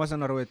 Aga ma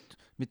saan aru, et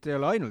mitte ei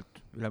ole ainult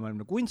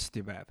ülemaailmne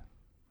kunstipäev,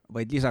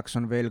 vaid lisaks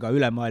on veel ka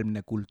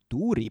ülemaailmne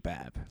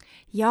kultuuripäev.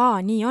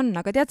 Jaa, nii on,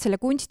 aga tead, selle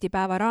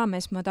kunstipäeva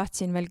raames ma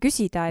tahtsin veel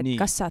küsida, et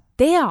kas sa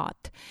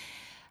tead,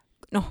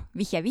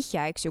 vihje,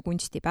 eks ju,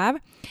 kunstipäev,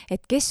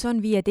 et kes on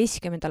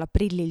 15.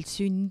 aprillil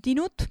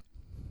sündinud?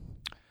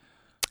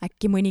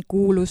 Äkki mõni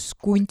kuulus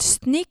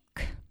kunstnik?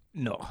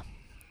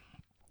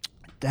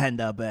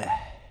 Tähendab,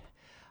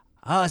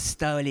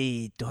 aasta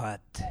oli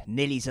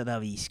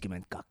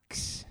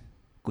 1452,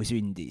 kui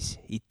sündis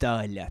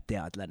Itaalia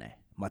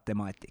teadlane,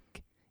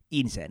 matemaatik,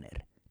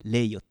 insener,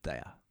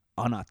 leiutaja,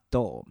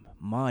 anatoom,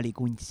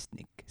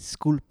 maalikunstnik,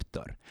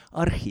 skulptor,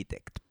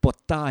 arhitekt,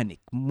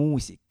 botaanik,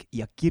 muusik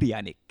ja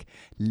kirjanik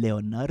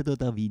Leonardo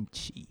da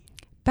Vinci.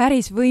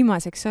 Päris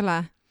võimas, eks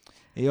ole?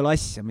 Ei ole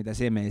asja, mida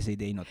see mees ei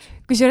teinud.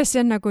 Kusjuures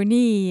see on nagu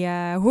nii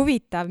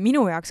huvitav,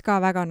 minu jaoks ka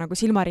väga nagu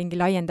silmaringi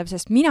laiendav,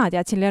 sest mina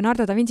teadsin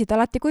Leonardo da Vincit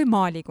alati kui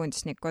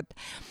maalikunstnikut.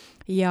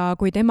 Ja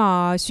kui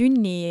tema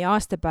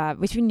sünniaastapäev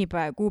või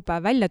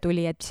sünnikuupäev välja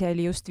tuli, et see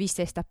oli just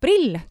 15.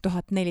 aprill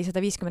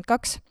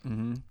 1452,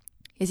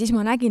 ja siis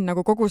ma nägin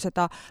nagu kogu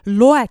seda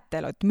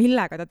loetelut,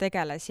 millega ta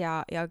tegeles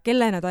ja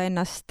kellena ta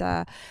ennast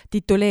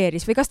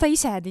tituleeris või kas ta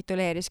ise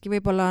tituleeriski,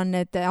 võib-olla on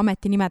need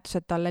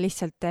ametinimetused talle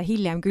lihtsalt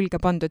hiljem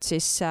külge pandud,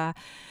 siis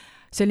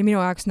see oli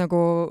minu jaoks nagu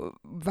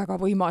väga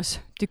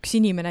võimas, et üks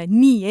inimene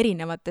nii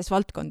erinevates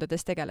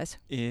valdkondades tegeles.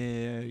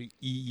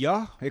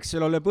 Jah, eks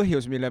seal ole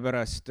põhjus, mille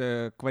pärast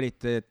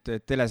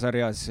kvaliteet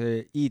telesarjas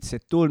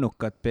iidsed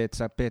tulnukad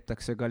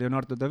peetakse ka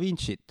Leonardo da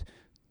Vincit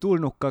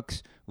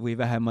tulnukaks või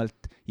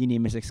vähemalt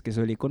inimeseks, kes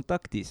oli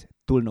kontaktis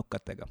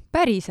tulnukatega.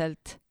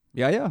 Päriselt?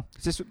 Ja,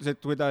 ses suhtes,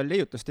 et kui ta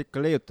leiutas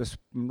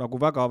nagu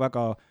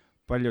väga-väga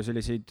palju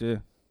selliseid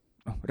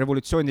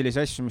revolutsioonilisi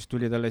asju, mis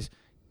tuli talle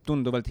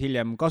tunduvalt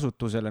hiljem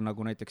kasutusele,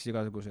 nagu näiteks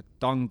igasugused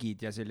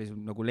tangid ja sellised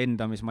nagu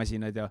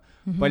lendamismasinad ja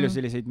palju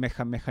selliseid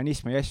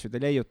mehhanisme ja asju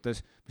ta leiutas,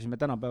 mis me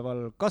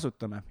tänapäeval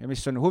kasutame. Ja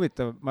mis on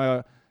huvitav,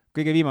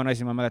 kõige viimane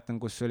asi ma mäletan,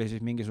 kus oli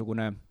siis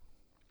mingisugune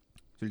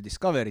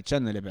Discovery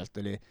Channeli pealt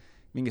oli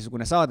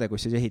mingisugune saade,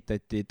 kus siis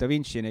ehitati Da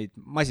Vinci neid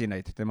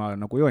masinaid tema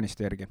nagu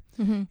jooniste järgi.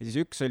 Ja siis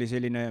üks oli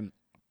selline,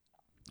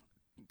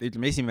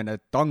 ütleme, esimene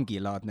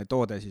tangilaadne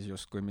toode siis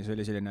justkui, mis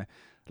oli selline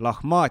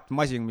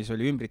lahmaatmasin, mis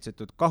oli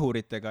ümbritsetud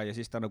kahuritega ja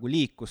siis ta nagu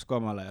liikus ka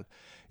omal ajal.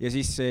 Ja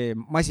siis see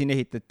masin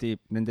ehitati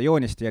nende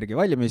jooniste järgi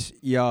valmis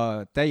ja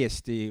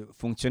täiesti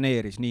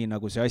funktsioneeris nii,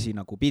 nagu see asi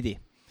nagu pidi.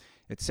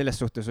 Et selles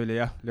suhtes oli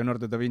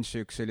Leonardo da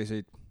Vinci üks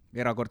selliseid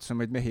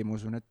erakordsemaid mehi,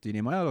 ma usun, et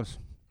inimajaloos.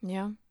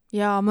 Jah.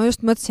 Ja ma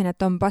just mõtlesin,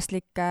 et on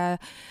paslik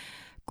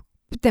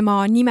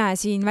tema nime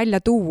siin välja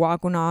tuua,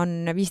 kuna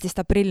on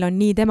 15. aprill on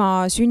nii tema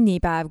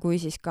sünnipäev kui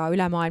siis ka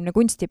ülemaailmne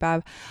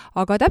kunstipäev.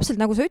 Aga täpselt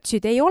nagu sa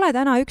ütlesid, ei ole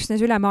täna üksnes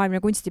ülemaailmne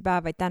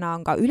kunstipäev, vaid täna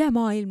on ka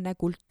ülemaailmne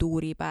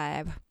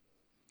kultuuripäev.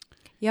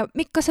 Ja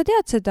Mikk, sa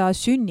tead seda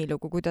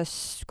sünnilugu,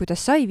 kuidas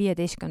sai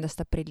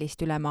 15.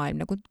 aprillist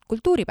ülemaailmne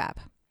kultuuripäev?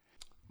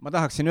 Ma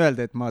tahaksin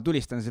öelda, et ma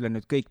tulistan selle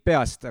nüüd kõik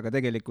peast, aga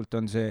tegelikult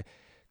on see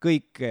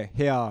kõik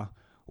hea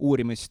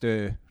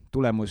uurimistöö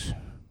tulemus,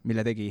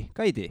 mille tegi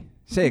Kaidi.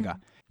 Seega,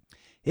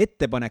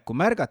 ettepaneku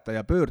märgata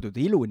ja pöörduda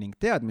ilu ning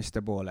teadmiste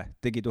poole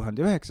tegi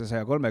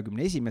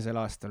 1931.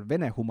 aastal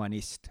Vene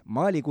humanist,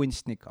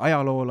 maalikunstnik,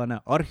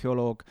 ajaloolane,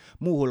 arheoloog,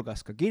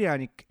 muuhulgas ka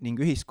kirjanik ning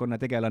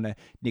ühiskonnategelane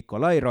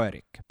Nikolai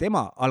Roerik.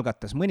 Tema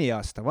algatas mõni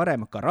aasta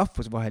varem ka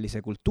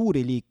rahvusvahelise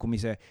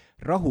kultuuriliikumise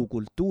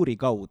rahukultuuri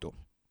kaudu.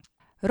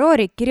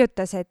 Roerik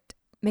kirjutas, et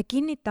me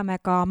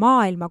kinnitame ka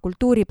maailma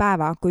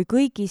kultuuripäeva, kui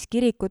kõigis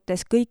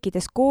kirikutes,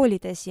 kõikides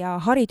koolides ja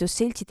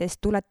haridusseltsides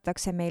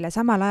tuletatakse meile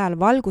samal ajal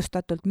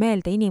valgustatult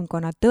meelde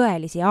inimkonna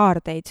tõelisi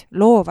aardeid,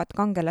 loovat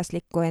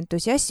kangelaslikku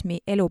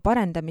entusiasmi, elu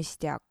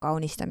parendamist ja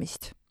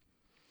kaunistamist.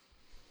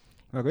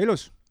 Väga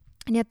ilus.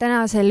 Nii et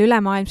tänasel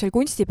ülemaailmsel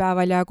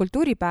kunstipäeval ja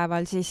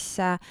kultuuripäeval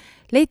siis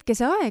leidke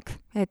see aeg,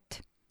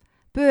 et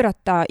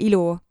pöörata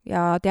ilu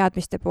ja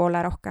teadmiste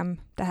poole rohkem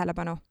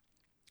tähelepanu.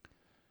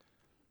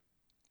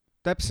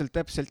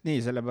 Täpselt nii,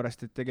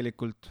 sellepärast, et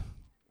tegelikult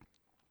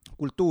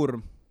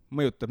kultuur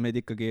mõjutab meid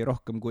ikkagi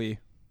rohkem, kui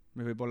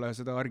me võib-olla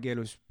seda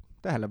argielus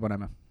tähele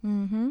paneme.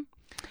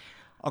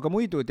 Aga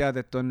muidu tead,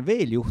 et on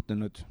veel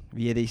juhtunud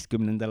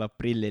 15.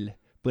 aprillil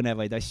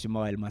põnevaid asju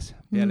maailmas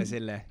peale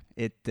selle,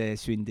 et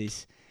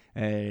sündis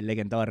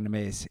legendaarne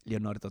mees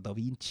Leonardo da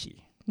Vinci.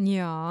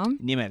 Jaa.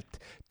 Nimelt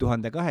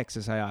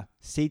 1877.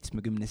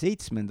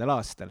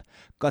 aastal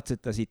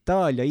katsetas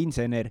Itaalia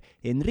insener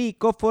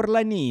Enrico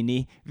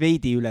Forlanini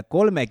veidi üle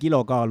 3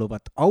 kilo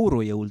kaaluvat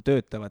aurujõul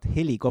töötavat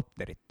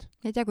helikopterit.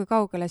 Ei tea, kui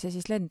kaugele see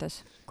siis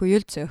lendas, kui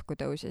üldse õhku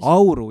tõusis?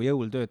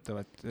 Aurujõul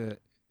töötavat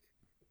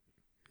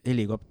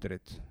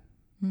helikopterit.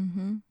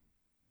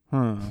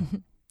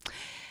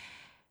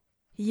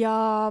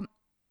 Ja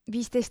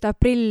 15.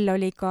 aprill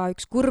oli ka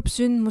üks kurb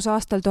sündmus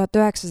aastal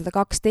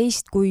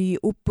 1912, kui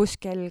uppus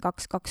kell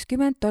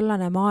 2:20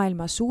 tollane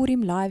maailma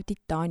suurim laev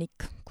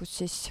Titanic, kus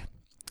siis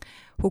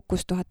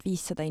hukkus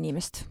 1500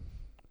 inimest.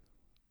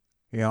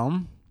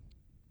 Jah,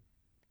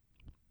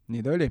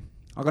 nii ta oli.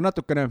 Aga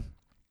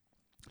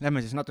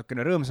lähme siis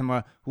natukene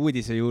rõõmsama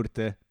uudise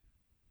juurde,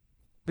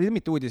 või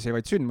mitte uudise,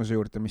 vaid sündmuse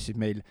juurde, mis siis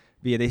meil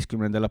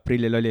 15.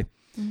 aprillil oli.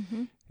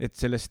 Et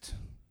sellest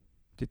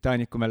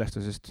Titanicu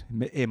mälestusest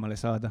eemale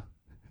saada.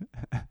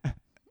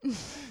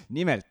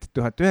 Nimelt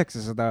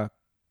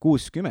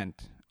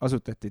 1960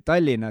 asutati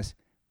Tallinnas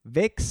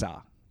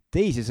Veksa,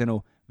 teisisõnu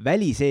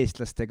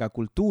väliseestlastega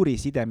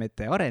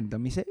kultuurisidemete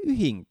arendamise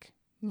ühing.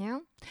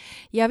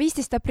 Ja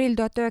 15. aprill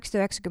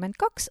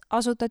 1992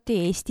 asutati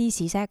Eesti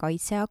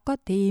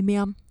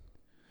Sisekaitseakadeemia.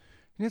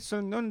 Nii et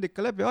see on ikka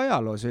läbi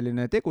ajaloo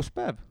selline tegus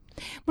päev.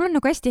 Mul on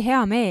nagu hästi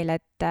hea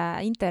meel, et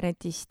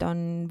internetist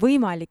on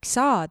võimalik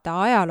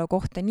saada ajaloo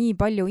kohta nii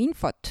palju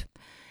infot.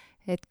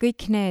 Et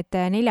kõik need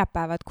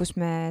neljapäevad, kus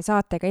me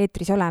saatega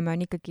eetris oleme,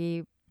 on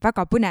ikkagi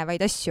väga põnevaid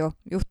asju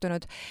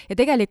juhtunud. Ja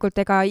tegelikult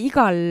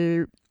igal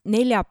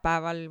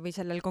neljapäeval või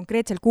sellel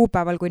konkreetsel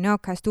kuupäeval, kui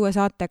Neocast uue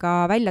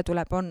saatega välja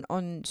tuleb,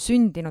 on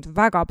sündinud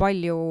väga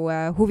palju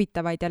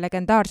huvitavaid ja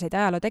legendaarseid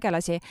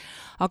ajalootegelasi.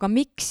 Aga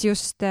miks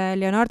just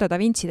Leonardo da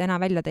Vinci täna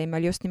välja tõime,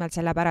 oli just nimelt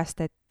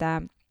sellepärast, et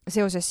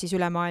seoses siis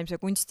ülemaailmse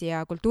kunsti-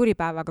 ja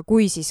kultuuripäevaga,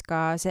 kui siis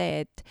ka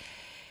see, et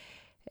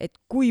et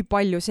kui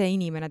palju see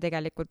inimene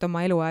tegelikult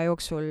oma eluaja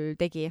jooksul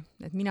tegi.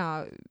 Et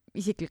mina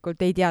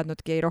isiklikult ei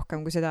teadnudki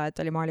rohkem kui seda, et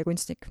oli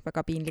maalikunstnik,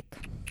 väga piinlik.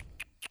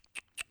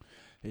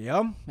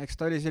 Jah, eks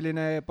ta oli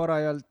selline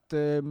parajalt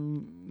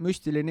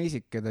müstiline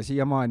isik, keda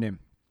siiamaani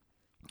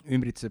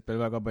ümbritseb veel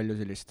väga palju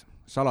sellist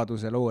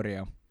saladuse loori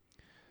ja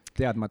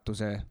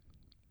teadmatuse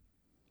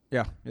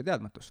ja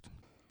teadmatust.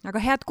 Aga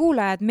head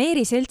kuulajad,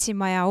 Meeri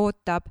Seltsimaja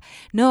ootab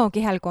Nõo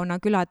Kihelkonna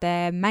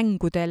külade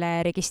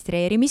mängudele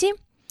registreerimisi.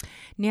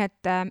 Nii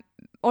et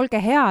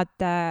olge head,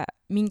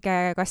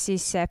 minge kas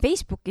siis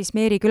Facebookis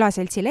Meeri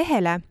Külaseltsi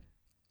lehele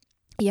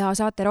ja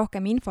saate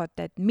rohkem infot,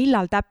 et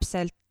millal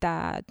täpselt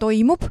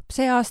toimub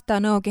see aasta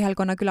Nõo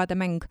Kihelkonna külade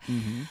mäng.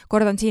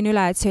 Kordan siin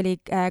üle, et see oli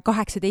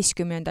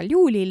 18.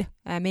 juulil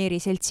Meeri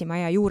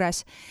Seltsimaja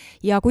juures.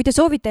 Ja kui te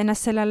soovite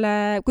ennast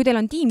kui teil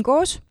on tiim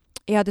koos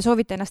ja te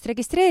soovite ennast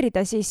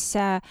registreerida, siis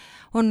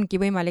ongi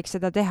võimalik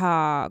seda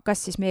teha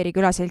kas siis Meeri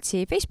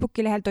Külaseltsi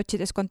Facebooki lehelt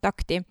otsides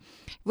kontakti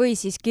või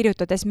siis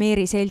kirjutades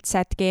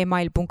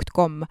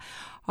meeriselts@gmail.com.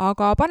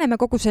 Aga paneme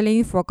kogu selle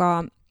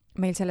infoga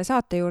meil selle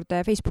saate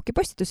juurde, Facebooki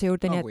postituse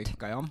juurde, nagu nii et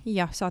ikka, jah.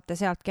 Ja, saate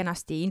sealt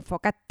kenasti info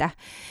kätte.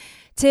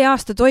 See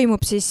aasta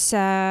toimub siis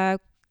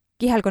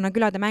Kihelkonna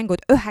külade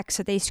mängud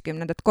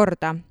 19.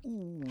 korda.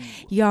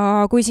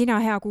 Ja kui sina,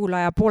 hea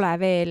kuulaja, pole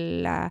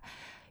veel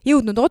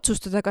jõudnud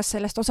otsustada, kas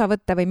sellest osa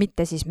võtta või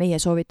mitte, siis meie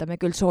soovitame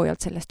küll soojalt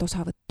sellest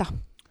osa võtta.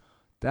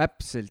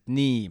 Täpselt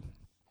nii.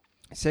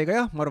 Seega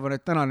jah, ma arvan,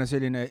 et tänane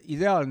selline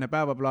ideaalne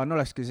päevaplaan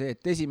olekski see,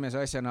 et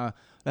esimese asjana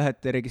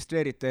lähete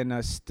registreerite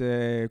ennast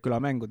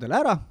külamängudele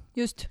ära.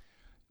 Just.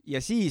 Ja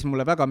siis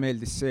mulle väga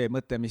meeldis see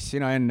mõte, mis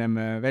sina ennem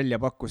välja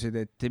pakkusid,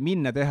 et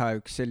minna teha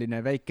üks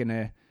selline väikene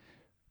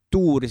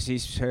tuur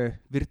siis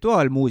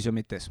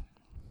virtuaalmuuseumites.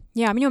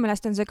 Ja minu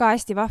meelest on see ka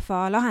hästi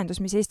vahva lahendus,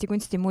 mis Eesti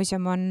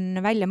Kunstimuuseum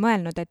on välja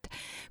mõelnud, et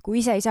kui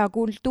ise ei saa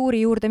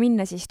kultuuri juurde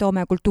minna, siis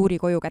toome kultuuri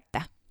koju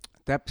kätte.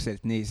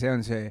 Täpselt nii, see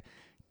on see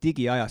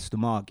digiajastu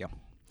maagia.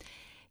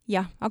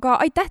 Jah, aga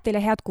aitäh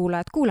teile, head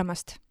kuulajad,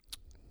 kuulamast!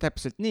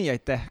 Täpselt nii,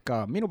 aitäh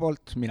ka minu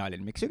poolt, mina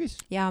olin Mikk Sügis.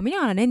 Ja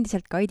mina olen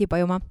endiselt Kaidi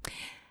Pajumaa.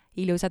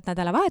 Ilusat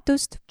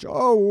nädalavahetust!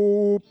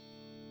 Tšau!